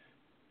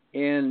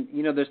 And,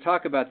 there's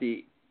talk about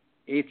the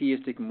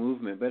atheistic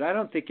movement, but I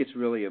don't think it's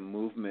really a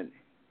movement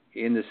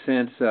in the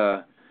sense,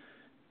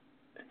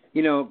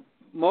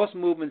 most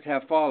movements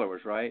have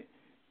followers, right?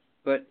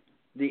 But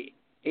the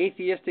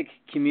atheistic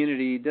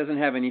community doesn't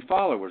have any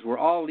followers. We're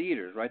all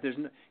leaders, right? There's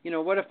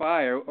what if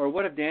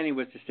what if Danny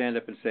was to stand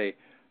up and say,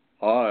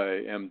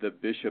 I am the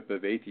bishop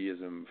of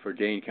atheism for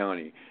Dane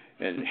County,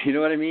 and you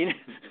know what I mean?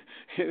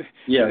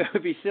 Yeah. It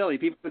would be silly.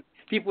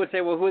 People would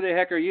say, well, who the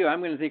heck are you? I'm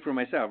going to think for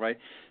myself, right?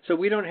 So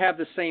we don't have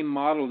the same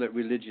model that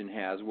religion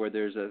has, where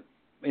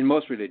in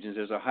most religions,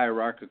 there's a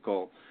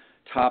hierarchical,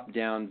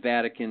 top-down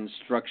Vatican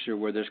structure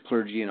where there's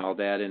clergy and all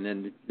that, and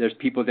then there's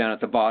people down at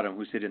the bottom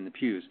who sit in the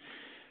pews.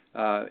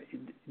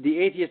 The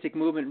atheistic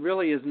movement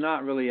really is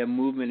not really a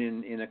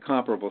movement in a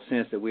comparable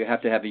sense that we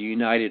have to have a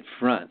united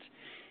front.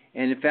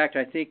 And in fact,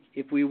 I think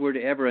if we were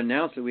to ever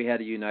announce that we had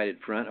a united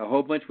front, a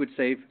whole bunch would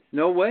say,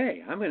 no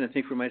way, I'm going to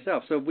think for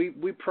myself. So we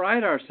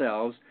pride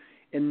ourselves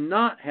in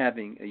not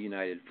having a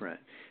united front.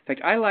 In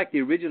fact, I like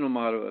the original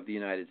motto of the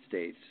United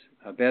States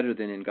better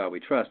than In God We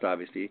Trust,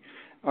 obviously.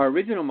 Our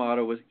original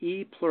motto was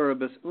E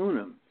pluribus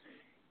unum.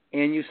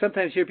 And you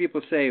sometimes hear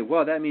people say,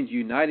 well, that means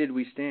united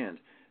we stand.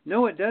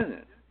 No, it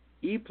doesn't.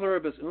 E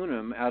pluribus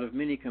unum, out of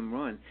many come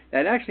one.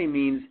 That actually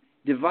means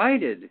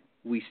divided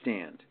we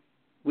stand.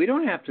 We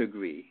don't have to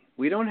agree.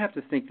 We don't have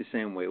to think the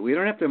same way. We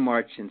don't have to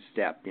march in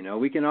step.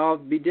 We can all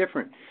be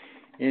different.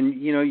 And,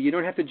 you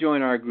don't have to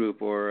join our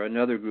group or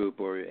another group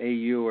or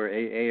AU or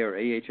AA or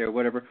AH or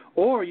whatever,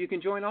 or you can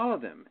join all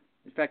of them.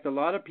 In fact, a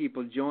lot of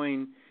people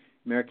join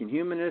American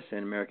Humanists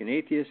and American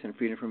Atheists and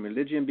Freedom from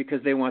Religion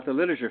because they want the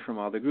literature from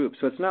all the groups.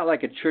 So it's not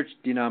like a church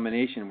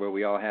denomination where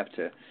we all have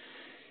to.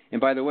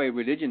 And by the way,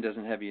 religion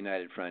doesn't have a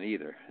united front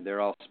either. They're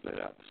all split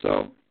up.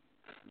 So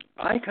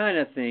I kind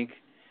of think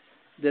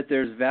that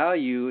there's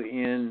value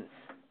in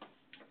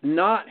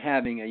not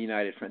having a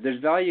united front. There's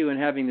value in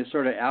having this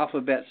sort of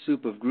alphabet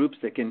soup of groups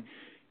that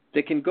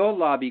can go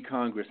lobby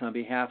Congress on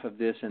behalf of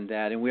this and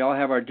that, and we all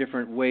have our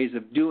different ways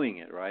of doing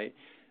it, right?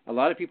 A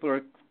lot of people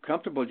are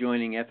comfortable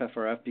joining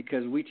FFRF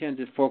because we tend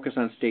to focus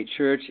on state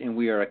church, and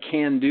we are a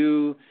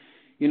can-do.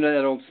 You know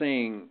that old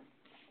saying,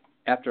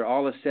 after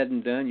all is said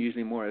and done,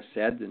 usually more is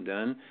said than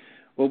done.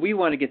 Well, we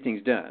want to get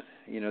things done.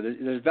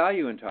 There's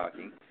value in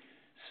talking.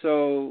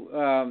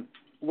 So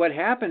what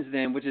happens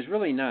then, which is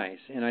really nice,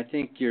 and I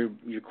think your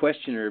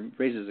questioner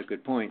raises a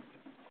good point,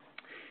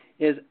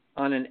 is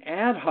on an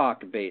ad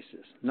hoc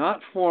basis,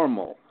 not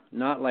formal,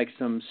 not like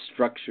some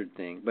structured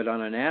thing, but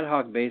on an ad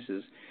hoc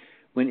basis,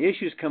 when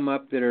issues come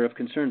up that are of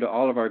concern to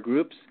all of our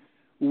groups,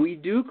 we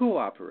do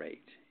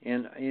cooperate.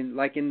 And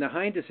like in the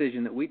Hine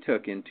decision that we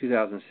took in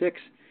 2006,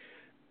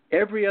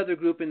 every other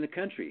group in the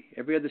country,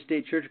 every other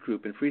state church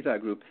group and free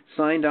thought group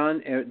signed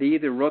on. They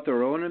either wrote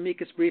their own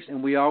amicus briefs,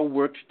 and we all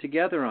worked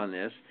together on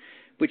this,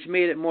 which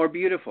made it more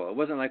beautiful. It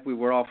wasn't like we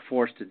were all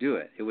forced to do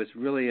it. It was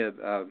really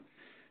a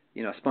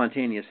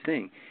spontaneous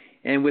thing.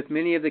 And with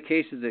many of the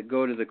cases that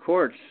go to the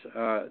courts,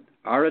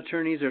 our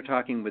attorneys are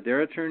talking with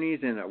their attorneys,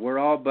 and we're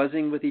all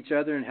buzzing with each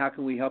other, and how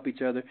can we help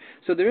each other?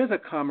 So there is a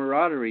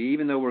camaraderie,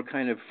 even though we're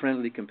kind of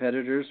friendly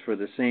competitors for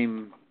the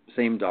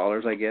same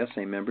dollars, I guess,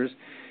 same members.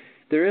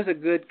 There is a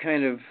good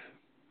kind of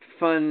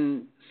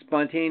fun,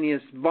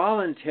 spontaneous,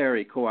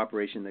 voluntary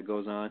cooperation that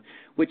goes on,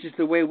 which is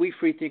the way we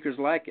free thinkers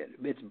like it.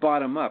 It's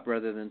bottom up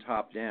rather than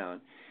top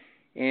down.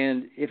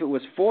 And if it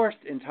was forced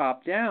and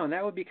top down,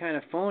 that would be kind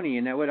of phony,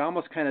 and that would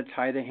almost kind of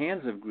tie the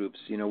hands of groups.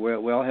 We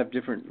all have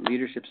different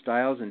leadership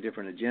styles and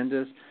different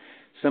agendas.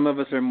 Some of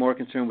us are more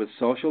concerned with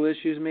social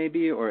issues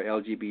maybe, or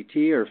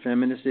LGBT or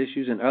feminist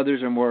issues, and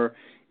others are more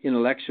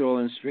intellectual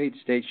and straight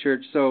state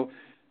church. So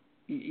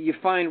you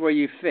find where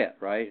you fit,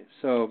 right?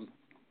 So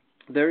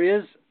there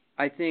is,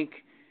 I think,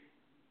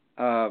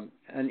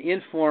 an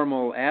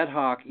informal, ad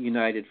hoc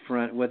united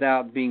front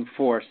without being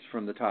forced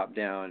from the top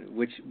down,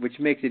 which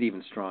makes it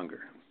even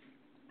stronger.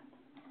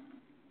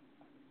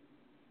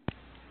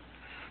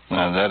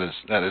 That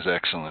is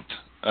excellent.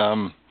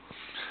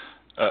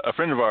 A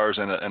friend of ours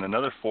and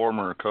another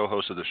former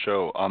co-host of the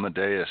show,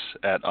 Amadeus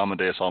at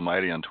Amadeus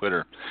Almighty on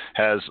Twitter,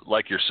 has,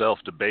 like yourself,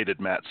 debated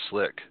Matt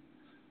Slick.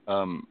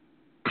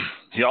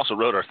 He also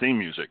wrote our theme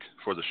music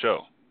for the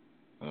show.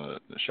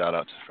 Shout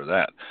out for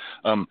that.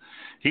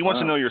 He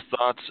wants to know your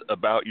thoughts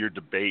about your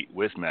debate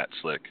with Matt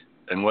Slick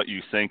and what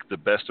you think the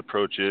best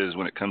approach is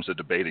when it comes to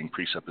debating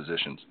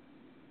presuppositions.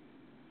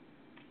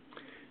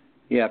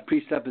 Yeah,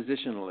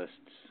 presuppositionalists.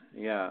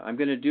 Yeah, I'm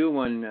going to do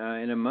one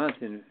in a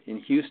month in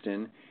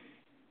Houston.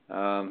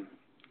 And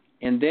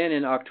then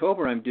in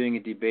October, I'm doing a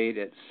debate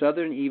at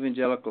Southern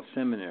Evangelical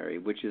Seminary,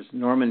 which is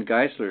Norman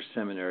Geisler's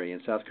seminary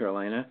in South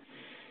Carolina.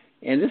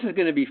 And this is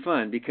going to be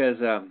fun because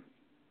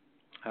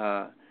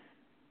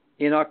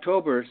in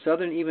October,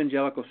 Southern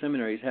Evangelical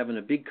Seminary is having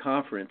a big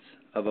conference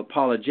of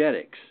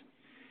apologetics.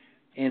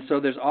 And so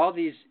there's all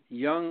these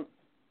young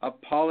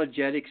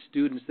apologetic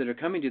students that are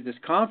coming to this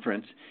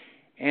conference.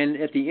 And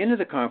at the end of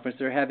the conference,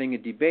 they're having a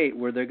debate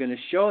where they're going to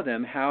show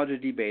them how to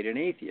debate an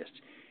atheist.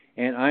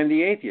 And I'm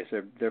the atheist.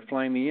 They're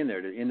flying me in there.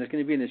 And it's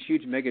going to be in this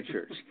huge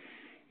megachurch.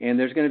 And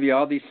there's going to be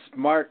all these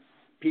smart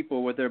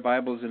people with their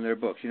Bibles and their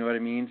books. You know what I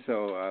mean?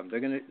 So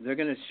they're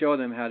going to show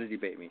them how to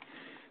debate me.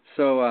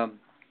 So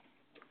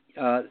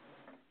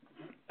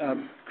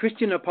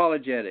Christian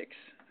apologetics,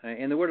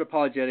 and the word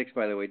apologetics,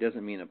 by the way,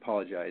 doesn't mean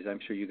apologize. I'm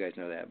sure you guys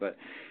know that. But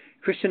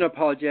Christian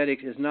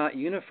apologetics is not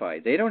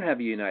unified. They don't have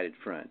a united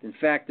front. In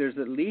fact, there's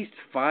at least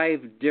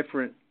 5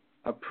 different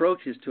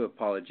approaches to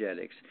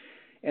apologetics.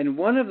 And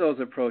one of those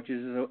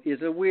approaches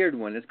is a weird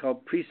one. It's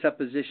called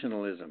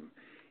presuppositionalism.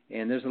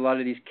 And there's a lot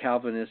of these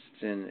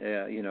Calvinists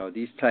and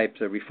these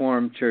types of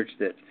Reformed church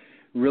that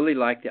really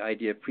like the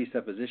idea of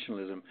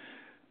presuppositionalism,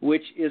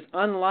 which is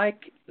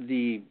unlike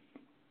the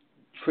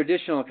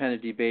traditional kind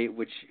of debate,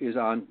 which is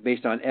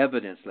based on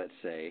evidence, let's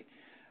say.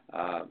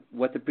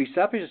 What the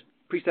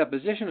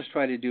presuppositionists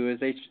try to do is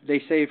they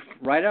say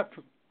right up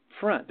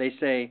front, they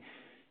say,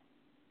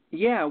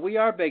 yeah, we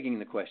are begging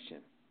the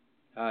question.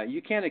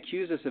 You can't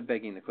accuse us of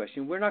begging the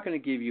question. We're not going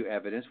to give you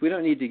evidence. We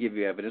don't need to give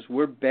you evidence.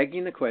 We're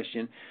begging the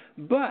question.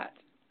 But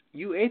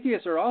you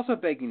atheists are also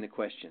begging the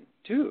question,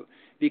 too,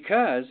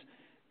 because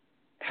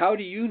how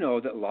do you know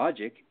that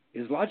logic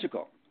is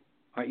logical?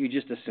 Aren't you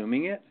just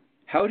assuming it?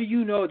 How do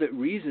you know that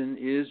reason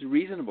is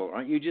reasonable?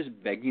 Aren't you just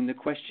begging the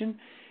question?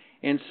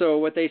 And so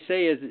what they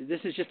say is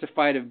this is just a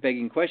fight of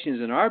begging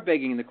questions, and our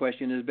begging the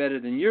question is better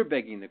than your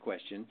begging the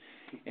question.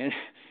 And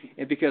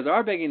because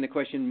our begging the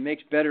question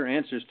makes better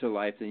answers to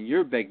life than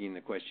your begging the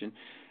question.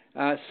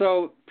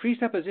 So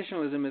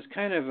presuppositionalism is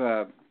kind of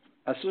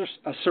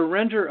a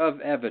surrender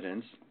of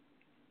evidence,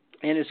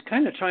 and it's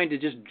kind of trying to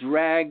just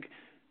drag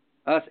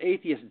us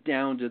atheists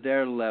down to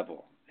their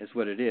level, is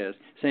what it is,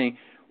 saying,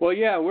 well,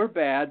 yeah, we're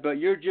bad, but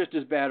you're just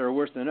as bad or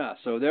worse than us,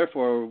 so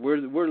therefore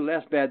we're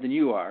less bad than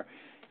you are.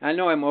 I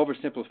know I'm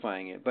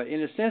oversimplifying it, but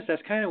in a sense,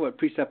 that's kind of what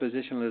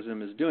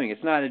presuppositionalism is doing.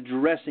 It's not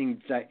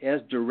addressing as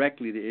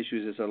directly the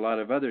issues as a lot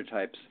of other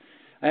types.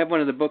 I have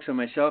one of the books on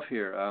my shelf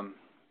here.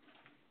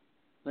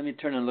 Let me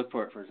turn and look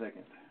for it for a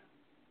second.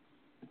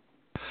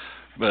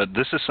 But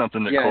this is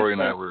something that Corey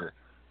and I were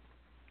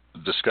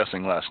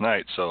discussing last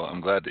night, so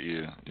I'm glad that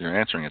you're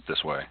answering it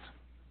this way.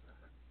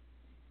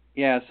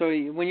 Yeah, so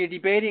when you're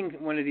debating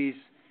one of these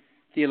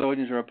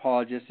theologians or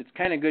apologists, it's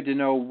kind of good to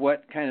know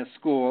what kind of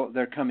school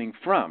they're coming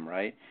from,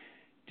 right?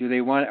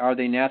 Are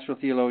they natural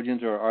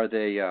theologians, or are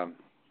they,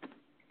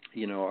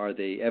 are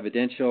they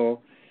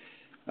evidential?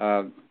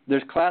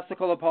 There's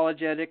classical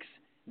apologetics,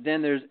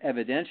 then there's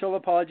evidential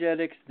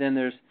apologetics, then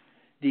there's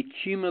the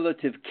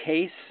cumulative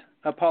case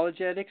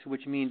apologetics,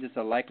 which means it's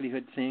a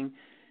likelihood thing.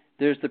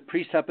 There's the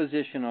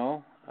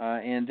presuppositional,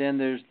 and then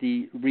there's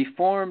the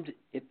reformed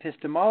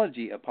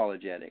epistemology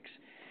apologetics.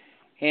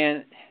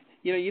 And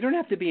you don't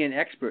have to be an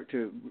expert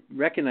to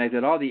recognize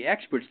that all the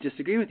experts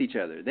disagree with each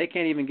other. They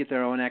can't even get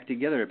their own act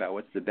together about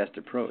what's the best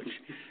approach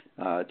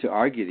to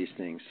argue these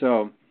things.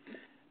 So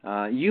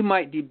you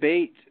might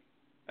debate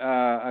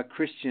a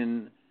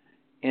Christian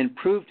and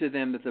prove to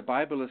them that the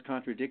Bible is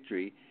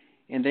contradictory,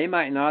 and they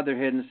might nod their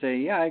head and say,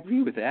 "Yeah, I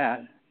agree with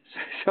that."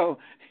 So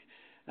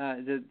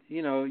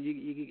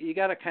you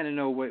got to kind of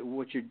know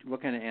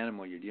what kind of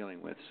animal you're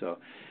dealing with. So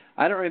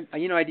I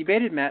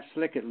debated Matt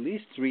Slick at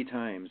least 3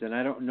 times, and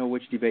I don't know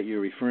which debate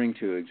you're referring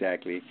to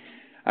exactly.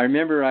 I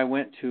remember I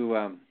went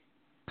to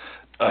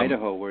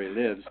Idaho, where he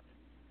lives.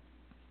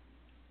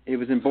 It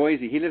was in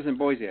Boise. He lives in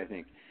Boise, I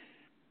think.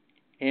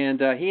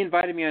 And he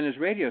invited me on his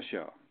radio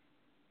show.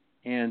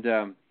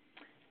 And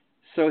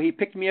so he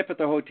picked me up at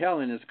the hotel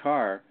in his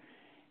car,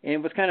 and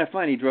it was kind of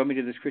fun. He drove me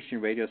to this Christian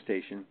radio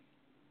station.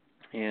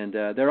 And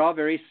they're all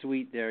very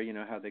sweet there,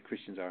 how the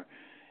Christians are.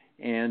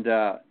 And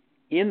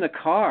in the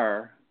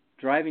car,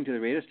 driving to the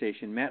radio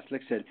station, Matt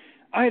Slick said,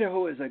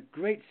 "Idaho is a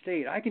great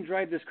state. I can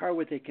drive this car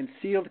with a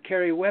concealed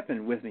carry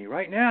weapon with me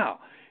right now.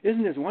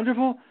 Isn't this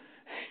wonderful?"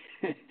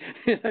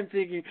 And I'm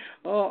thinking,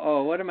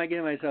 what am I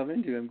getting myself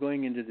into? I'm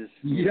going into this.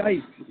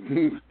 Yikes.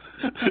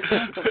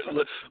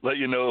 Let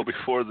you know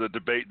before the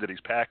debate that he's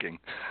packing.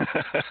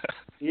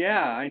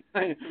 Yeah.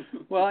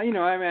 Well,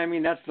 I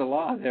mean, that's the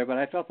law there, but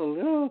I felt a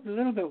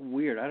little bit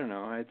weird. I don't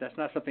know. That's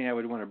not something I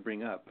would want to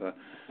bring up. But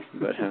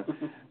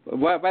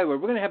by the way, we're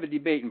going to have a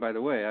debate, and by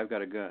the way, I've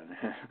got a gun.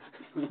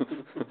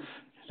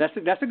 That's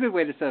a good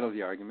way to settle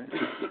the argument.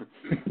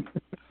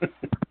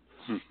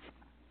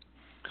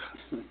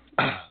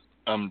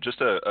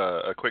 Just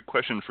a quick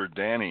question for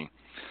Danny.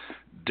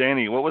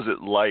 Danny, what was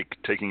it like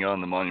taking on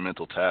the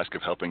monumental task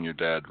of helping your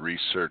dad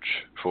research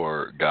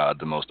for God,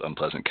 the most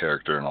unpleasant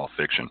character in all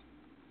fiction?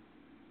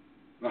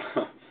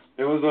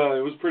 It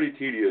was pretty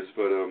tedious,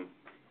 but I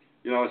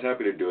was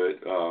happy to do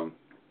it.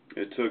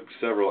 It took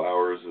several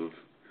hours of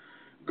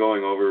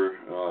going over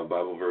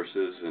Bible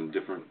verses and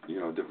different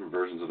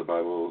versions of the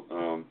Bible,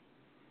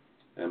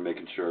 and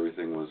making sure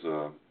everything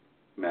was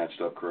matched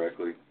up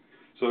correctly.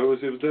 So it was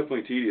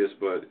definitely tedious,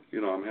 but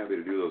I'm happy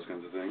to do those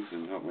kinds of things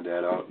and help my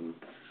dad out and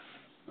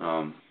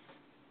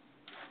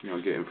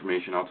get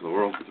information out to the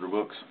world through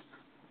books.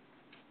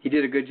 He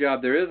did a good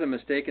job. There is a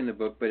mistake in the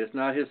book, but it's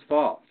not his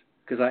fault,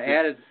 because I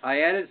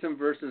added some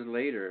verses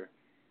later,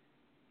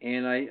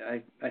 and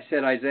I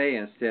said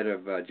Isaiah instead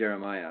of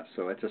Jeremiah,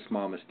 so it's a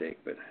small mistake.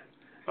 But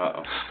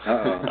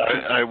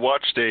I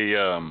watched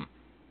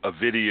a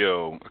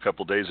video a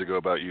couple days ago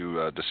about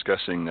you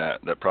discussing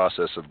that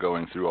process of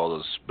going through all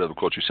those biblical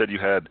quotes. You said you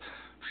had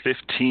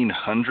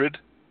 1,500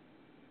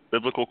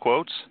 biblical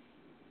quotes?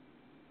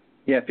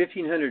 Yeah,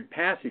 1,500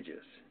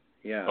 passages.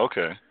 Yeah.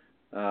 Okay.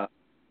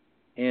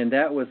 And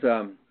that was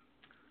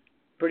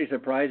pretty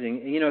surprising.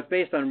 It's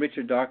based on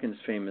Richard Dawkins'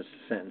 famous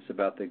sentence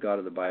about the God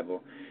of the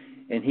Bible.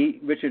 And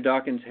Richard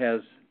Dawkins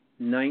has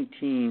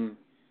 19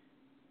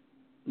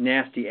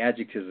 nasty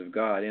adjectives of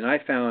God, and I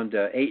found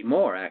 8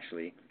 more,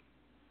 actually.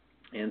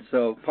 And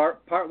so part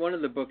 1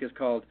 of the book is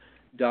called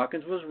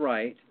Dawkins Was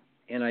Right,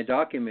 and I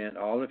document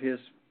all of his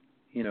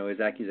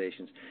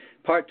accusations.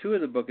 Part 2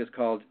 of the book is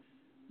called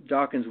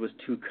Dawkins Was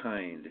Too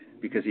Kind,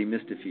 because he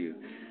missed a few.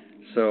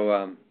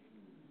 So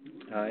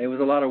it was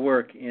a lot of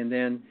work, and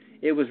then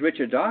it was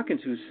Richard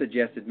Dawkins who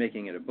suggested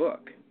making it a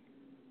book.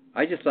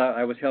 I just thought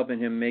I was helping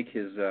him make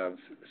his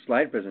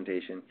slide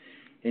presentation,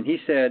 and he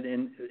said,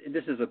 and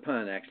this is a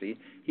pun actually,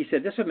 he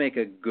said this would make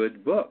a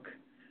good book.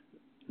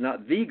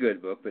 Not the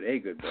good book, but a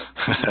good book.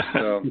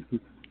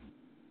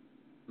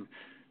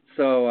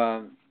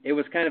 So it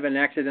was kind of an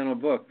accidental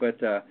book, but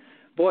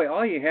boy,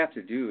 all you have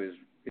to do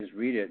is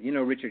read it.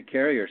 Richard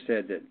Carrier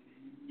said that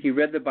he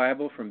read the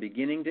Bible from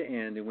beginning to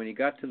end, and when he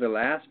got to the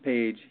last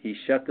page, he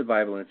shut the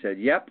Bible and said,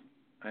 "Yep,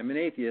 I'm an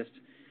atheist."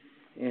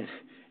 And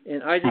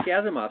Isaac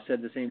Asimov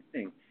said the same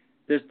thing.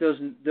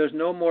 There's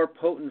no more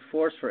potent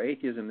force for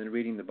atheism than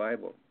reading the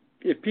Bible.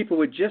 If people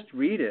would just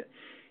read it.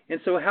 And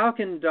so how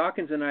can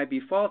Dawkins and I be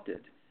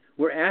faulted?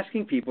 We're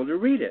asking people to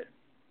read it.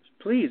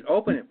 Please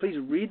open it. Please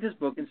read this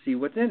book and see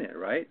what's in it,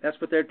 right? That's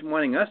what they're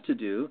wanting us to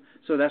do,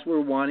 so that's what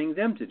we're wanting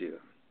them to do.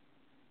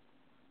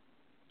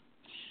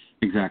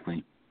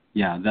 Exactly.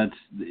 Yeah,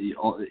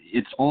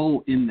 it's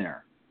all in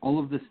there. All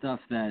of the stuff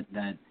that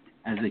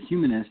as a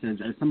humanist,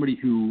 as somebody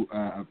who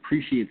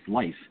appreciates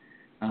life,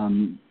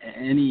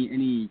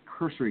 any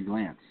cursory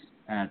glance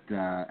at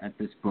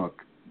this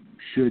book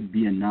should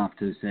be enough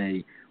to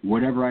say,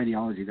 whatever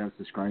ideology that's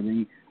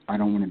describing, I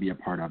don't want to be a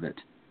part of it.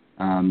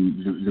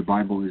 The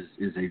Bible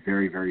is a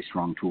very, very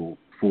strong tool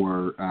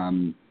for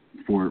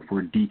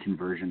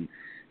deconversion.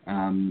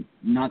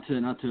 Not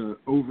to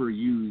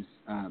overuse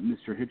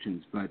Mr.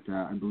 Hitchens, but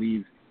I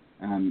believe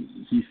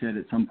he said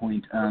at some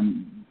point,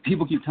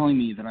 people keep telling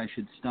me that I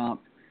should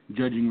stop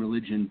judging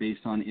religion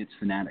based on its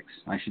fanatics.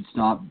 I should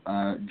stop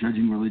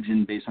judging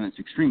religion based on its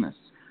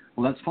extremists.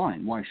 Well, that's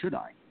fine. Why should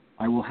I?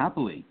 I will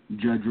happily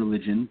judge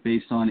religion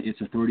based on its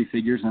authority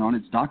figures and on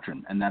its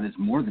doctrine, and that is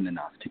more than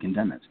enough to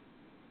condemn it.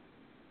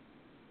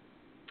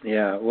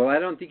 Yeah, well, I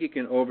don't think you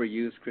can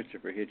overuse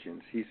Christopher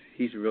Hitchens.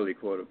 He's really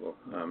quotable.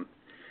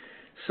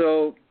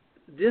 So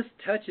this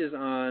touches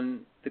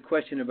on the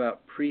question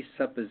about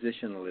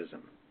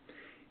presuppositionalism.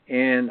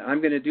 And I'm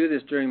going to do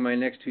this during my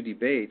next two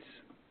debates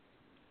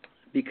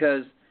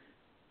because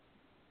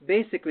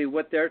basically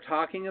what they're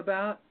talking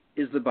about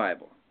is the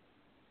Bible.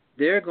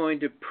 They're going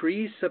to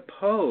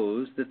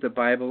presuppose that the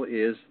Bible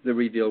is the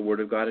revealed Word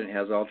of God and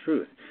has all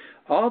truth.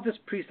 All this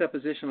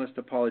presuppositionalist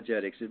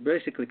apologetics, it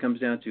basically comes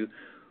down to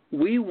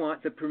we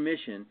want the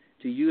permission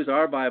to use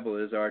our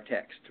Bible as our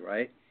text,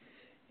 right?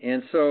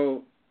 And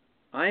so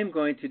I'm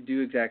going to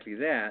do exactly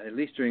that, at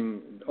least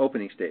during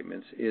opening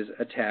statements, is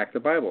attack the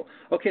Bible.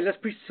 Okay, let's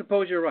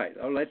presuppose you're right.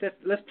 All right,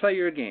 let's play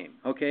your game,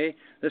 okay?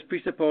 Let's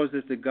presuppose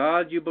that the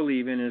God you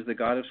believe in is the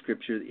God of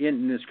Scripture,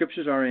 and the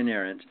Scriptures are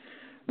inerrant.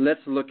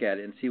 Let's look at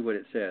it and see what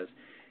it says.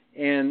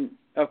 And,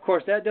 of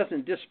course, that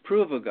doesn't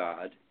disprove a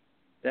God.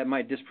 That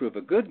might disprove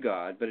a good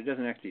God, but it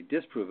doesn't actually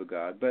disprove a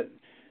God. But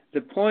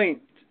the point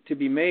to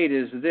be made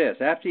is this.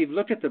 After you've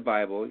looked at the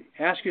Bible,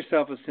 ask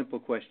yourself a simple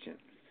question.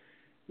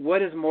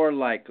 What is more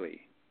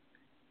likely,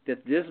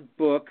 that this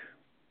book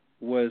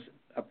was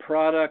a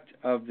product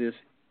of this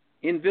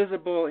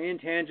invisible,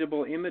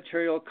 intangible,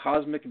 immaterial,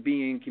 cosmic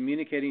being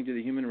communicating to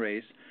the human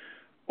race,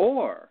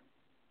 or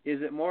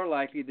is it more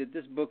likely that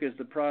this book is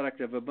the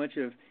product of a bunch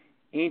of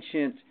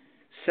ancient,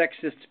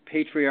 sexist,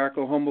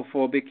 patriarchal,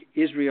 homophobic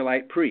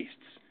Israelite priests?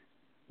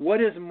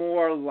 What is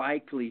more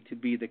likely to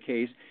be the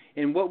case,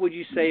 and what would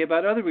you say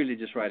about other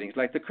religious writings,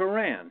 like the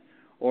Quran,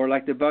 or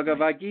like the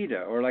Bhagavad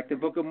Gita, or like the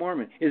Book of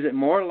Mormon? Is it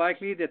more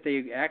likely that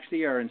they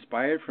actually are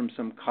inspired from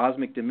some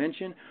cosmic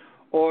dimension,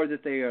 or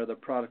that they are the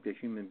product of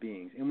human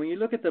beings? And when you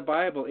look at the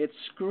Bible, it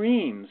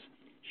screams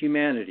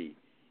humanity.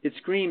 It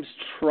screams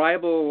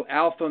tribal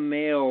alpha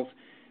males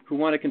who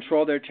want to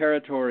control their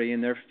territory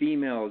and their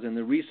females and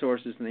the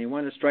resources, and they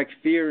want to strike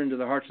fear into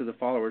the hearts of the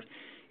followers.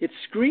 It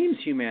screams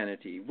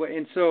humanity.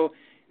 And so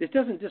this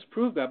doesn't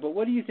disprove God, but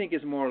what do you think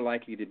is more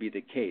likely to be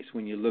the case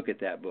when you look at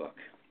that book?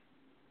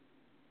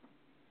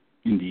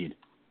 Indeed.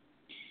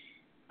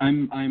 I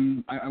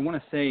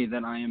want to say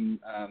that I'm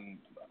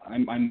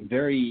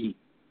very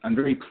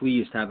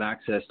pleased to have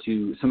access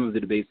to some of the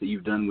debates that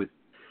you've done with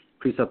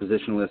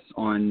presuppositionalists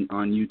on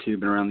YouTube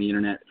and around the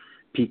internet,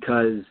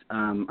 because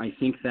I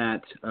think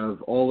that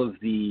of all of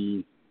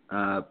the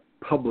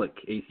public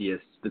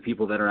atheists, the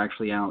people that are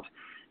actually out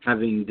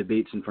having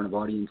debates in front of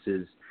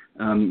audiences,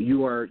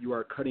 you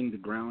are cutting the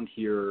ground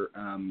here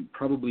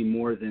probably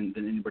more than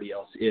anybody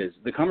else is.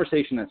 The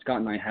conversation that Scott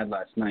and I had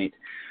last night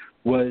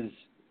was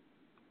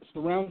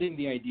surrounding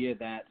the idea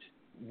that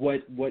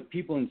what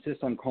people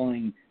insist on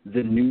calling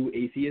the new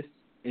atheists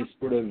is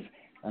sort of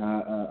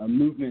a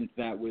movement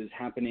that was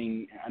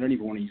happening. I don't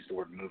even want to use the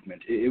word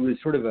movement. It was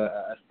sort of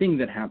a thing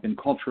that happened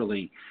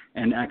culturally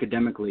and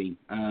academically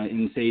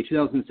in, say,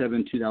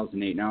 2007,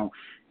 2008. Now,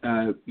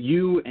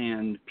 you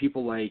and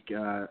people like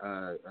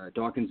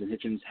Dawkins and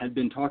Hitchens had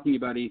been talking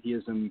about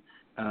atheism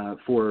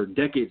for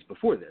decades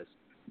before this.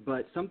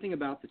 But something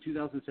about the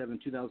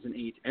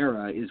 2007-2008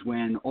 era is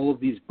when all of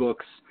these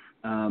books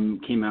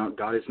came out.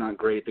 God is Not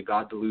Great, The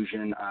God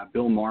Delusion.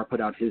 Bill Maher put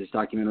out his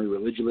documentary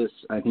Religious,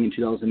 I think in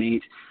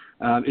 2008.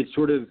 It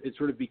sort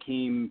of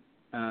became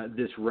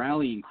this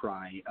rallying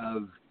cry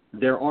of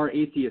there are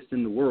atheists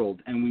in the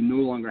world, and we no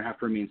longer have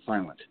to remain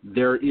silent.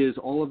 There is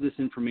all of this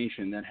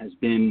information that has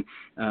been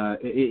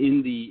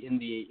in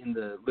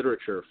the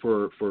literature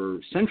for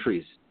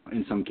centuries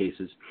in some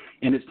cases,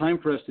 and it's time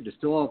for us to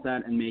distill all of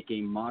that and make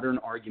a modern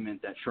argument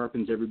that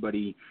sharpens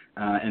everybody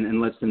and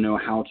lets them know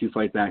how to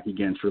fight back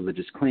against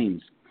religious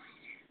claims.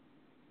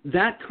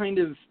 That kind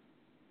of,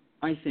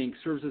 I think,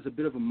 serves as a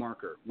bit of a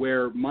marker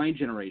where my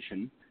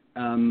generation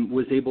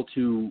was able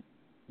to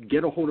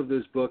get a hold of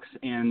those books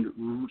and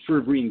sort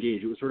of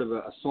re-engage. It was sort of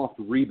a soft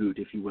reboot,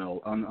 if you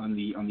will, on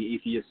the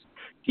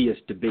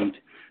atheist debate,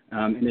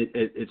 and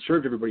it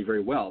served everybody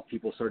very well.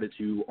 People started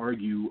to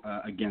argue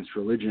against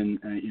religion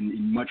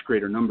in much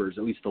greater numbers,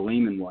 at least the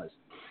layman was.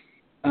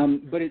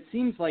 But it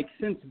seems like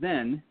since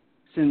then,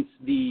 since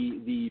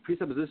the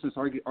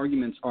presuppositionist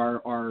arguments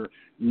are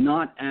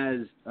not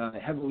as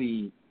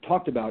heavily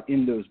talked about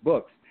in those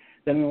books,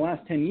 that in the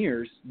last 10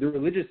 years, the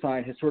religious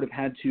side has sort of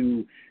had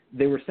to,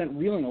 they were sent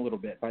reeling a little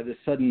bit by this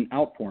sudden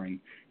outpouring.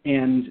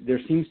 And there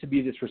seems to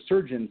be this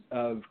resurgence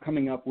of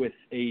coming up with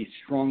a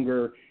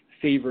stronger,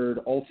 favored,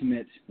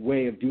 ultimate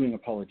way of doing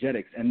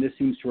apologetics. And this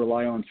seems to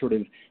rely on sort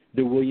of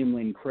the William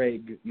Lane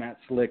Craig, Matt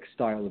Slick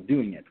style of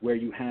doing it, where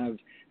you have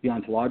the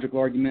ontological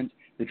argument,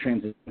 the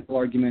transcendental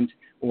argument,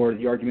 or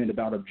the argument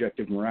about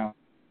objective morality.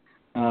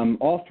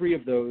 All three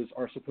of those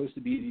are supposed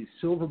to be these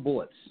silver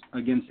bullets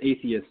against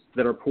atheists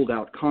that are pulled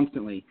out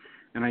constantly.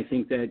 And I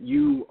think that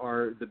you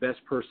are the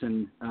best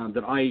person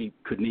that I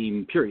could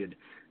name, period,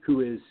 who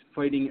is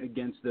fighting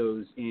against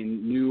those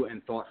in new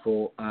and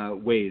thoughtful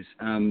ways.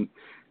 And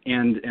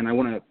I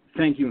want to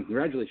thank you and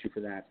congratulate you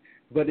for that.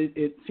 But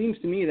it seems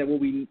to me that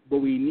what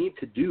we need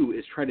to do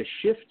is try to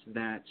shift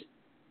that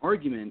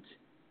argument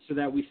so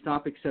that we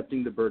stop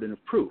accepting the burden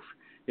of proof.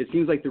 it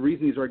seems like the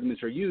reason these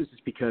arguments are used is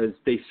because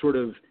they sort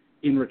of,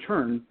 in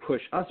return,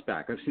 push us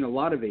back. I've seen a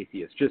lot of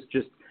atheists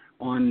just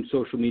on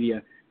social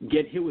media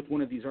get hit with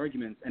one of these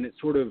arguments, and it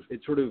sort of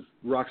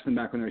rocks them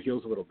back on their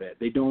heels a little bit.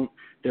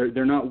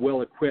 They're not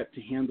well equipped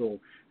to handle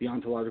the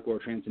ontological or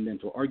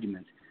transcendental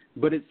argument.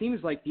 But it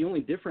seems like the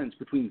only difference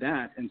between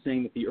that and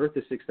saying that the earth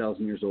is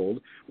 6,000 years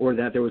old, or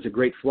that there was a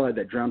great flood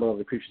that drowned all of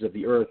the creatures of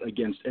the earth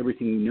against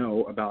everything we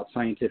know about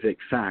scientific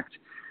fact,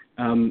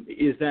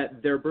 is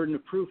that their burden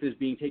of proof is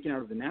being taken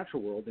out of the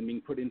natural world and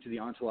being put into the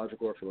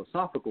ontological or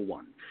philosophical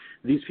one.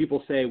 These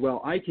people say,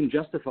 well, I can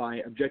justify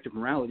objective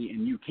morality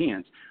and you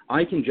can't.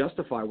 I can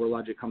justify where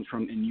logic comes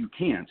from and you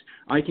can't.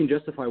 I can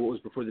justify what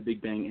was before the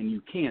Big Bang and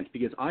you can't,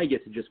 because I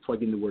get to just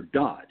plug in the word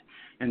God.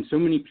 And so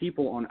many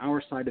people on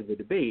our side of the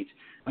debate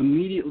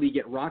immediately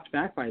get rocked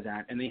back by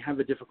that, and they have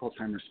a difficult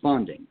time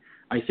responding.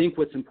 I think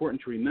what's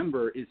important to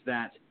remember is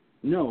that,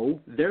 no,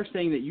 they're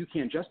saying that you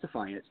can't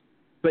justify it,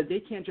 but they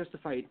can't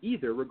justify it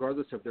either,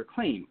 regardless of their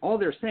claim. All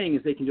they're saying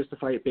is they can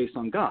justify it based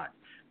on God.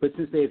 But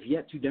since they have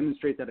yet to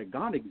demonstrate that a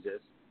God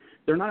exists,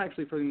 they're not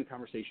actually furthering the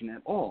conversation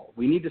at all.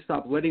 We need to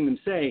stop letting them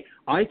say,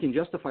 I can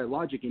justify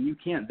logic and you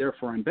can't,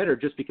 therefore I'm better,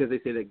 just because they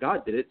say that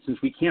God did it,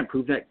 since we can't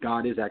prove that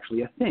God is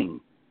actually a thing.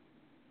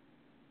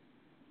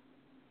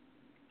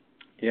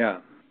 Yeah,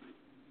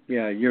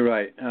 you're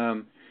right.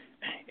 And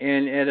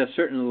at a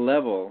certain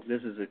level,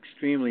 this is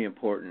extremely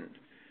important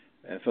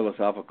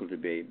philosophical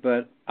debate.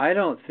 But I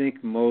don't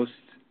think most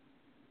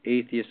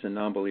atheists and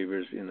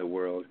non-believers in the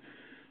world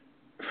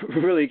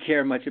really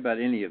care much about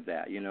any of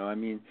that. I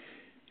mean,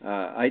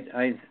 I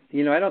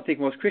don't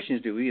think most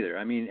Christians do either.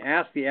 I mean,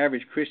 ask the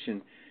average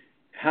Christian,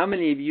 how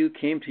many of you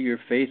came to your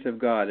faith of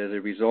God as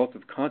a result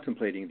of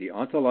contemplating the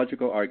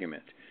ontological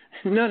argument?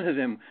 None of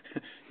them.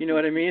 You know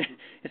what I mean?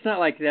 It's not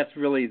like that's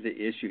really the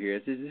issue here.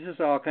 This is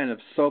all kind of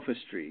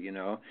sophistry,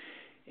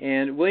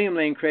 And William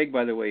Lane Craig,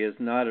 by the way, is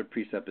not a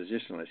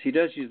presuppositionalist. He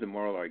does use the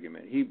moral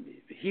argument.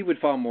 He would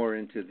fall more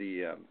into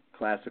the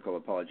classical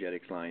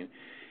apologetics line.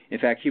 In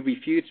fact, he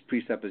refutes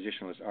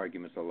presuppositionalist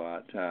arguments a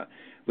lot,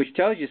 which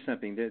tells you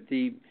something, that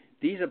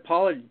these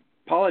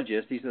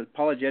apologists, these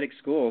apologetic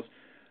schools,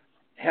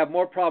 have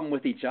more problem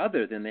with each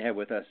other than they have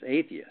with us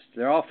atheists.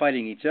 They're all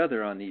fighting each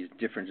other on these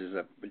differences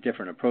of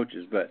different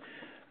approaches, but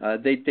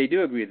they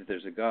do agree that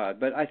there's a God.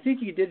 But I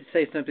think you did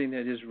say something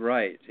that is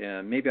right.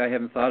 Maybe I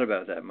haven't thought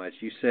about it that much.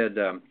 You said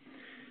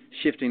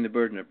shifting the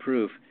burden of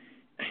proof.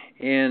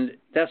 And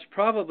that's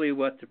probably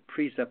what the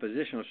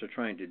presuppositionalists are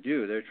trying to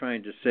do. They're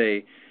trying to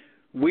say,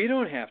 we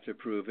don't have to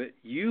prove it.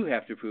 You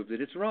have to prove that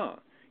it's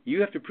wrong.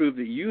 You have to prove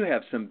that you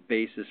have some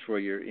basis for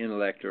your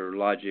intellect or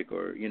logic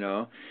or,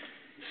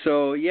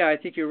 So, yeah, I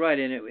think you're right.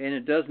 And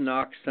it does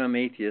knock some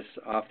atheists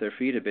off their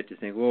feet a bit to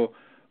think, well,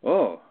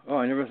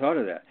 I never thought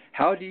of that.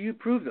 How do you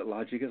prove that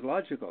logic is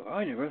logical?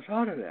 I never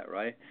thought of that,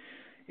 right?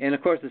 And,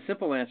 of course, the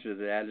simple answer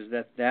to that is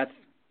that that's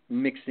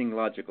mixing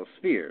logical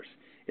spheres.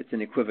 It's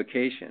an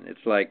equivocation.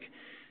 It's like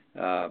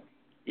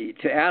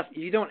to ask.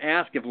 You don't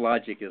ask if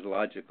logic is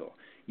logical.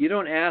 You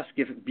don't ask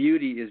if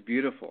beauty is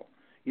beautiful.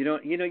 You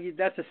don't.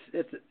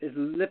 It's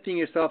lifting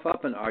yourself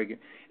up and arguing.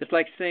 It's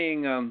like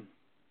saying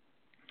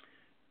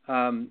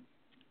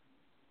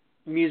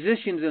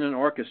musicians in an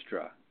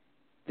orchestra.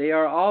 They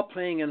are all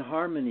playing in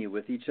harmony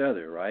with each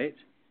other, right?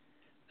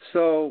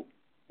 So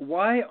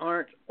why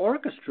aren't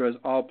orchestras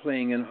all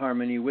playing in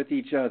harmony with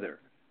each other?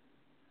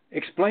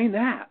 Explain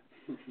that.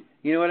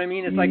 You know what I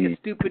mean? It's like a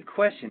stupid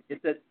question.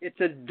 It's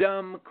a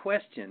dumb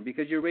question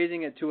because you're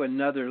raising it to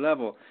another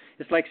level.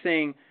 It's like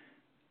saying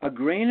a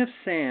grain of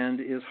sand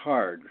is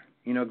hard.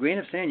 A grain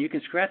of sand, you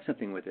can scratch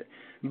something with it.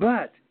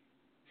 But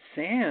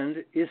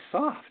sand is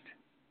soft.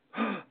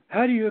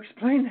 How do you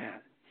explain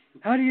that?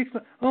 How do you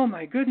explain? Oh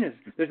my goodness,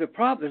 there's a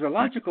problem. There's a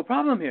logical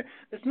problem here.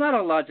 It's not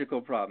a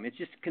logical problem. It's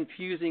just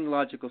confusing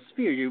logical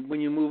sphere.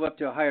 When you move up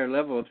to a higher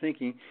level of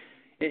thinking,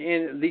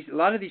 and a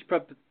lot of these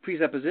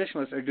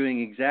presuppositionalists are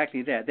doing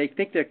exactly that. They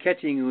think they're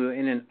catching you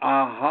in an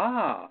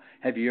aha.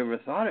 Have you ever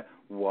thought of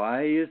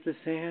why is the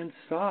sand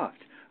soft?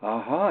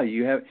 Aha,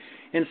 you have.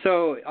 And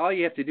so all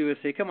you have to do is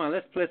say, come on,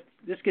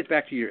 let's get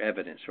back to your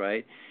evidence,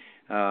 right?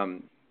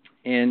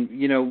 And,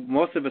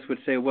 most of us would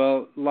say,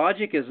 well,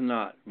 logic is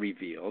not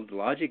revealed.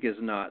 Logic is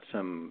not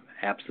some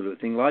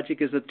absolute thing.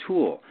 Logic is a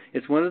tool.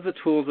 It's one of the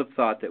tools of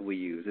thought that we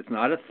use. It's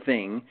not a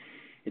thing.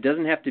 It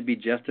doesn't have to be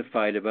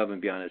justified above and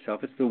beyond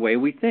itself. It's the way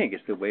we think.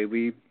 It's the way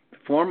we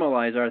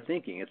formalize our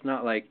thinking. It's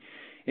not like,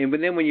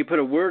 but then when you put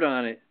a word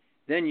on it,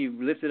 then you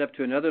lift it up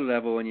to another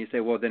level and you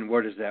say, well, then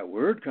where does that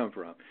word come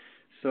from?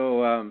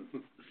 So,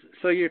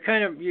 so you're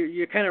kind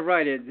of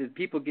right.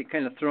 People get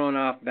kind of thrown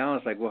off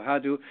balance, like, well, how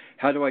do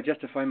I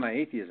justify my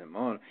atheism?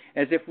 Oh,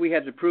 as if we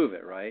had to prove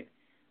it, right?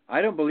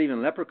 I don't believe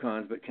in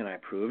leprechauns, but can I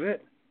prove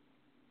it?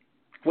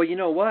 Well, you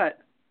know what?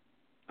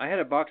 I had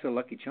a box of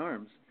Lucky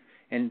Charms,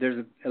 and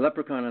there's a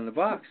leprechaun on the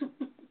box.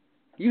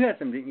 You had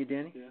some, didn't you,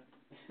 Danny?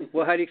 Yeah.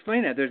 Well, how do you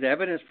explain that? There's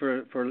evidence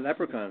for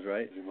leprechauns,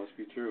 right? It must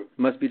be true.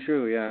 Must be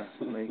true, yeah.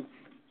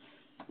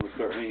 We'll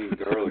start hanging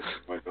garlic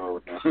at my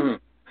door now.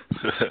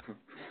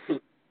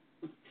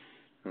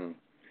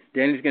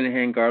 Danny's going to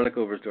hang garlic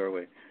over his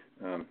doorway.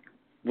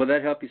 Will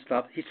that help you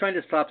stop? He's trying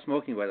to stop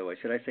smoking, by the way.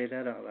 Should I say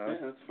that out loud? Yeah,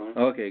 that's fine.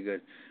 Okay,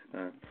 good.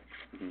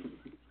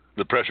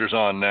 The pressure's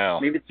on now.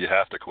 Maybe you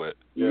have to quit.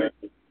 Yeah.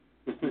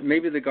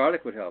 Maybe the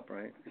garlic would help,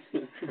 right?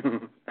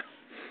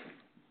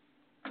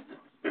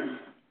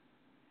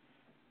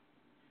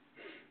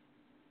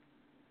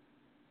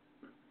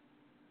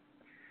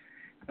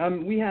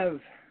 We have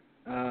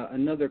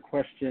another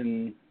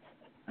question.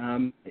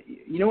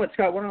 You know what,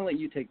 Scott? Why don't I let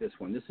you take this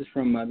one? This is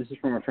from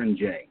our friend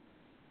Jay.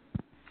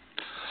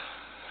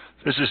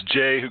 This is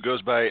Jay, who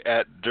goes by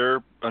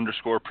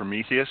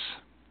 @derp_Prometheus.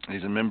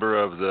 He's a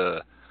member of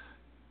the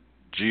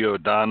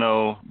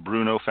Giordano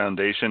Bruno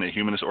Foundation, a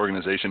humanist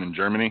organization in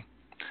Germany.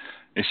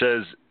 He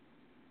says,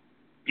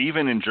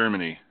 even in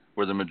Germany,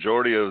 where the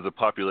majority of the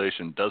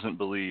population doesn't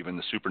believe in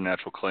the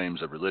supernatural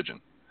claims of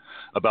religion,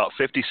 about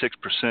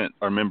 56%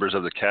 are members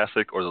of the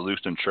Catholic or the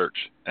Lutheran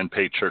Church and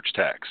pay church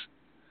tax.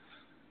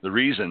 The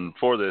reason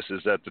for this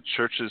is that the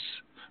church's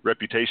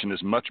reputation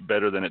is much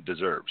better than it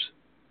deserves.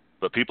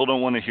 But people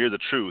don't want to hear the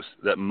truth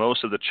that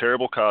most of the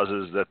charitable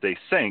causes that they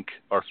think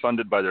are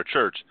funded by their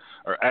church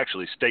are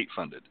actually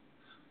state-funded.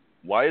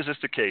 Why is this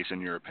the case, in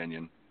your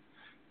opinion?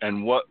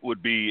 And what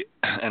would be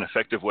an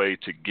effective way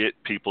to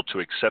get people to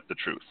accept the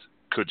truth?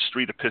 Could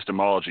street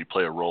epistemology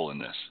play a role in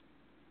this?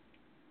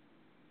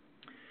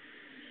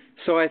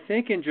 So I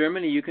think in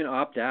Germany you can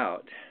opt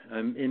out.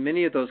 In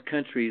many of those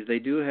countries, they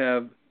do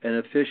have an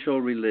official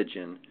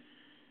religion.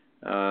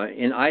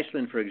 In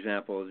Iceland, for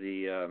example,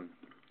 the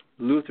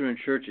Lutheran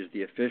Church is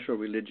the official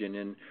religion,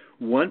 and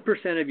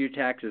 1% of your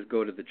taxes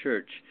go to the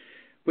church,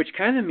 which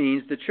kind of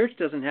means the church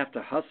doesn't have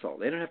to hustle.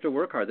 They don't have to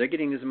work hard. They're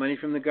getting this money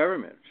from the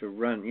government to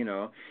run,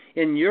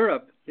 In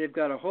Europe, they've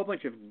got a whole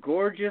bunch of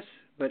gorgeous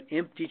but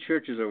empty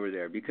churches over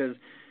there because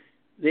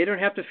they don't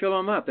have to fill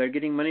them up. They're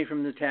getting money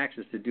from the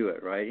taxes to do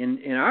it, right?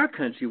 In our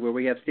country, where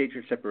we have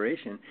state-church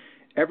separation,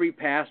 every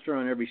pastor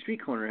on every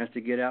street corner has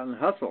to get out and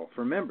hustle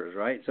for members,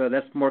 right? So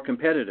that's more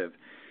competitive.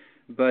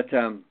 But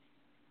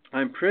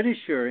I'm pretty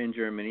sure in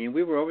Germany, and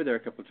we were over there a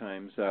couple of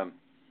times,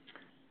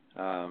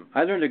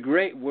 I learned a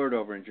great word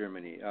over in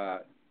Germany,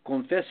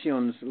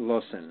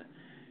 Confessionslosen,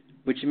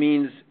 which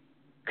means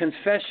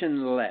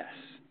confessionless.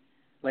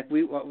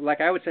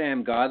 Like I would say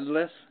I'm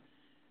godless.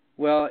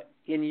 Well,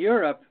 in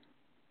Europe,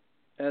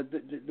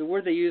 the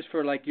word they use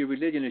for like your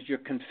religion is your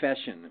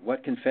confession.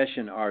 What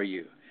confession are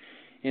you?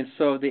 And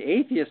so the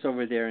atheists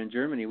over there in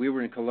Germany, we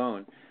were in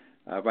Cologne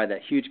by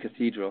that huge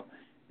cathedral,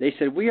 they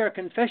said, we are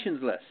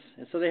confessionsless.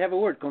 And so they have a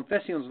word,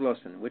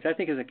 Confessionslosen, which I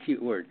think is a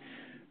cute word.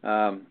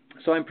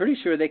 So I'm pretty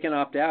sure they can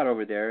opt out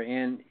over there.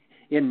 And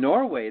in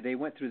Norway, they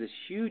went through this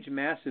huge,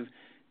 massive,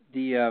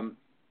 the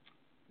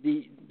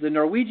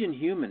Norwegian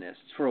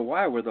humanists for a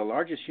while were the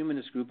largest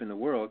humanist group in the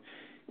world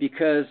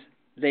because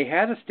they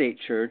had a state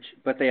church,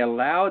 but they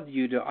allowed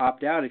you to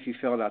opt out if you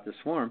filled out this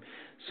form.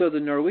 So the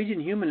Norwegian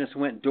humanists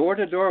went door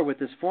to door with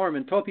this form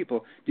and told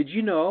people, did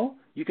you know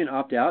you can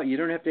opt out? You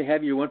don't have to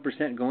have your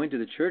 1% going to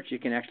the church. You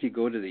can actually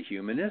go to the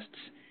humanists.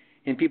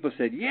 And people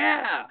said,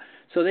 yeah.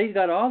 So they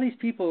got all these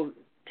people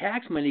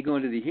tax money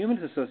going to the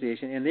Humanist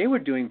Association, and they were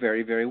doing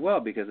very, very well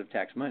because of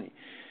tax money.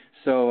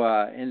 So,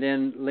 and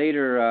then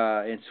later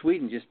in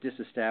Sweden just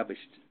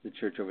disestablished the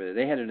church over there.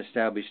 They had an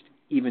established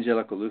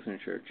evangelical Lutheran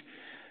church.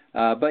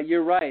 But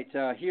you're right.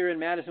 Here in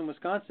Madison,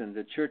 Wisconsin,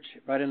 the church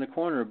right in the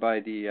corner by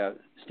the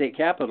state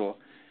capitol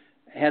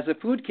has a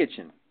food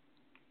kitchen.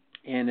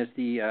 And it's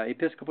the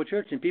Episcopal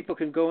Church. And people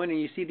can go in and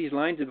you see these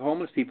lines of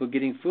homeless people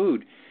getting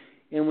food.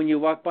 And when you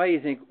walk by, you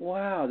think,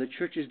 wow, the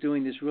church is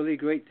doing this really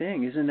great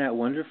thing. Isn't that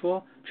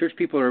wonderful? Church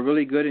people are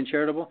really good and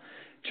charitable.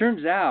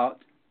 Turns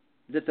out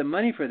that the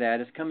money for that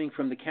is coming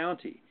from the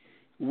county.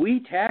 We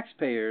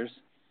taxpayers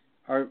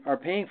are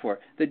paying for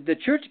it. The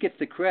church gets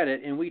the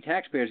credit, and we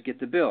taxpayers get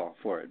the bill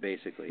for it,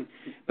 basically.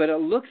 But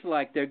it looks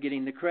like they're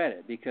getting the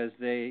credit because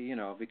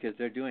because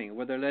they're doing it.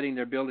 Well, they're letting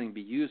their building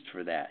be used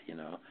for that,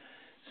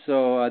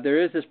 So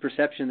there is this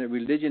perception that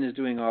religion is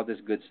doing all this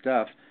good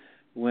stuff.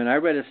 When I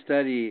read a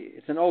study,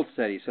 it's an old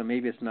study, so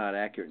maybe it's not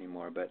accurate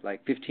anymore, but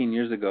like 15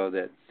 years ago,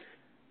 that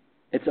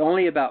it's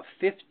only about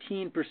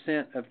 15%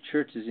 of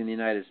churches in the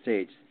United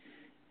States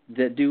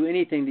that do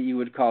anything that you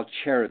would call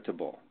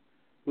charitable,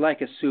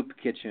 like a soup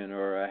kitchen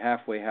or a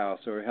halfway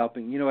house or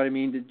helping, you know what I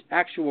mean, the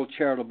actual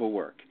charitable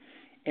work.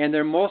 And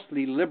they're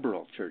mostly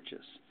liberal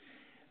churches.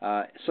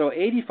 So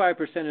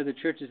 85% of the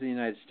churches in the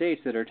United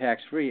States that are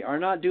tax-free are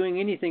not doing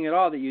anything at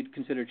all that you'd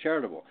consider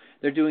charitable.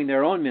 They're doing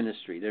their own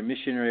ministry, their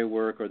missionary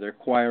work or their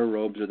choir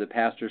robes or the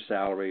pastor's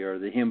salary or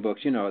the hymn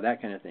books, that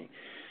kind of thing.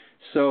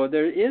 So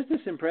there is this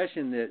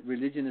impression that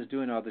religion is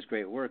doing all this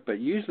great work, but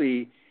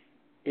usually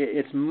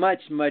it's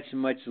much, much,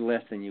 much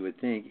less than you would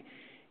think.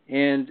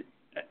 And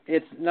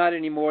it's not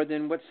any more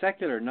than what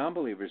secular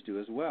non-believers do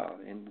as well.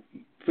 And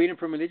Freedom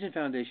from Religion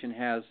Foundation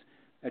has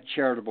a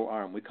charitable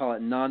arm. We call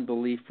it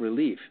non-belief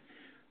relief,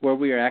 where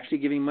we are actually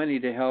giving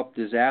money to help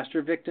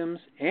disaster victims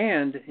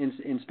and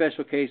in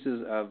special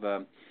cases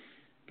of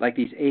like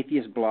these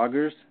atheist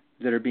bloggers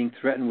that are being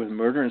threatened with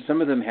murder, and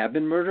some of them have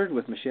been murdered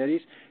with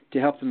machetes, to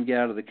help them get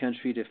out of the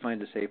country to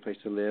find a safe place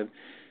to live.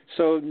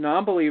 So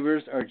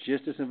non-believers are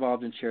just as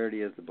involved in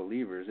charity as the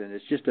believers, and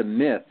it's just a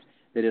myth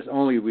that it's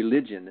only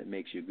religion that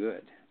makes you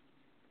good.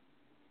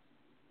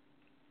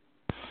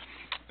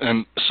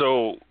 And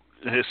so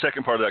his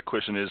second part of that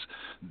question is,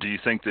 do you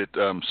think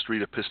that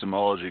street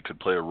epistemology could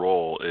play a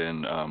role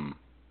in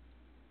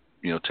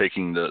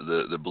taking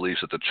the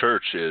beliefs that the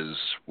church is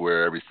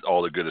where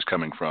all the good is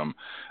coming from,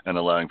 and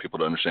allowing people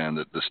to understand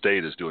that the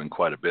state is doing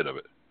quite a bit of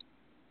it?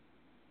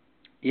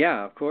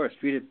 Yeah, of course.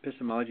 Street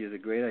epistemology is a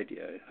great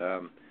idea.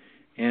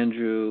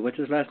 Andrew, what's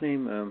his last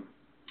name?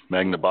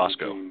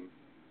 Magnabosco.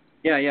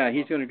 Yeah,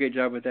 he's doing a great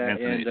job with that.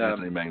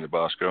 Anthony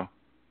Magnabosco.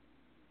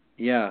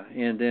 Yeah,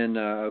 and then,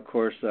 of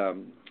course,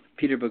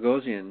 Peter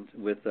Boghossian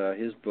with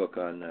his book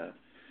on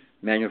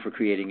Manual for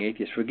Creating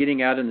Atheists, for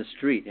getting out in the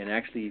street and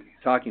actually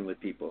talking with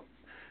people.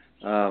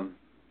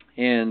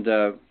 And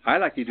I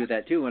like to do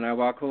that, too. When I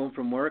walk home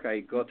from work, I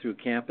go through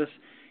campus,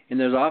 and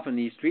there's often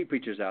these street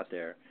preachers out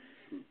there.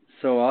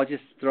 So I'll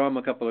just throw them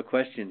a couple of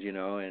questions,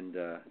 and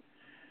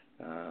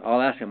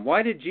I'll ask them,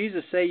 why did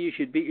Jesus say you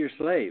should beat your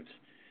slaves?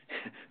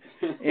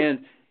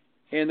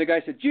 And the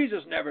guy said,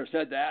 Jesus never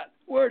said that.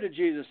 Where did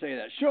Jesus say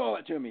that? Show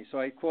it to me. So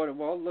I quote him,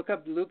 well, look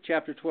up Luke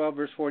chapter 12,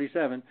 verse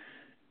 47.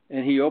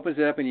 And he opens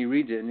it up and he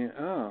reads it.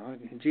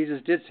 And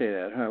Jesus did say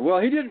that. Huh? Well,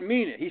 he didn't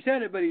mean it. He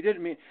said it, but he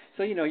didn't mean it.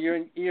 So,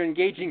 you're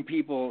engaging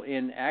people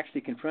in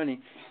actually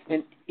confronting.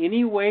 And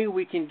any way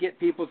we can get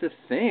people to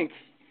think,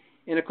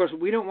 and of course,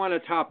 we don't want a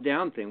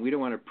top-down thing. We don't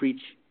want to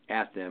preach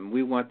at them.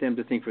 We want them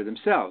to think for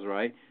themselves,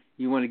 right?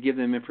 You want to give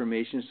them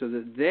information so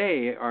that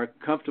they are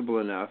comfortable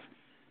enough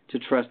to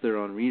trust their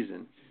own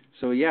reason.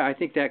 So, yeah, I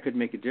think that could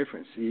make a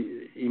difference.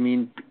 I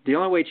mean, the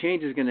only way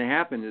change is going to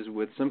happen is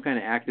with some kind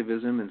of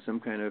activism and some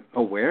kind of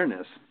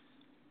awareness.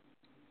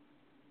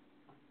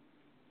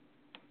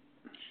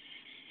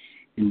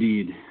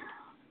 Indeed.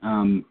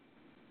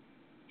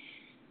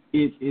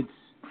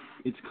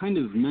 It's kind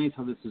of nice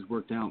how this has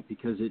worked out,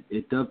 because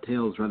it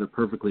dovetails rather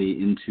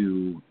perfectly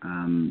into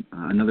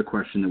another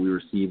question that we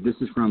received. This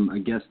is from a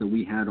guest that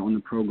we had on the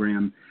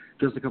program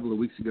just a couple of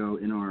weeks ago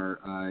in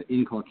our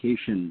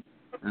Inculcation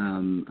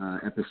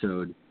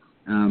episode.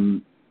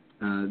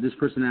 This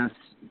person asks,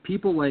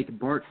 people like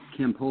Bart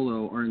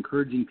Campolo are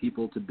encouraging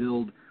people to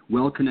build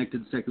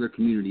well-connected secular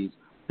communities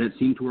that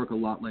seem to work a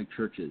lot like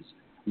churches.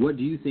 What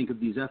do you think of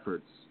these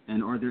efforts,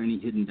 and are there any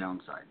hidden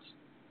downsides?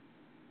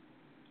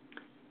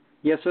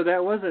 Yeah, so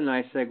that was a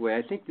nice segue.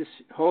 I think this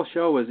whole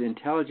show was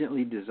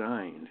intelligently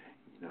designed,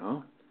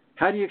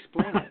 How do you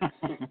explain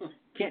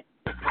it?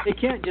 It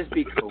can't just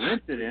be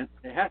coincidence.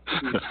 It has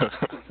to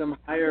be some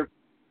higher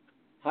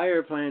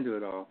plan to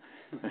it all.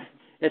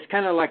 It's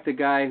kind of like the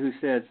guy who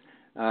says,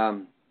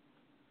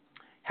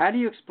 how do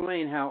you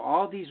explain how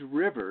all these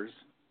rivers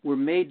were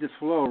made to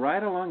flow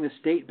right along the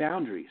state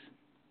boundaries?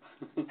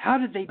 How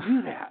did they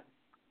do that?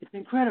 It's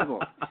incredible.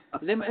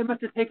 It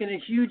must have taken a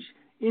huge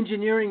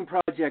engineering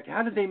project.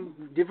 How did they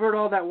divert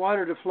all that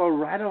water to flow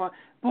right along?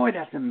 Boy,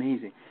 that's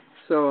amazing.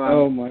 So,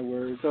 oh my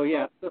word. So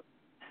yeah,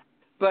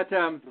 but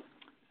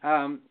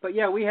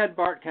yeah, we had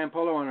Bart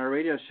Campolo on our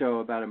radio show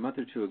about a month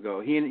or two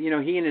ago. He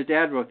and his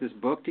dad wrote this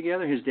book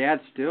together. His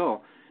dad's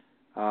still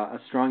a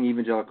strong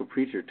evangelical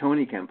preacher,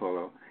 Tony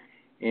Campolo,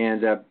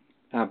 and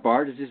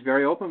Bart is just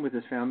very open with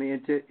his family,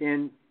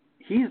 and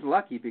he's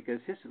lucky because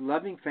his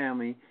loving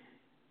family,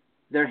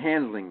 they're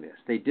handling this.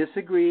 They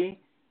disagree,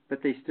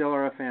 but they still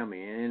are a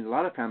family. And in a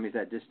lot of families,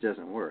 that just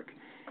doesn't work.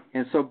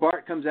 And so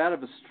Bart comes out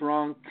of a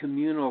strong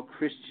communal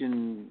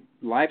Christian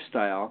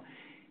lifestyle,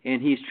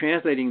 and he's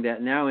translating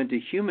that now into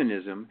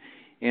humanism.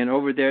 And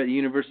over there at the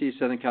University of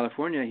Southern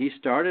California, he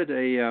started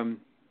a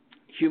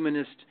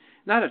humanist,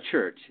 not a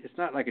church. It's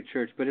not like a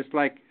church, but it's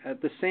like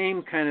the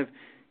same kind of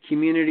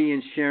community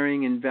and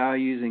sharing and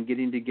values and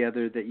getting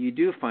together that you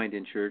do find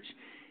in church.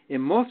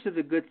 And most of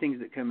the good things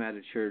that come out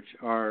of church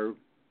are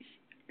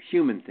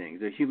human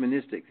things. They're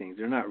humanistic things.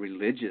 They're not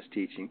religious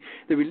teaching.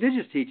 The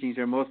religious teachings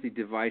are mostly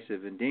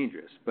divisive and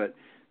dangerous, but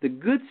the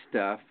good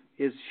stuff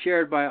is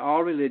shared by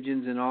all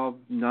religions and all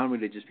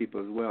non-religious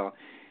people as well.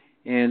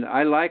 And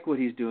I like what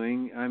he's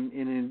doing.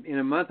 In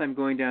a month I'm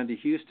going down to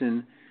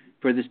Houston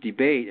for this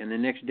debate, and the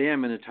next day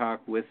I'm going to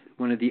talk with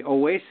one of the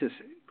Oasis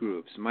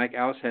groups. Mike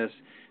Aus has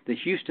the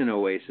Houston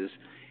Oasis,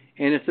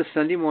 and it's a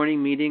Sunday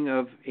morning meeting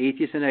of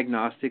atheists and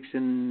agnostics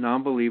and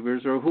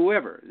non-believers or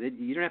whoever.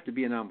 You don't have to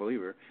be a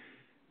non-believer.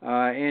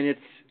 And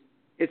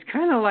it's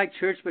kind of like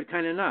church, but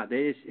kind of not.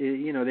 They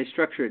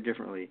structure it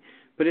differently,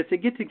 but it's a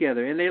get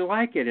together, and they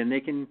like it, and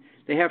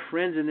they have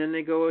friends, and then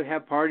they go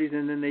have parties,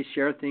 and then they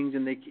share things,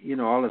 and they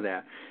all of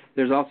that.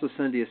 There's also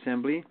Sunday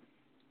Assembly,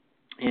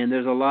 and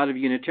there's a lot of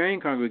Unitarian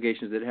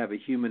congregations that have a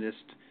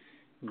humanist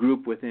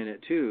group within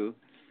it too,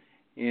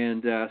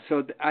 and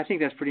so I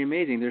think that's pretty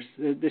amazing.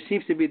 There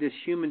seems to be this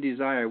human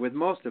desire with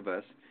most of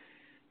us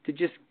to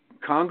just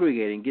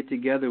congregate and get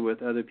together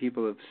with other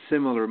people of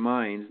similar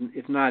minds,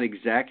 if not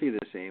exactly the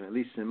same, at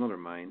least similar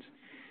minds.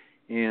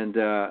 And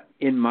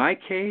in my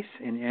case,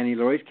 in Annie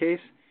Laurie's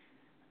case,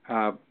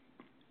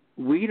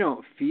 we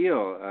don't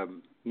feel,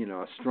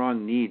 a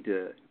strong need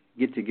to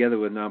get together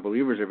with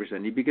non-believers every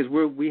Sunday because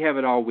we have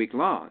it all week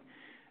long.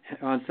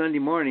 On Sunday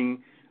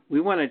morning, we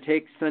want to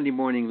take Sunday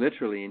morning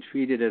literally and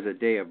treat it as a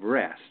day of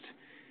rest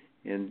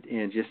and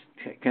just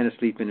kind of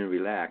sleep in and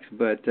relax.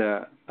 But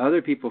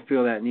other people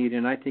feel that need,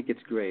 and I think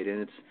it's great.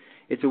 And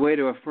it's a way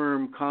to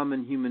affirm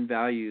common human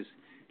values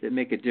that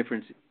make a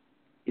difference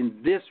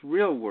in this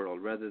real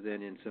world rather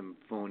than in some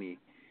phony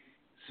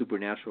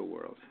supernatural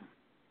world.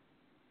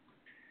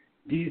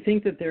 Do you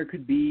think that there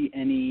could be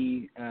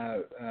any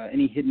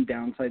hidden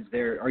downsides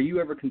there? Are you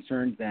ever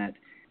concerned that,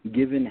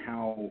 given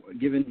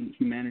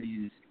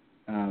humanity's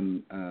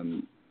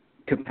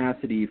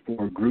capacity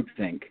for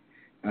groupthink,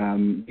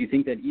 do you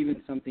think that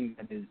even something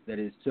that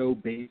is so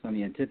based on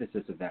the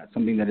antithesis of that,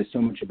 something that is so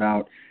much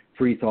about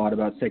free thought,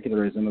 about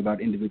secularism,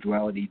 about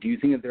individuality, do you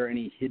think that there are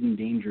any hidden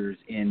dangers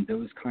in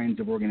those kinds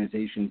of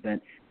organizations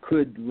that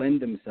could lend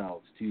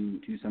themselves to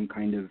some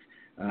kind of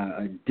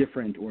a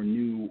different or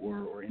new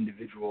or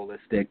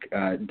individualistic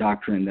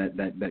doctrine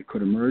that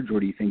could emerge, or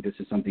do you think this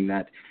is something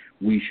that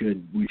we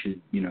should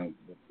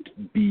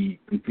be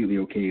completely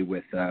okay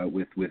with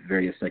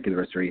various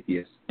secularists or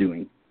atheists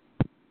doing?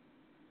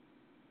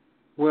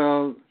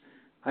 Well,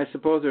 I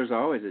suppose there's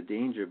always a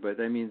danger, but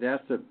I mean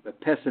that's a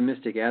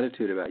pessimistic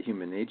attitude about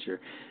human nature.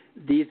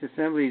 These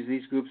assemblies,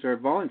 these groups are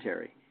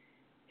voluntary,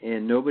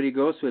 and nobody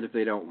goes to it if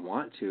they don't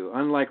want to.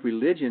 Unlike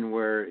religion,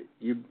 where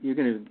you're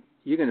going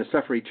to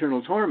suffer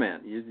eternal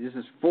torment. This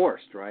is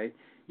forced, right?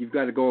 You've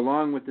got to go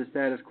along with the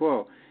status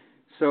quo.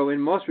 So in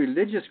most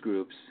religious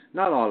groups,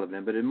 not all of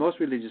them, but in most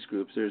religious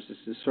groups, there's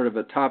this sort of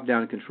a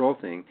top-down control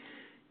thing.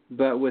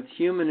 But with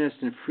humanist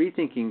and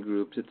free-thinking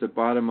groups, it's a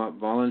bottom-up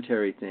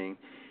voluntary thing.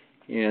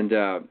 And,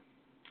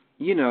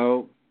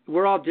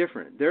 we're all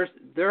different.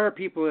 There are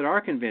people at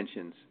our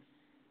conventions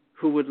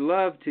who would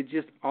love to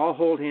just all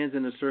hold hands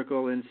in a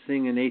circle and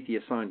sing an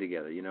atheist song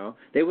together,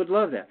 They would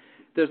love that.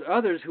 There's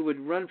others who would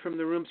run from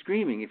the room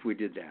screaming if we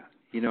did that.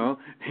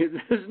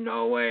 There's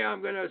no way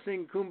I'm going to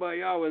sing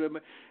Kumbaya with them.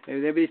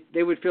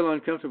 They would feel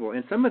uncomfortable.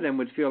 And some of them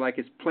would feel like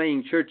it's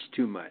playing church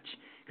too much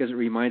because it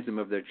reminds them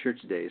of their church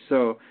days.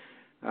 So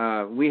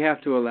we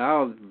have to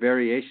allow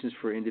variations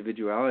for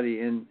individuality.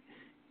 And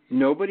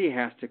nobody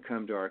has to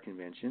come to our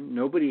convention.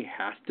 Nobody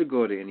has to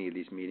go to any of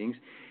these meetings.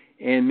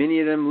 And many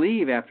of them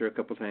leave after a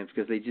couple times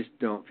because they just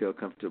don't feel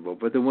comfortable.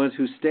 But the ones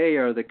who stay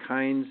are the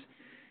kinds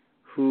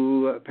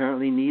who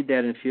apparently need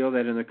that and feel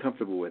that and they're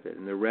comfortable with it,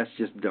 and the rest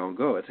just don't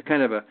go. It's a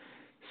kind of a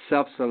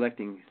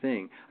self-selecting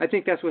thing. I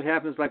think that's what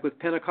happens like with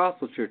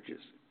Pentecostal churches,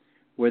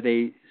 where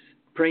they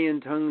pray in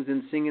tongues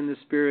and sing in the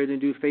Spirit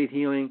and do faith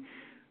healing.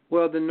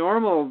 Well, the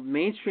normal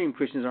mainstream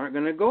Christians aren't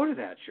going to go to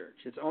that church.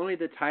 It's only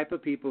the type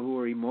of people who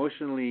are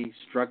emotionally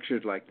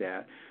structured like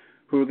that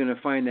who are going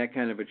to find that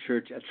kind of a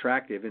church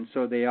attractive, and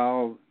so they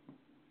all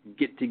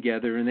get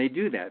together and they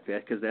do that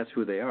because that's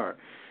who they are.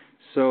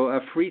 So a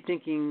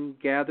free-thinking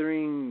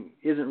gathering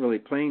isn't really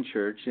plain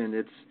church, and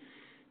it's.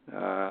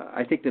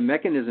 I think the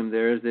mechanism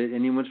there is that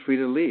anyone's free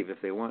to leave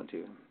if they want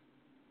to.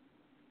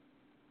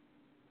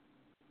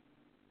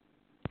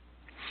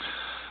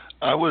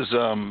 I was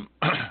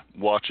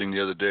watching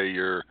the other day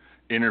your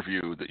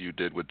interview that you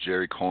did with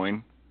Jerry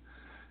Coyne,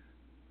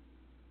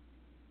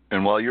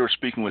 and while you were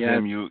speaking with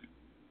him,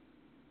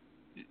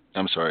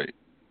 I'm sorry.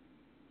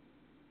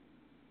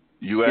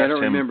 You asked I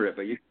don't him. remember it,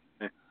 but you.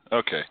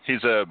 Okay,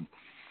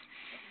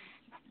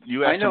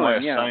 You asked him why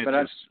a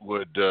scientist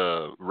would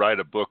write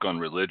a book on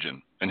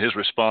religion, and his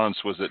response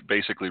was that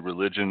basically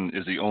religion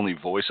is the only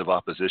voice of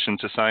opposition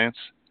to science.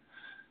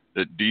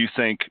 Do you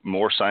think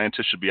more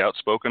scientists should be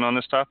outspoken on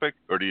this topic,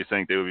 or do you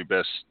think they would be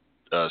best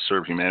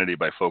serve humanity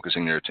by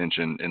focusing their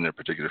attention in their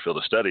particular field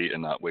of study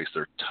and not waste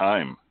their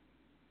time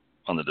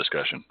on the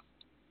discussion?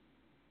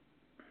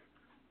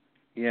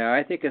 Yeah,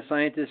 I think a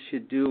scientist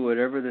should do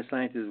whatever the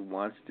scientist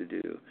wants to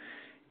do.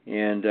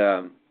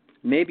 And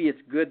maybe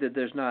it's good that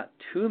there's not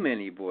too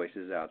many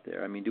voices out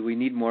there. I mean, do we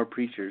need more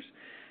preachers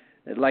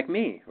like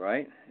me,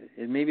 right?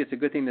 Maybe it's a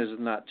good thing there's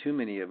not too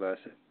many of us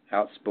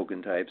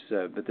outspoken types,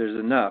 but there's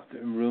enough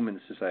room in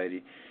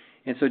society.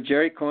 And so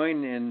Jerry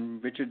Coyne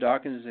and Richard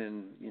Dawkins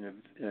and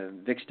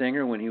Vic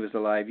Stenger when he was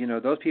alive,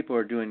 those people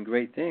are doing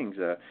great things.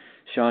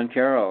 Sean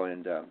Carroll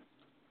and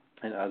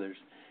others.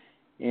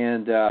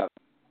 And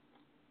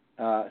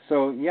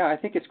so I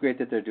think it's great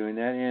that they're doing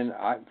that. And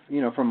I,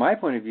 from my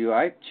point of view,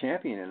 I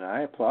champion and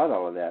I applaud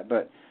all of that.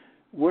 But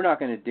we're not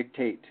going to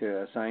dictate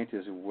to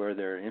scientists where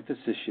their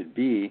emphasis should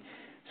be.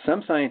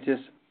 Some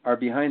scientists are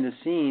behind the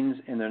scenes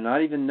and they're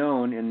not even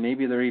known, and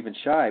maybe they're even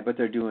shy, but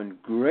they're doing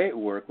great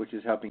work, which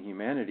is helping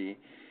humanity,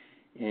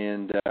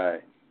 and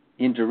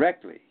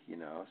indirectly,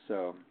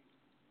 So,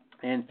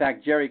 in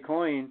fact, Jerry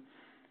Coyne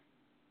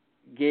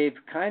gave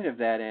kind of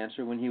that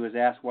answer when he was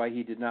asked why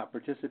he did not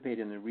participate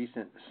in the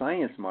recent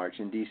science march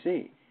in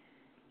D.C.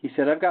 He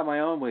said, "I've got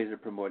my own ways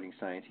of promoting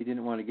science." He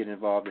didn't want to get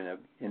involved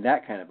in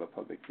that kind of a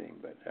public thing.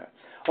 But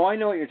I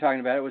know what you're talking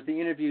about. It was the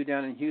interview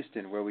down in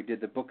Houston where we did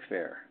the book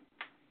fair.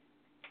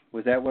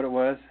 Was that what it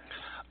was?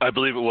 I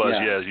believe it was.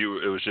 Yeah.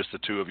 It was just the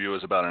two of you. It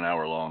was about an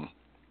hour long.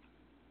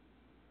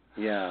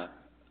 Yeah.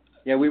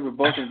 Yeah, we were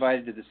both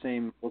invited to the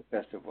same book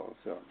festival.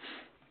 So.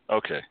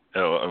 Okay.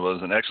 Oh, it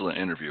was an excellent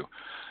interview.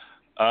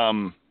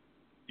 I've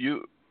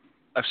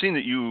seen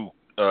that you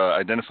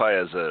identify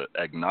as an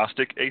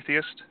agnostic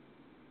atheist.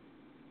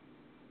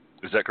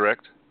 Is that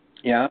correct?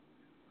 Yeah.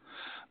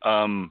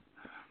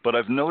 But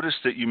I've noticed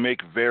that you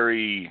make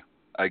very,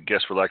 I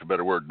guess for lack of a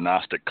better word,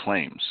 Gnostic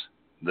claims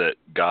that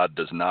God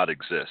does not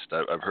exist.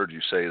 I've heard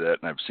you say that,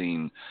 and I've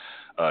seen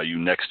you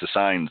next to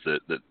signs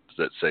that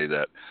say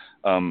that.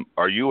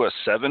 Are you a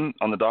 7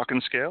 on the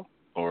Dawkins scale,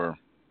 or?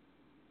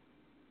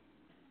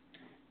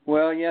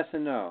 Well, yes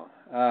and no.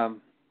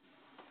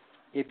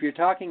 If you're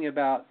talking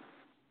about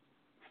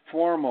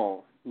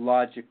formal,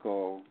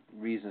 logical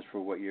reasons for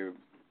what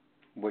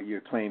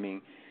you're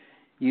claiming,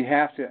 you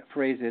have to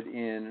phrase it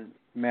in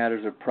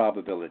matters of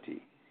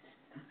probability.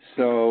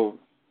 So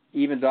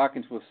even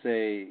Dawkins will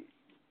say,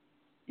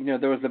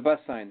 there was a bus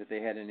sign that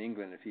they had in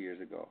England a few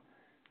years ago.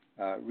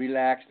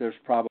 Relax, there's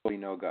probably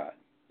no God.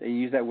 They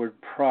use that word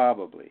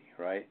probably,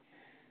 right?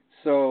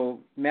 So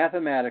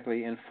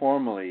mathematically and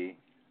formally,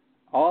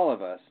 all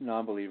of us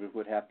non-believers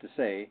would have to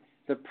say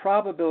the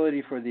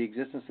probability for the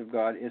existence of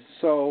God is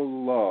so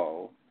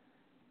low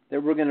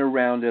that we're going to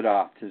round it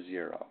off to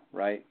 0,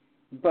 right?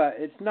 But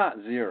it's not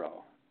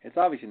 0. It's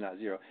obviously not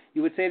 0.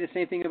 You would say the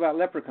same thing about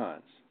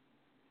leprechauns.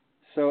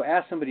 So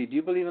ask somebody, do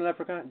you believe in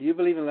leprechauns? Do you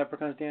believe in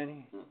leprechauns,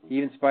 Danny? Mm-hmm.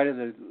 Even in spite of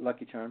the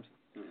Lucky Charms?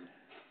 Mm-hmm.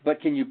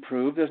 But can you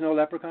prove there's no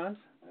leprechauns?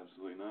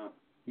 Absolutely not.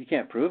 You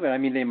can't prove it. I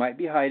mean, they might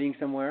be hiding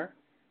somewhere.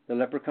 The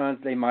leprechauns,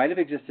 they might have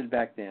existed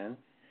back then.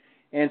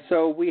 And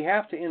so we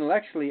have to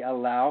intellectually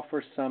allow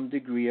for some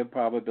degree of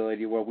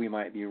probability where we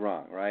might be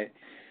wrong, right?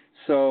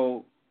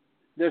 So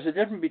there's a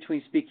difference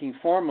between speaking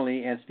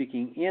formally and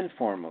speaking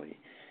informally.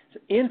 So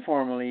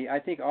informally, I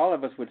think all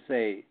of us would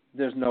say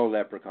there's no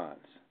leprechauns.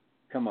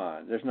 Come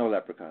on, there's no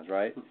leprechauns,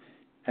 right?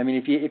 I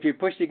mean, if you're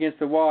pushed against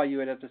the wall, you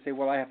would have to say,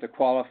 well, I have to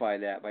qualify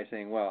that by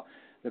saying, well,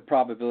 the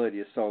probability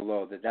is so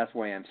low that's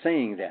why I'm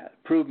saying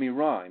that. Prove me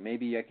wrong.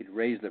 Maybe I could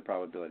raise the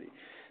probability.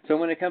 So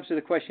when it comes to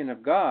the question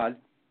of God,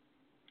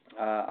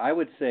 I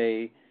would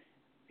say,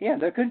 yeah,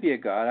 there could be a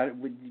God. It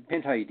would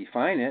depend how you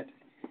define it.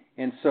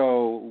 And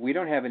so we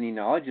don't have any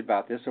knowledge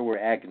about this, so we're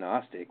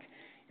agnostic.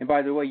 And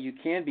by the way, you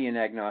can be an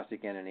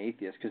agnostic and an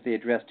atheist because they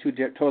address two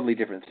totally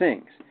different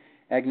things.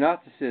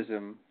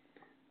 Agnosticism,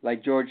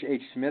 like George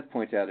H. Smith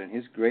points out in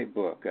his great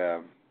book,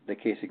 The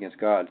Case Against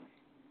God,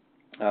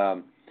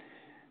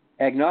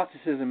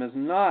 agnosticism is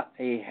not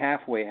a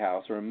halfway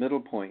house or a middle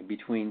point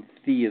between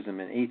theism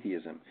and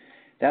atheism.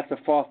 That's a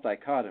false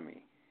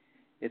dichotomy.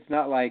 It's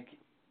not like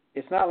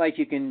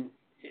you can.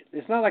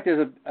 It's not like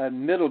there's a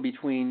middle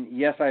between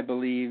yes, I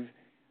believe,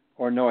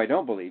 or no, I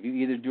don't believe. You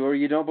either do or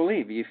you don't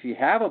believe. If you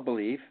have a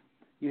belief,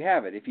 you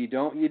have it. If you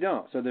don't, you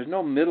don't. So there's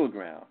no middle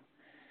ground.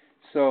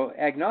 So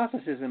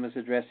agnosticism is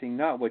addressing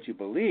not what you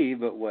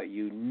believe, but what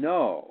you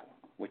know,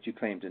 what you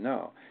claim to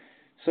know.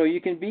 So you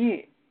can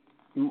be.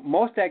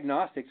 Most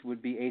agnostics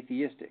would be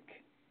atheistic,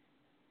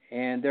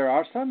 and there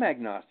are some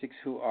agnostics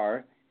who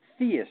are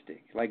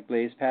theistic, like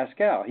Blaise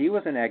Pascal. He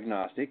was an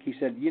agnostic. He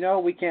said,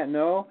 we can't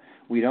know,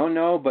 we don't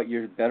know, but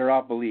you're better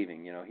off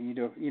believing.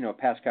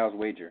 Pascal's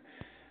wager.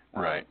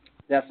 Right.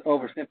 That's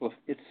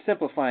it's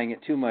simplifying it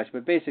too much,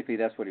 but basically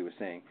that's what he was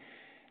saying.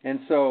 And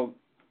so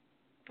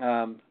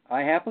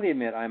I happily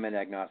admit I'm an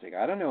agnostic.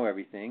 I don't know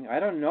everything. I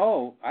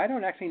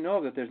don't actually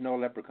know that there's no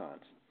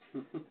leprechauns.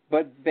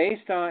 But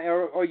based on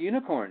or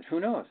unicorns, who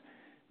knows?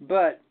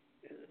 But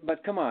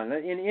come on,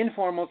 in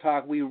informal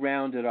talk, we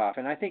round it off.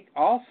 And I think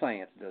all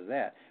science does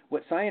that.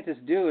 What scientists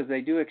do is they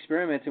do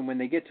experiments, and when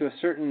they get to a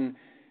certain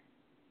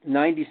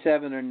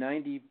 97 or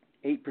 98%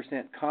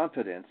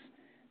 confidence,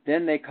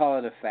 then they call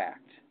it a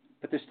fact.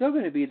 But there's still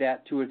going to be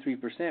that 2 or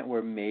 3%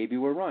 where maybe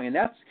we're wrong. And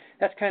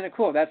that's kind of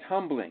cool. That's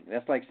humbling.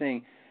 That's like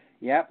saying,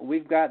 yeah,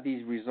 we've got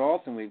these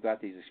results, and we've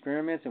got these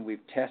experiments, and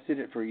we've tested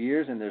it for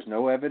years, and there's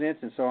no evidence,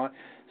 and so on.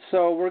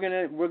 So we're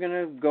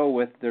gonna go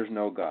with there's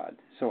no God.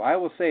 So I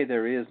will say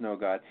there is no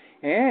God.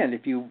 And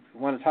if you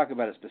want to talk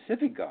about a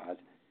specific God,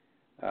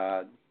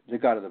 the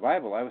God of the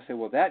Bible, I would say,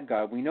 well, that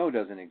God we know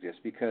doesn't exist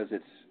because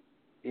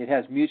it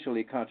has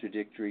mutually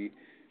contradictory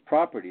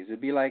properties. It'd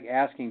be like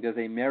asking, does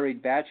a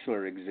married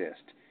bachelor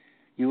exist?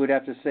 You would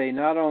have to say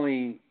not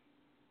only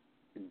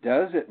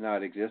does it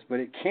not exist, but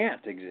it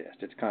can't exist.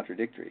 It's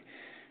contradictory.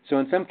 So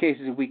in some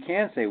cases, we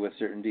can say with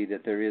certainty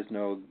that there is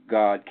no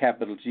God,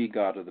 capital G,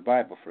 God of the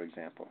Bible, for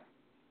example.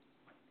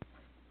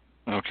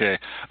 Okay.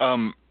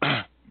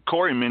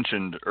 Corey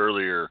mentioned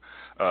earlier,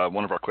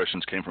 one of our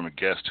questions came from a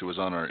guest who was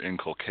on our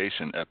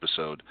inculcation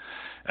episode,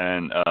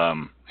 and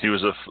he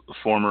was a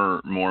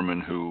former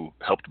Mormon who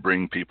helped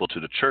bring people to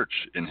the church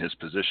in his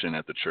position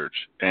at the church.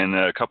 And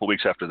a couple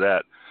weeks after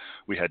that,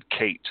 we had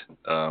Kate,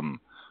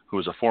 who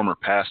was a former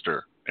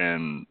pastor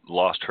and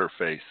lost her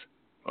faith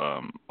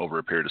over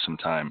a period of some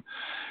time.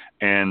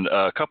 And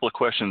a couple of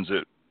questions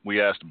that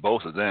we asked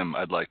both of them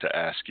I'd like to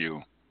ask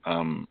you.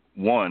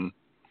 One,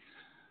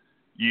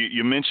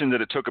 you mentioned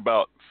that it took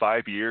about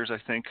 5 years, I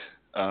think,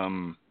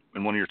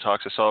 in one of your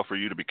talks I saw for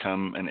you to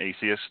become an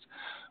atheist.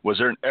 Was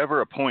there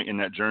ever a point in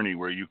that journey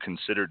where you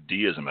considered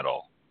deism at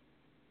all?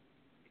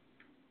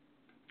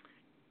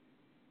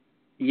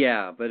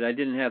 Yeah, but I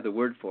didn't have the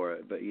word for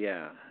it. But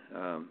yeah,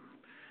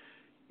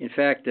 in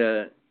fact,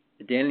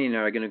 Danny and I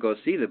are going to go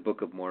see the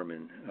Book of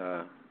Mormon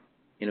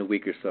in a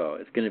week or so.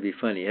 It's going to be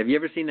funny. Have you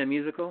ever seen that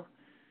musical?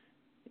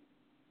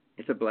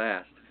 It's a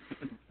blast.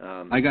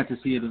 I got to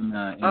see it in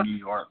New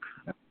York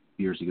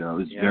years ago. It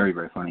was very,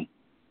 very funny.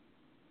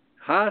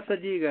 Ha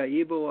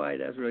Sadiga, Ibo,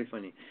 that's really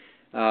funny.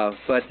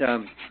 But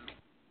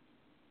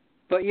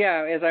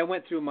yeah, as I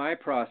went through my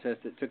process,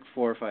 it took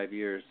 4 or 5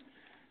 years.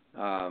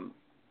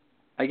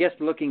 I guess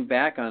looking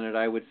back on it,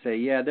 I would say,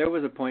 yeah, there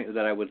was a point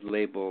that I would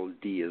label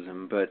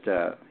deism, but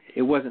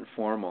it wasn't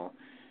formal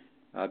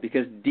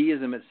because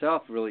deism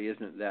itself really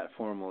isn't that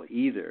formal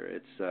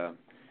either. It's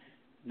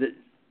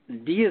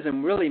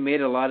deism really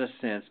made a lot of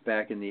sense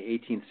back in the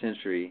 18th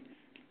century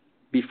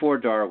before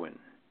Darwin.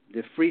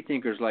 The free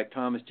thinkers like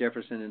Thomas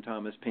Jefferson and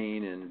Thomas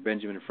Paine and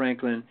Benjamin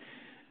Franklin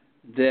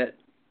that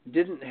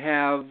didn't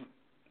have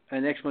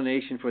an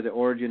explanation for the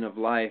origin of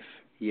life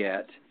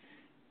yet.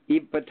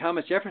 But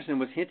Thomas Jefferson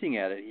was hinting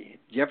at it.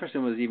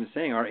 Jefferson was even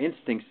saying our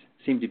instincts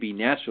seem to be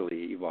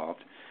naturally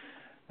evolved.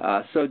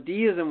 So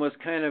deism was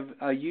kind of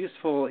a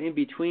useful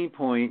in-between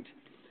point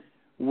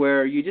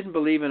where you didn't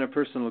believe in a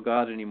personal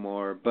God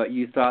anymore, but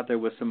you thought there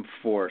was some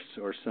force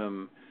or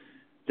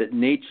that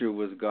nature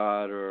was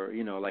God, or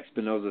like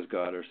Spinoza's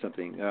God or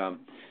something.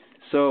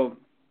 So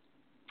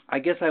I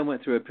guess I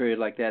went through a period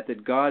like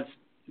that God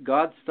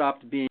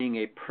stopped being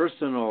a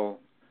personal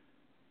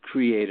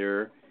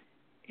creator,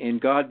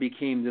 and God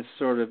became this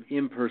sort of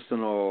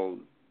impersonal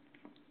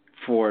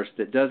force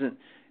that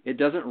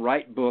doesn't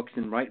write books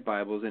and write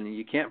Bibles, and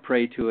you can't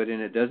pray to it,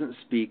 and it doesn't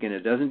speak, and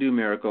it doesn't do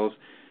miracles,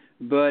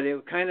 but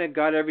it kind of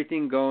got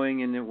everything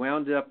going, and it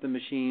wound up the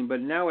machine,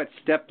 but now it's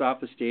stepped off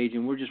the stage,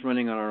 and we're just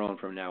running on our own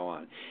from now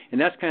on. And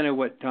that's kind of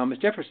what Thomas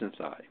Jefferson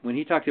thought. When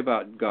he talked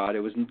about God, it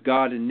was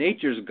God and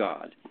nature's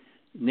God.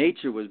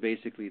 Nature was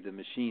basically the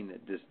machine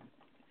that this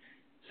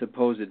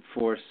supposed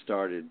force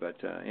started. But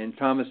and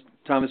Thomas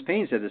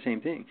Paine said the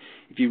same thing.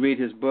 If you read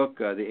his book,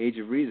 The Age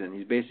of Reason,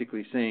 he's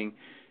basically saying,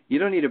 you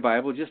don't need a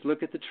Bible, just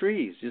look at the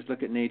trees, just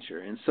look at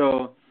nature. And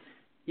so,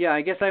 yeah,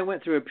 I guess I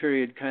went through a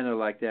period kind of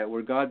like that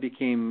where God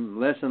became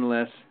less and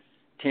less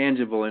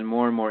tangible and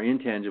more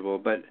intangible.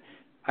 But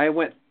I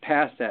went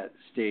past that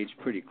stage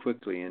pretty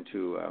quickly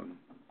into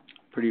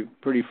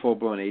pretty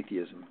full-blown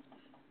atheism.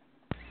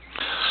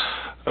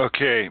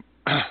 Okay,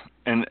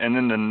 and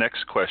then the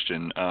next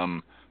question,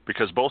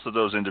 because both of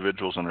those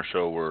individuals on our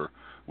show were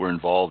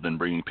involved in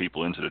bringing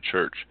people into the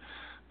church.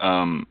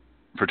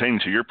 Pertaining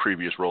to your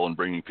previous role in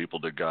bringing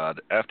people to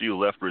God, after you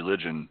left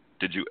religion,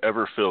 did you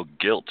ever feel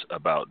guilt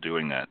about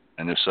doing that?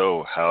 And if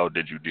so, how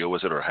did you deal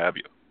with it, or have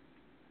you?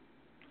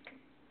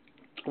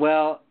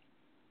 Well,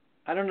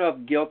 I don't know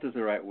if guilt is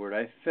the right word.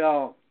 I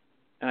felt,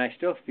 and I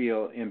still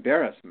feel,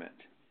 embarrassment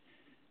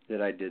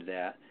that I did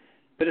that.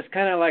 But it's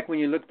kind of like when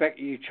you look back at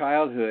your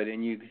childhood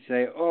and you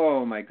say,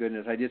 oh, my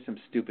goodness, I did some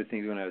stupid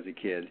things when I was a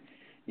kid,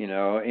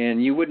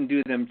 and you wouldn't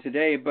do them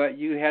today, but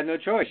you had no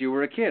choice. You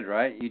were a kid,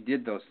 right? You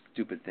did those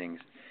stupid things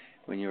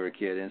when you were a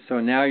kid. And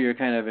so now you're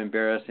kind of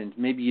embarrassed, and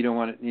maybe you don't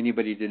want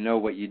anybody to know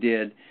what you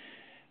did.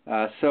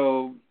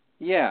 So,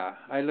 yeah,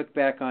 I look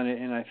back on it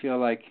and I feel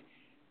like,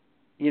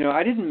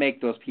 I didn't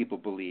make those people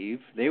believe.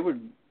 They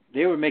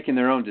were making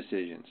their own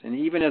decisions. And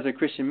even as a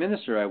Christian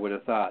minister, I would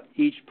have thought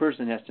each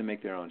person has to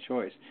make their own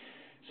choice.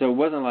 So it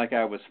wasn't like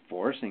I was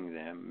forcing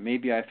them.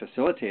 Maybe I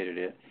facilitated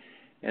it.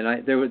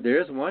 And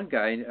there's one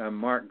guy,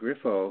 Mark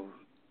Griffo,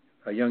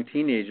 a young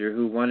teenager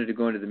who wanted to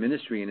go into the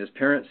ministry, and his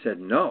parents said,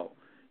 no,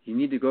 you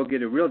need to go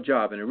get a real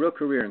job and a real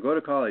career and go to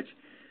college.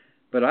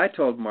 But I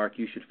told Mark,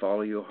 you should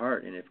follow your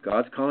heart, and if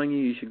God's calling you,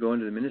 you should go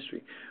into the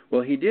ministry.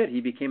 Well, he did. He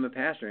became a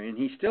pastor, and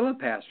he's still a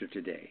pastor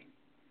today.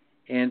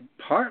 And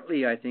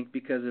partly, I think,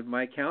 because of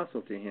my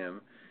counsel to him.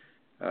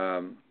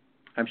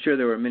 I'm sure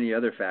there were many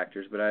other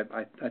factors, but I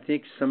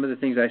think some of the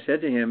things I said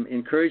to him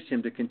encouraged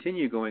him to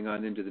continue going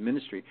on into the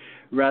ministry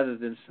rather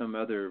than some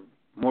other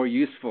more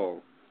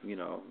useful,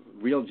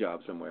 real job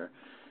somewhere.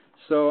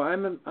 So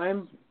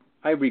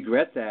I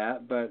regret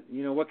that, but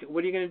what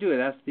are you going to do?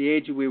 That's the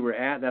age we were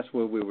at. That's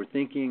what we were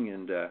thinking,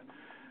 and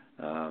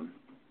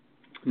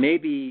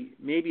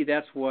maybe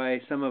that's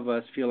why some of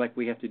us feel like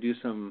we have to do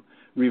some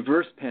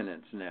reverse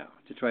penance now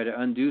to try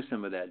to undo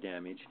some of that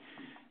damage,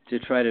 to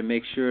try to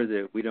make sure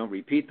that we don't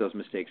repeat those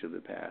mistakes of the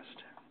past.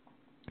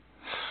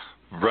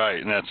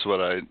 Right, and that's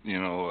what I,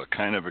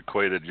 kind of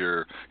equated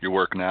your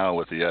work now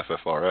with the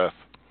FFRF.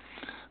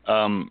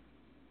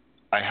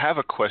 I have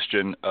a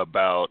question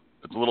about,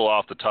 it's a little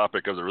off the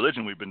topic of the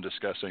religion we've been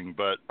discussing,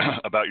 but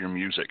about your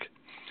music.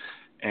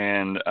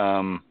 And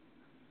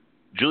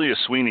Julia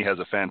Sweeney has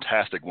a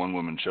fantastic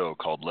one-woman show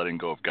called Letting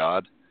Go of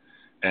God.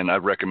 And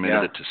I've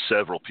recommended it to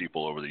several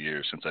people over the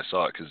years since I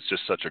saw it, because it's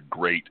just such a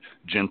great,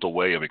 gentle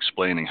way of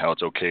explaining how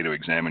it's okay to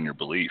examine your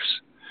beliefs.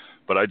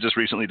 But I just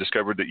recently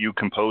discovered that you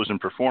composed and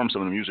performed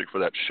some of the music for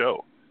that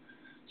show.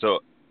 So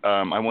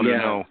I want to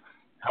know,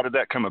 how did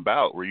that come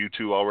about? Were you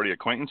two already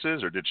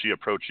acquaintances, or did she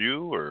approach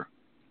you, or?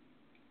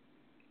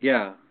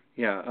 Yeah.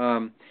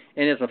 And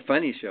it's a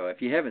funny show.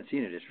 If you haven't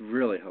seen it, it's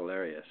really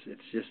hilarious.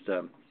 It's just,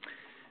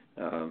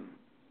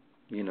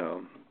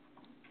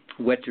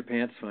 wet your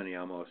pants funny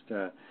almost.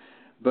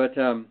 But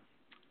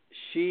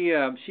she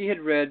had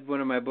read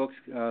one of my books,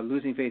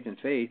 Losing Faith in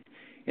Faith,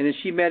 and then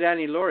she met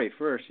Annie Laurie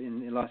first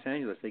in Los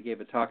Angeles. They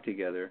gave a talk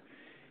together,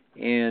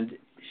 and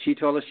she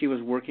told us she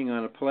was working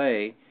on a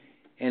play.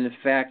 And in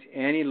fact,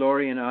 Annie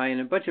Laurie and I and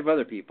a bunch of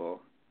other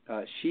people,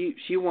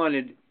 she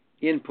wanted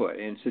input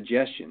and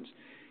suggestions.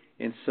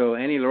 And so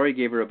Annie Laurie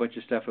gave her a bunch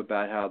of stuff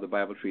about how the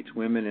Bible treats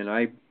women, and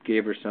I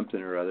gave her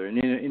something or other. And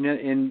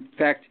in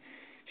fact,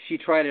 she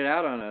tried it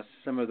out on us,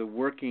 some of the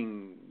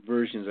working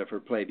versions of her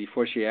play,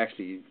 before she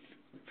actually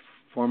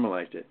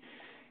formalized it.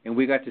 And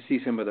we got to see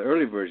some of the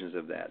early versions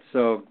of that.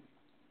 So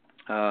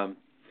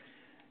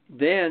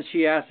then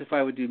she asked if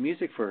I would do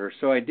music for her.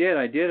 So I did.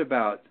 I did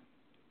about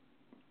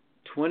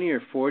 20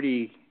 or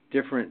 40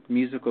 different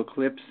musical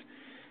clips,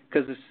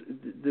 because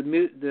the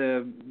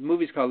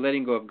movie's called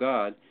Letting Go of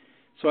God.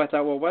 So I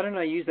thought, well, why don't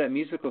I use that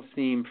musical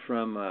theme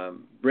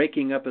from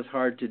Breaking Up is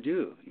Hard to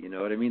Do? You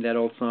know what I mean? That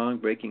old song,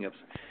 Breaking Up.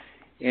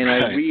 And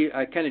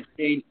I kind of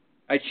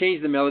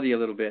changed the melody a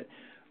little bit.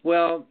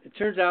 Well, it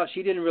turns out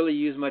she didn't really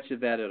use much of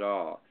that at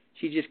all.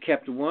 She just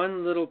kept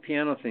one little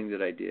piano thing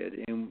that I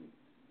did. And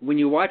when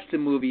you watch the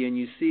movie and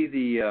you see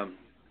the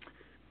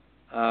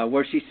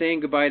where she's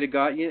saying goodbye to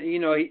God, you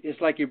know, it's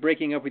like you're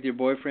breaking up with your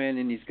boyfriend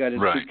and he's got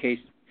his suitcase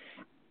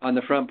on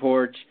the front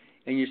porch,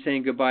 and you're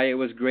saying goodbye. It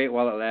was great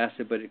while it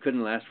lasted, but it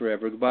couldn't last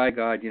forever. Goodbye,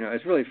 God. You know,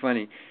 it's really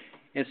funny.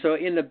 And so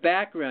in the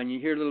background, you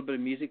hear a little bit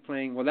of music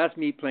playing. Well, that's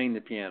me playing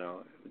the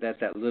piano. That's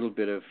that little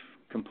bit of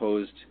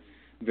composed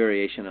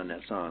variation on that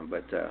song.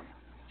 But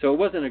so it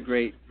wasn't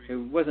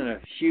a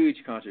huge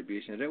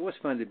contribution. It was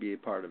fun to be a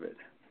part of it.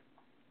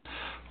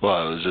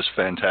 Well, it was just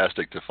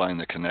fantastic to find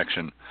the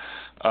connection.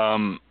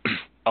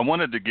 I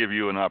wanted to give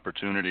you an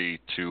opportunity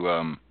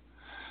to,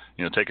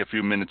 take a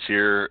few minutes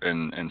here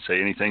and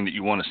say anything that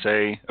you want to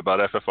say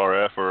about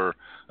FFRF or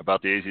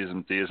about the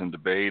atheism-theism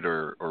debate,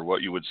 or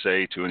what you would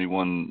say to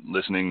anyone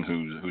listening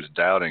who's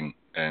doubting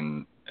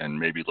and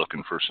maybe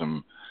looking for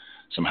some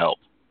help.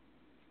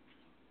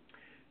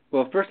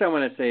 Well, first I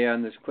want to say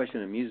on this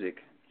question of music,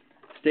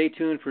 stay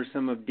tuned for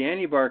some of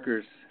Danny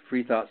Barker's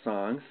Free Thought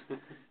songs,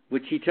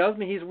 which he tells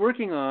me he's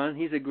working on.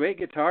 He's a great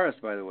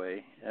guitarist, by the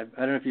way. I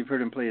don't know if you've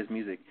heard him play his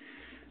music.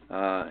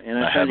 And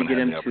I'm trying to get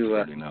him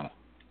to. No.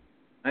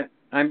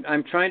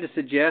 I'm trying to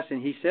suggest,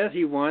 and he says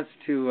he wants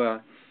to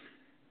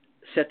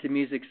set to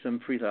music some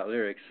Free Thought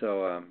lyrics.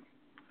 So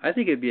I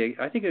think it'd be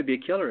a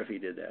killer if he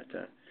did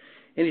that.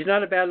 And he's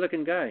not a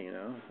bad-looking guy, you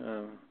know.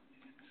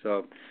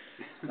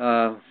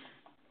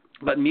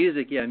 But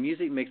music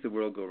makes the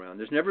world go round.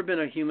 There's never been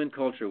a human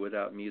culture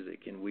without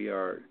music, and we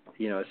are,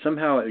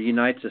 somehow it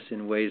unites us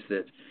in ways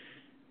that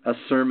a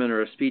sermon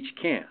or a speech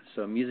can't.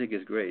 So music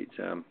is great.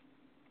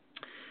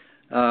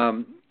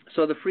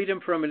 So the Freedom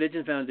from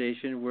Religion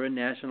Foundation, we're a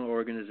national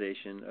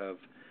organization of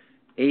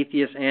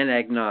atheists and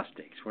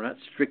agnostics. We're not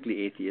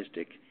strictly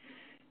atheistic.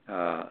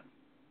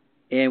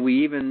 And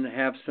we even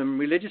have some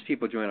religious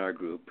people join our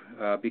group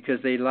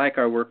because they like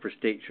our work for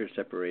state-church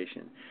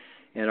separation.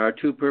 And our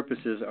two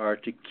purposes are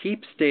to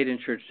keep state and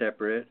church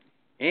separate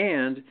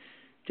and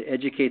to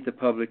educate the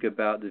public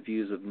about the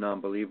views of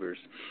non-believers.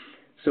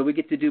 So we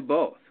get to do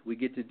both. We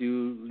get to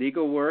do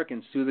legal work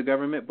and sue the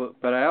government,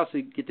 but I also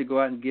get to go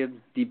out and give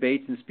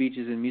debates and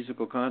speeches and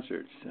musical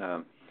concerts,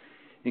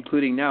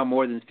 including now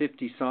more than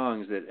 50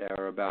 songs that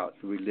are about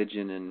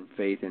religion and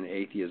faith and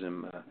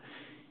atheism.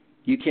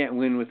 You can't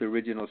win with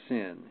original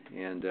sin,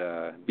 and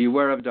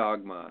beware of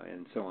dogma,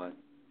 and so on.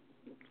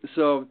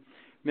 So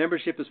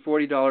membership is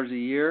 $40 a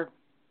year,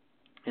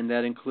 and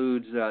that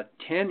includes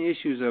 10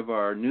 issues of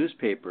our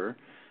newspaper.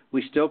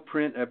 We still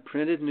print a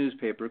printed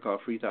newspaper called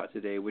Free Thought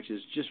Today, which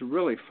is just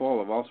really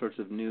full of all sorts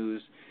of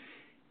news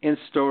and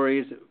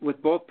stories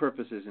with both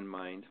purposes in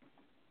mind.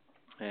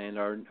 And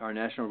our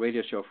national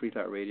radio show, Free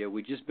Thought Radio,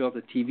 we just built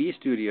a TV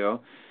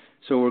studio,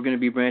 so we're going to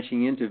be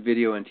branching into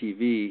video and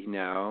TV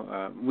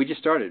now. We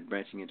just started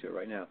branching into it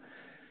right now.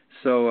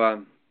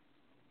 So,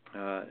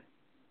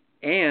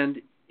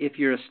 and if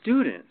you're a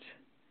student,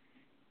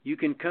 you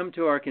can come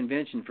to our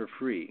convention for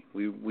free.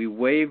 We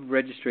waive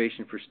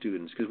registration for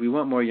students because we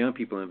want more young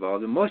people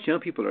involved, and most young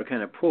people are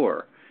kind of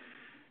poor.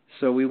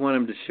 So we want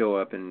them to show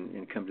up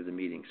and come to the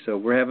meeting. So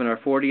we're having our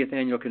 40th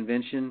annual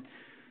convention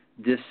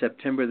this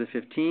September the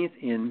 15th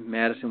in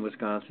Madison,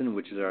 Wisconsin,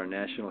 which is our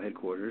national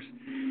headquarters.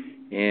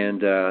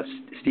 And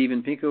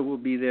Stephen Pinko will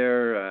be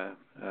there.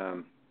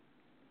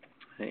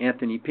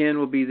 Anthony Pinn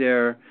will be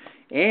there.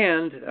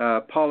 And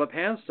Paula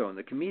Panstone,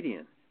 the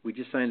comedian. We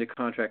just signed a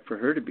contract for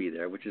her to be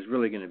there, which is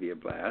really going to be a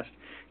blast.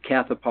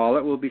 Katha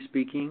Pollitt will be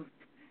speaking.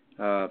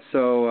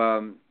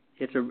 So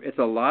it's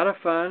a lot of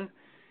fun,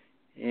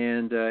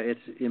 and it's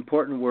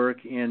important work.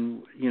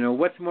 And,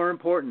 what's more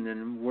important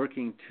than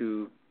working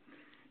to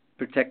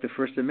protect the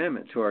First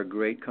Amendment to our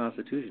great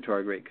Constitution, to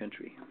our great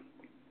country?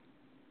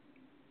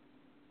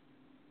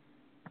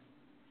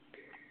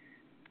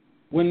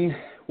 when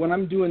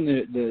I'm doing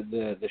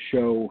the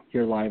show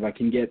here live, I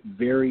can get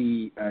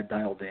very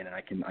dialed in,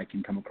 and I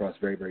can come across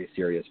very, very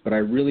serious. But I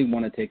really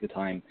want to take the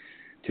time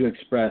to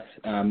express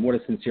what a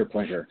sincere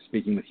pleasure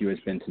speaking with you has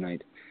been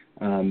tonight.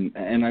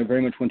 And I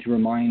very much want to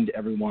remind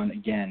everyone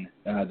again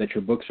that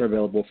your books are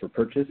available for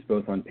purchase,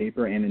 both on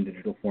paper and in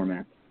digital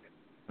formats.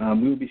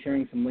 We will be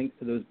sharing some links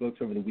to those books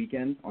over the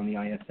weekend on the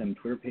ISM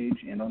Twitter page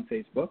and on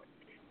Facebook,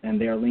 and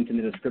they are linked in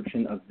the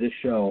description of this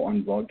show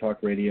on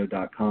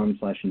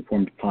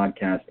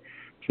blogtalkradio.com/informedpodcast.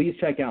 Please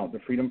check out the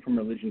Freedom from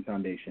Religion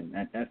Foundation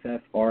at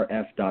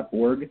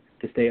ffrf.org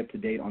to stay up to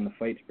date on the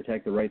fight to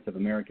protect the rights of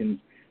Americans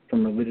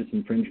from religious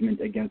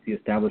infringement against the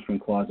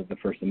Establishment Clause of the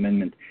First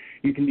Amendment.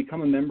 You can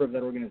become a member of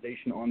that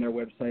organization on their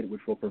website,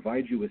 which will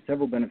provide you with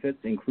several benefits,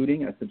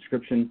 including a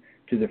subscription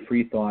to the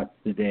Free Thought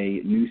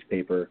Today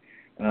newspaper.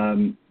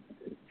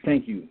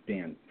 Thank you,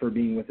 Dan, for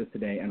being with us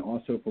today and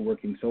also for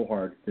working so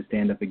hard to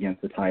stand up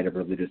against the tide of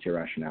religious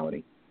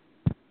irrationality.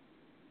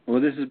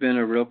 Well, this has been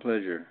a real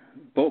pleasure.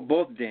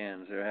 Both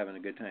Dans are having a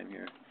good time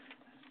here.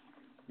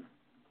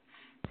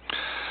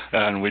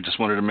 And we just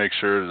wanted to make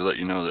sure to let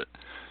you know that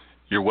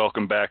you're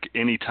welcome back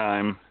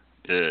anytime.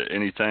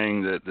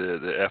 Anything that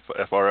the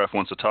FRF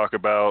wants to talk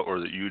about or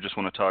that you just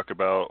want to talk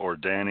about, or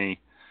Danny,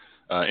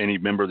 any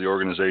member of the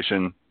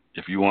organization,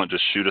 if you want,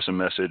 just shoot us a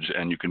message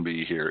and you can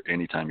be here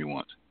anytime you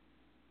want.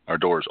 Our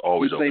door is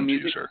always open to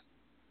you, sir.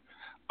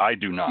 I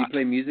do not. Do you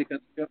play music on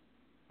the show?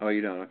 Oh,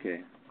 you don't?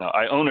 Okay. No,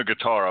 I own a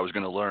guitar. I was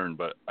going to learn,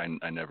 but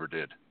I never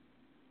did.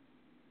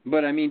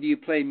 But, I mean, do you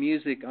play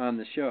music on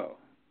the show?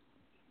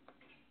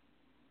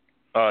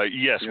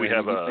 Yes, we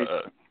have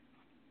a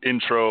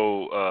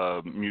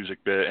intro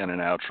music bit and an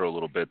outro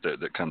little bit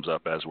that comes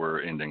up as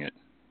we're ending it.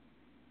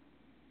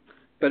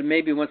 But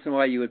maybe once in a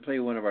while you would play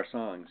one of our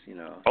songs, you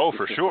know. Oh,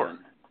 for sure. Fun.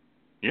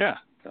 Yeah.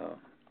 So,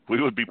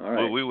 we would be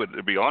right. we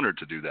would be honored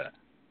to do that.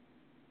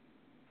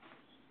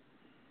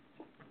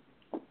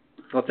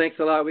 Well, thanks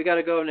a lot. We got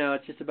to go now.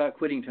 It's just about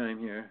quitting time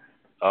here.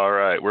 All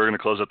right. We're going to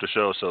close up the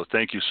show, so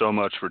thank you so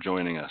much for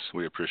joining us.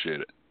 We appreciate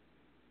it.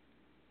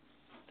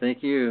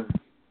 Thank you.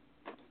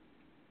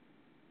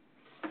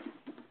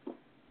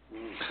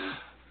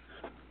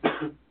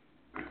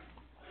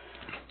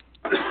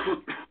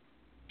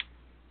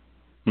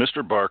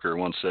 Mr. Barker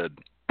once said,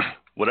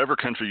 whatever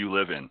country you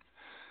live in,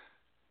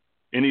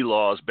 any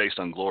laws based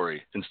on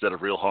glory instead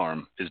of real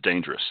harm is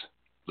dangerous.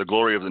 The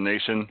glory of the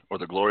nation, or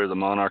the glory of the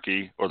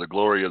monarchy, or the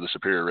glory of the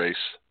superior race,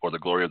 or the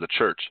glory of the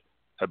church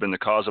have been the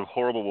cause of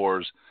horrible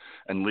wars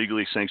and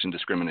legally sanctioned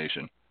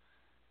discrimination.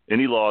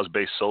 Any laws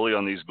based solely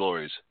on these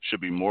glories should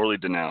be morally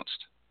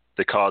denounced.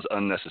 They cause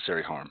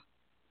unnecessary harm.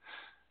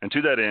 And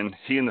to that end,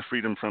 he and the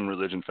Freedom from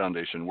Religion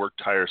Foundation work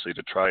tirelessly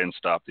to try and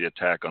stop the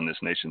attack on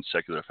this nation's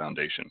secular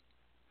foundation.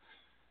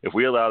 If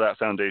we allow that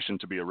foundation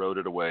to be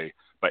eroded away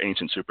by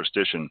ancient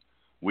superstition,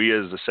 we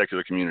as the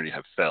secular community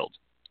have failed.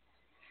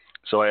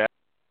 So I ask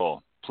you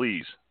all,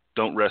 please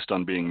don't rest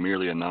on being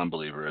merely a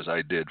non-believer as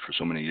I did for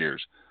so many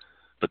years,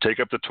 but take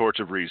up the torch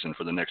of reason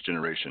for the next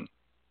generation.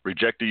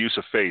 Reject the use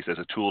of faith as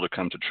a tool to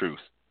come to truth.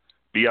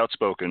 Be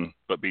outspoken,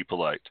 but be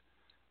polite.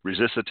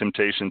 Resist the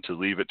temptation to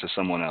leave it to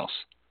someone else.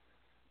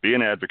 Be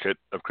an advocate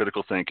of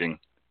critical thinking,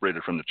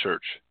 rated from the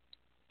church.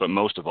 But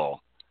most of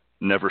all,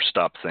 never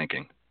stop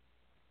thinking.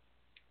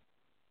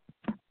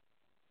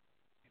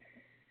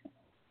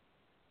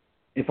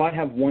 If I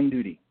have one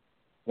duty,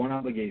 one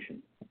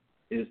obligation,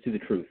 it is to the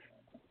truth.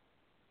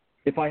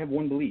 If I have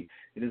one belief,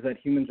 it is that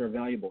humans are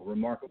valuable,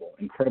 remarkable,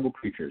 incredible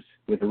creatures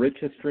with a rich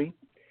history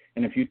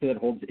and a future that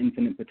holds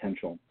infinite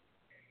potential.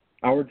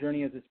 Our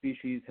journey as a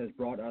species has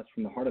brought us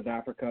from the heart of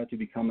Africa to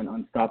become an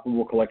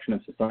unstoppable collection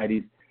of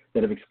societies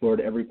that have explored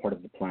every part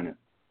of the planet.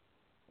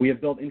 We have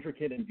built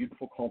intricate and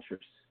beautiful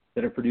cultures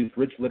that have produced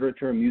rich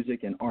literature,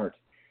 music, and art,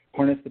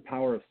 harnessed the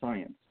power of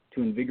science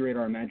to invigorate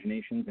our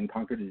imaginations and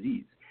conquer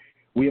disease.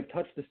 We have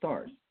touched the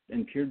stars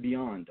and peered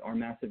beyond our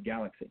massive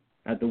galaxy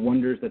at the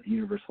wonders that the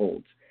universe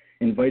holds,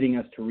 inviting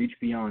us to reach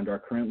beyond our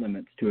current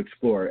limits to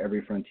explore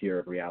every frontier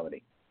of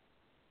reality.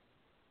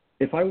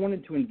 If I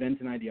wanted to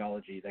invent an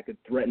ideology that could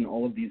threaten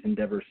all of these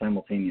endeavors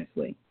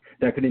simultaneously,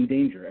 that could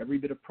endanger every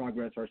bit of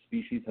progress our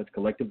species has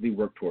collectively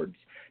worked towards,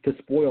 to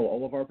spoil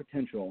all of our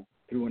potential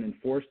through an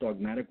enforced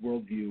dogmatic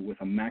worldview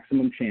with a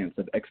maximum chance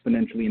of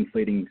exponentially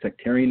inflating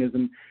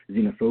sectarianism,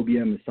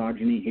 xenophobia,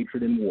 misogyny,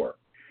 hatred, and war,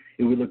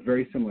 it would look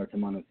very similar to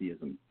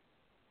monotheism.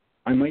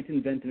 I might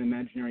invent an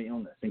imaginary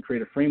illness and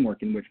create a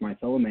framework in which my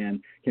fellow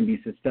man can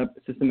be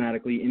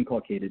systematically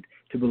inculcated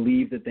to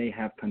believe that they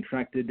have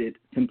contracted it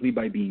simply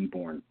by being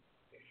born.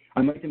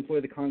 I might employ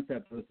the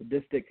concept of a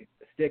sadistic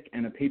stick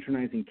and a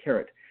patronizing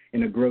carrot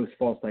in a gross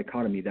false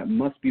dichotomy that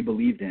must be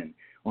believed in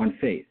on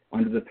faith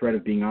under the threat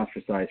of being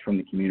ostracized from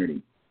the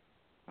community.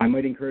 I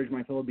might encourage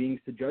my fellow beings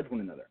to judge one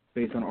another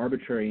based on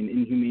arbitrary and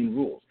inhumane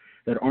rules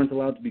that aren't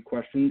allowed to be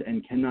questioned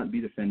and cannot be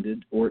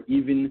defended or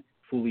even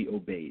fully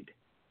obeyed.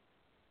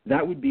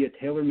 That would be a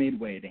tailor-made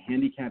way to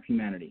handicap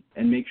humanity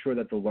and make sure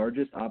that the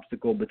largest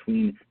obstacle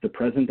between the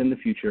present and the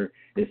future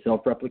is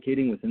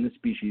self-replicating within the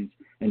species,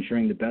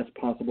 ensuring the best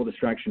possible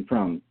distraction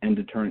from and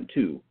deterrent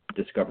to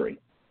discovery.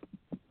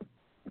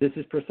 This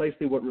is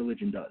precisely what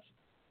religion does.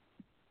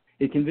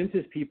 It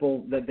convinces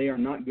people that they are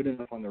not good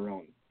enough on their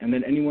own and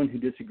that anyone who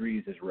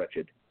disagrees is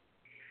wretched.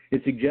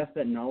 It suggests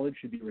that knowledge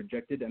should be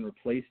rejected and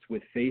replaced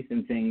with faith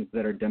in things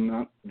that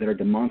are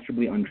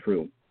demonstrably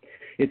untrue.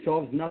 It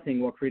solves nothing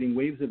while creating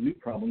waves of new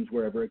problems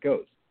wherever it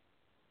goes.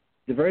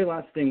 The very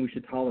last thing we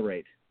should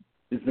tolerate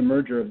is the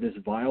merger of this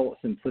vile,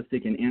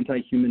 simplistic, and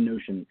anti-human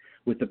notion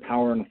with the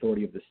power and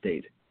authority of the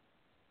state.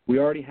 We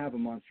already have a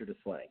monster to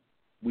slay.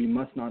 We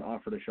must not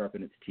offer to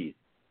sharpen its teeth.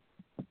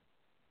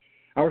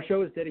 Our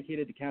show is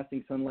dedicated to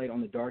casting sunlight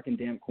on the dark and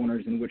damp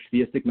corners in which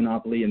theistic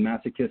monopoly and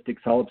masochistic,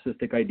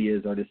 solipsistic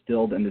ideas are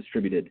distilled and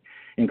distributed,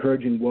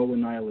 encouraging woe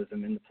and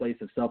nihilism in the place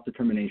of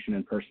self-determination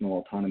and personal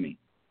autonomy.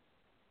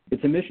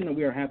 It's a mission that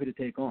we are happy to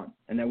take on,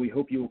 and that we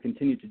hope you will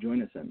continue to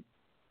join us in.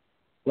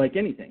 Like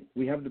anything,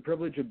 we have the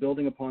privilege of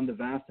building upon the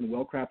vast and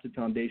well-crafted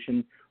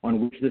foundation on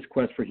which this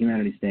quest for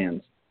humanity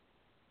stands.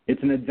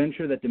 It's an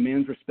adventure that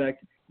demands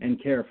respect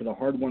and care for the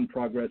hard-won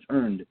progress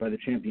earned by the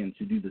champions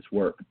who do this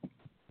work.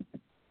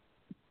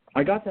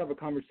 I got to have a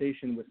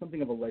conversation with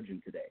something of a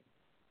legend today.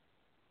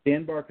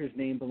 Dan Barker's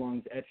name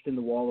belongs etched in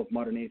the wall of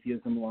modern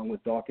atheism along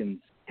with Dawkins,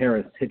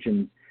 Harris,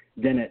 Hitchens,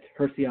 Dennett,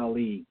 Hersey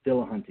Ali,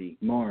 Dillahunty,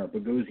 Marr,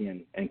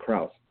 Boghossian, and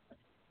Krauss.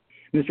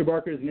 Mr.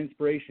 Barker is an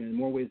inspiration in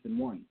more ways than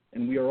one,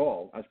 and we are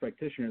all, as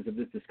practitioners of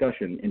this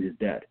discussion, in his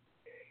debt.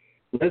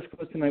 Let us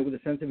close tonight with a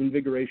sense of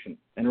invigoration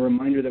and a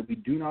reminder that we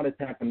do not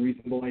attack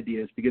unreasonable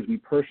ideas because we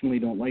personally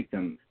don't like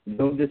them,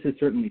 though this is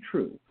certainly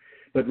true,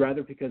 but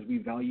rather because we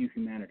value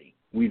humanity,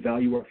 we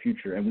value our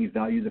future, and we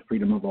value the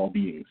freedom of all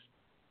beings.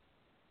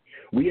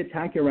 We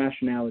attack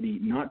irrationality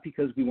not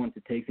because we want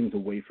to take things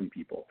away from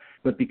people,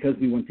 but because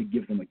we want to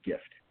give them a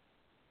gift.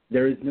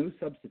 There is no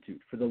substitute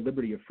for the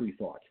liberty of free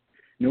thought,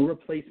 no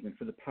replacement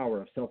for the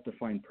power of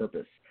self-defined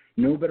purpose,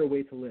 no better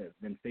way to live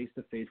than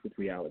face-to-face with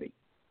reality.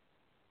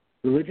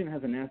 Religion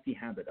has a nasty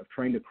habit of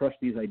trying to crush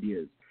these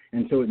ideas,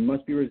 and so it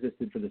must be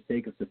resisted for the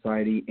sake of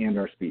society and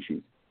our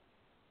species.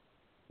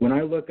 When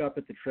I look up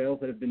at the trails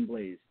that have been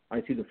blazed,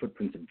 I see the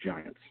footprints of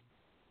giants.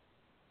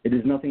 It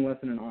is nothing less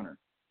than an honor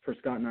for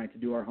Scott and I to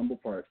do our humble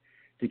part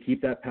to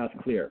keep that path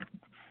clear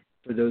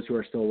for those who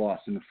are still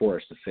lost in the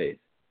forest of faith.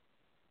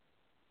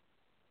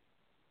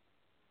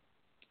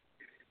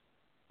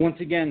 Once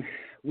again,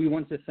 we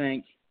want to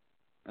thank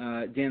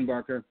Dan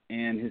Barker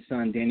and his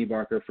son Danny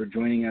Barker for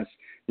joining us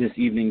this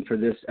evening for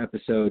this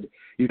episode.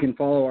 You can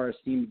follow our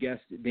esteemed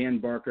guest Dan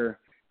Barker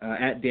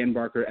at Dan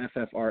Barker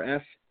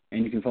FFRF,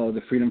 and you can follow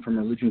the Freedom from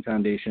Religion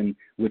Foundation,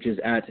 which is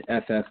at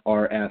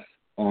FFRF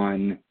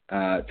on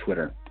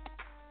Twitter.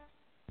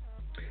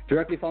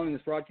 Directly following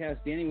this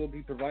broadcast, Danny will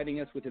be providing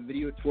us with a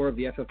video tour of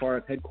the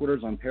FFRF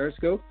headquarters on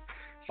Periscope.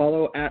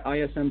 Follow at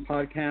ISM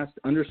Podcast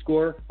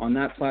 _ on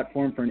that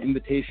platform for an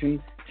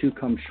invitation to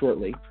come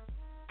shortly.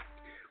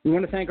 We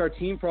want to thank our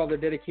team for all their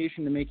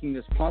dedication to making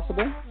this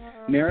possible.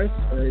 Maris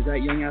is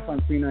at Young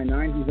Athlon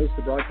 399, who hosts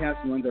the broadcast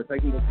and runs our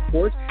technical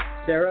support.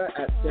 Sarah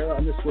at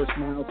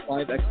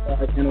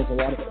Sarah_Smiles5x5 handles a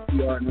lot of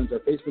PR and runs our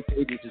Facebook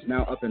page, which is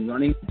now up and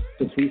running.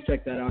 So please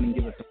check that out and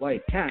give us a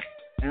like. Kat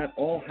at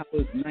All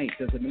Hallows Night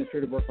does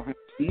administrative work behind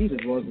the scenes as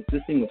well as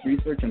assisting with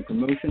research and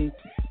promotion.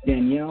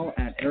 Danielle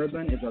at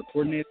Arabin is our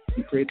coordinator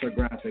and creates our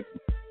graphics.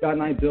 Scott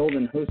and I build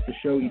and host the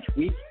show each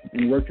week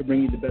and work to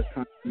bring you the best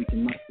content we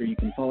can muster. You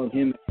can follow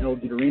him at El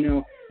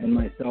Gitorino and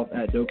myself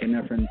at Doka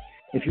Nefren.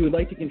 If you would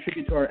like to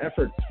contribute to our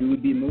efforts, we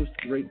would be most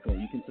grateful.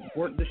 You can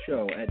support the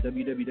show at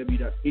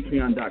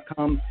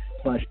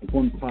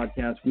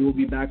www.patreon.com/informedpodcast. We will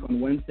be back on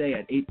Wednesday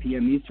at 8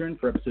 p.m. Eastern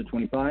for episode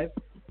 25.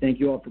 Thank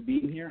you all for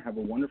being here. Have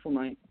a wonderful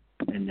night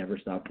and never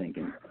stop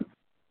thinking.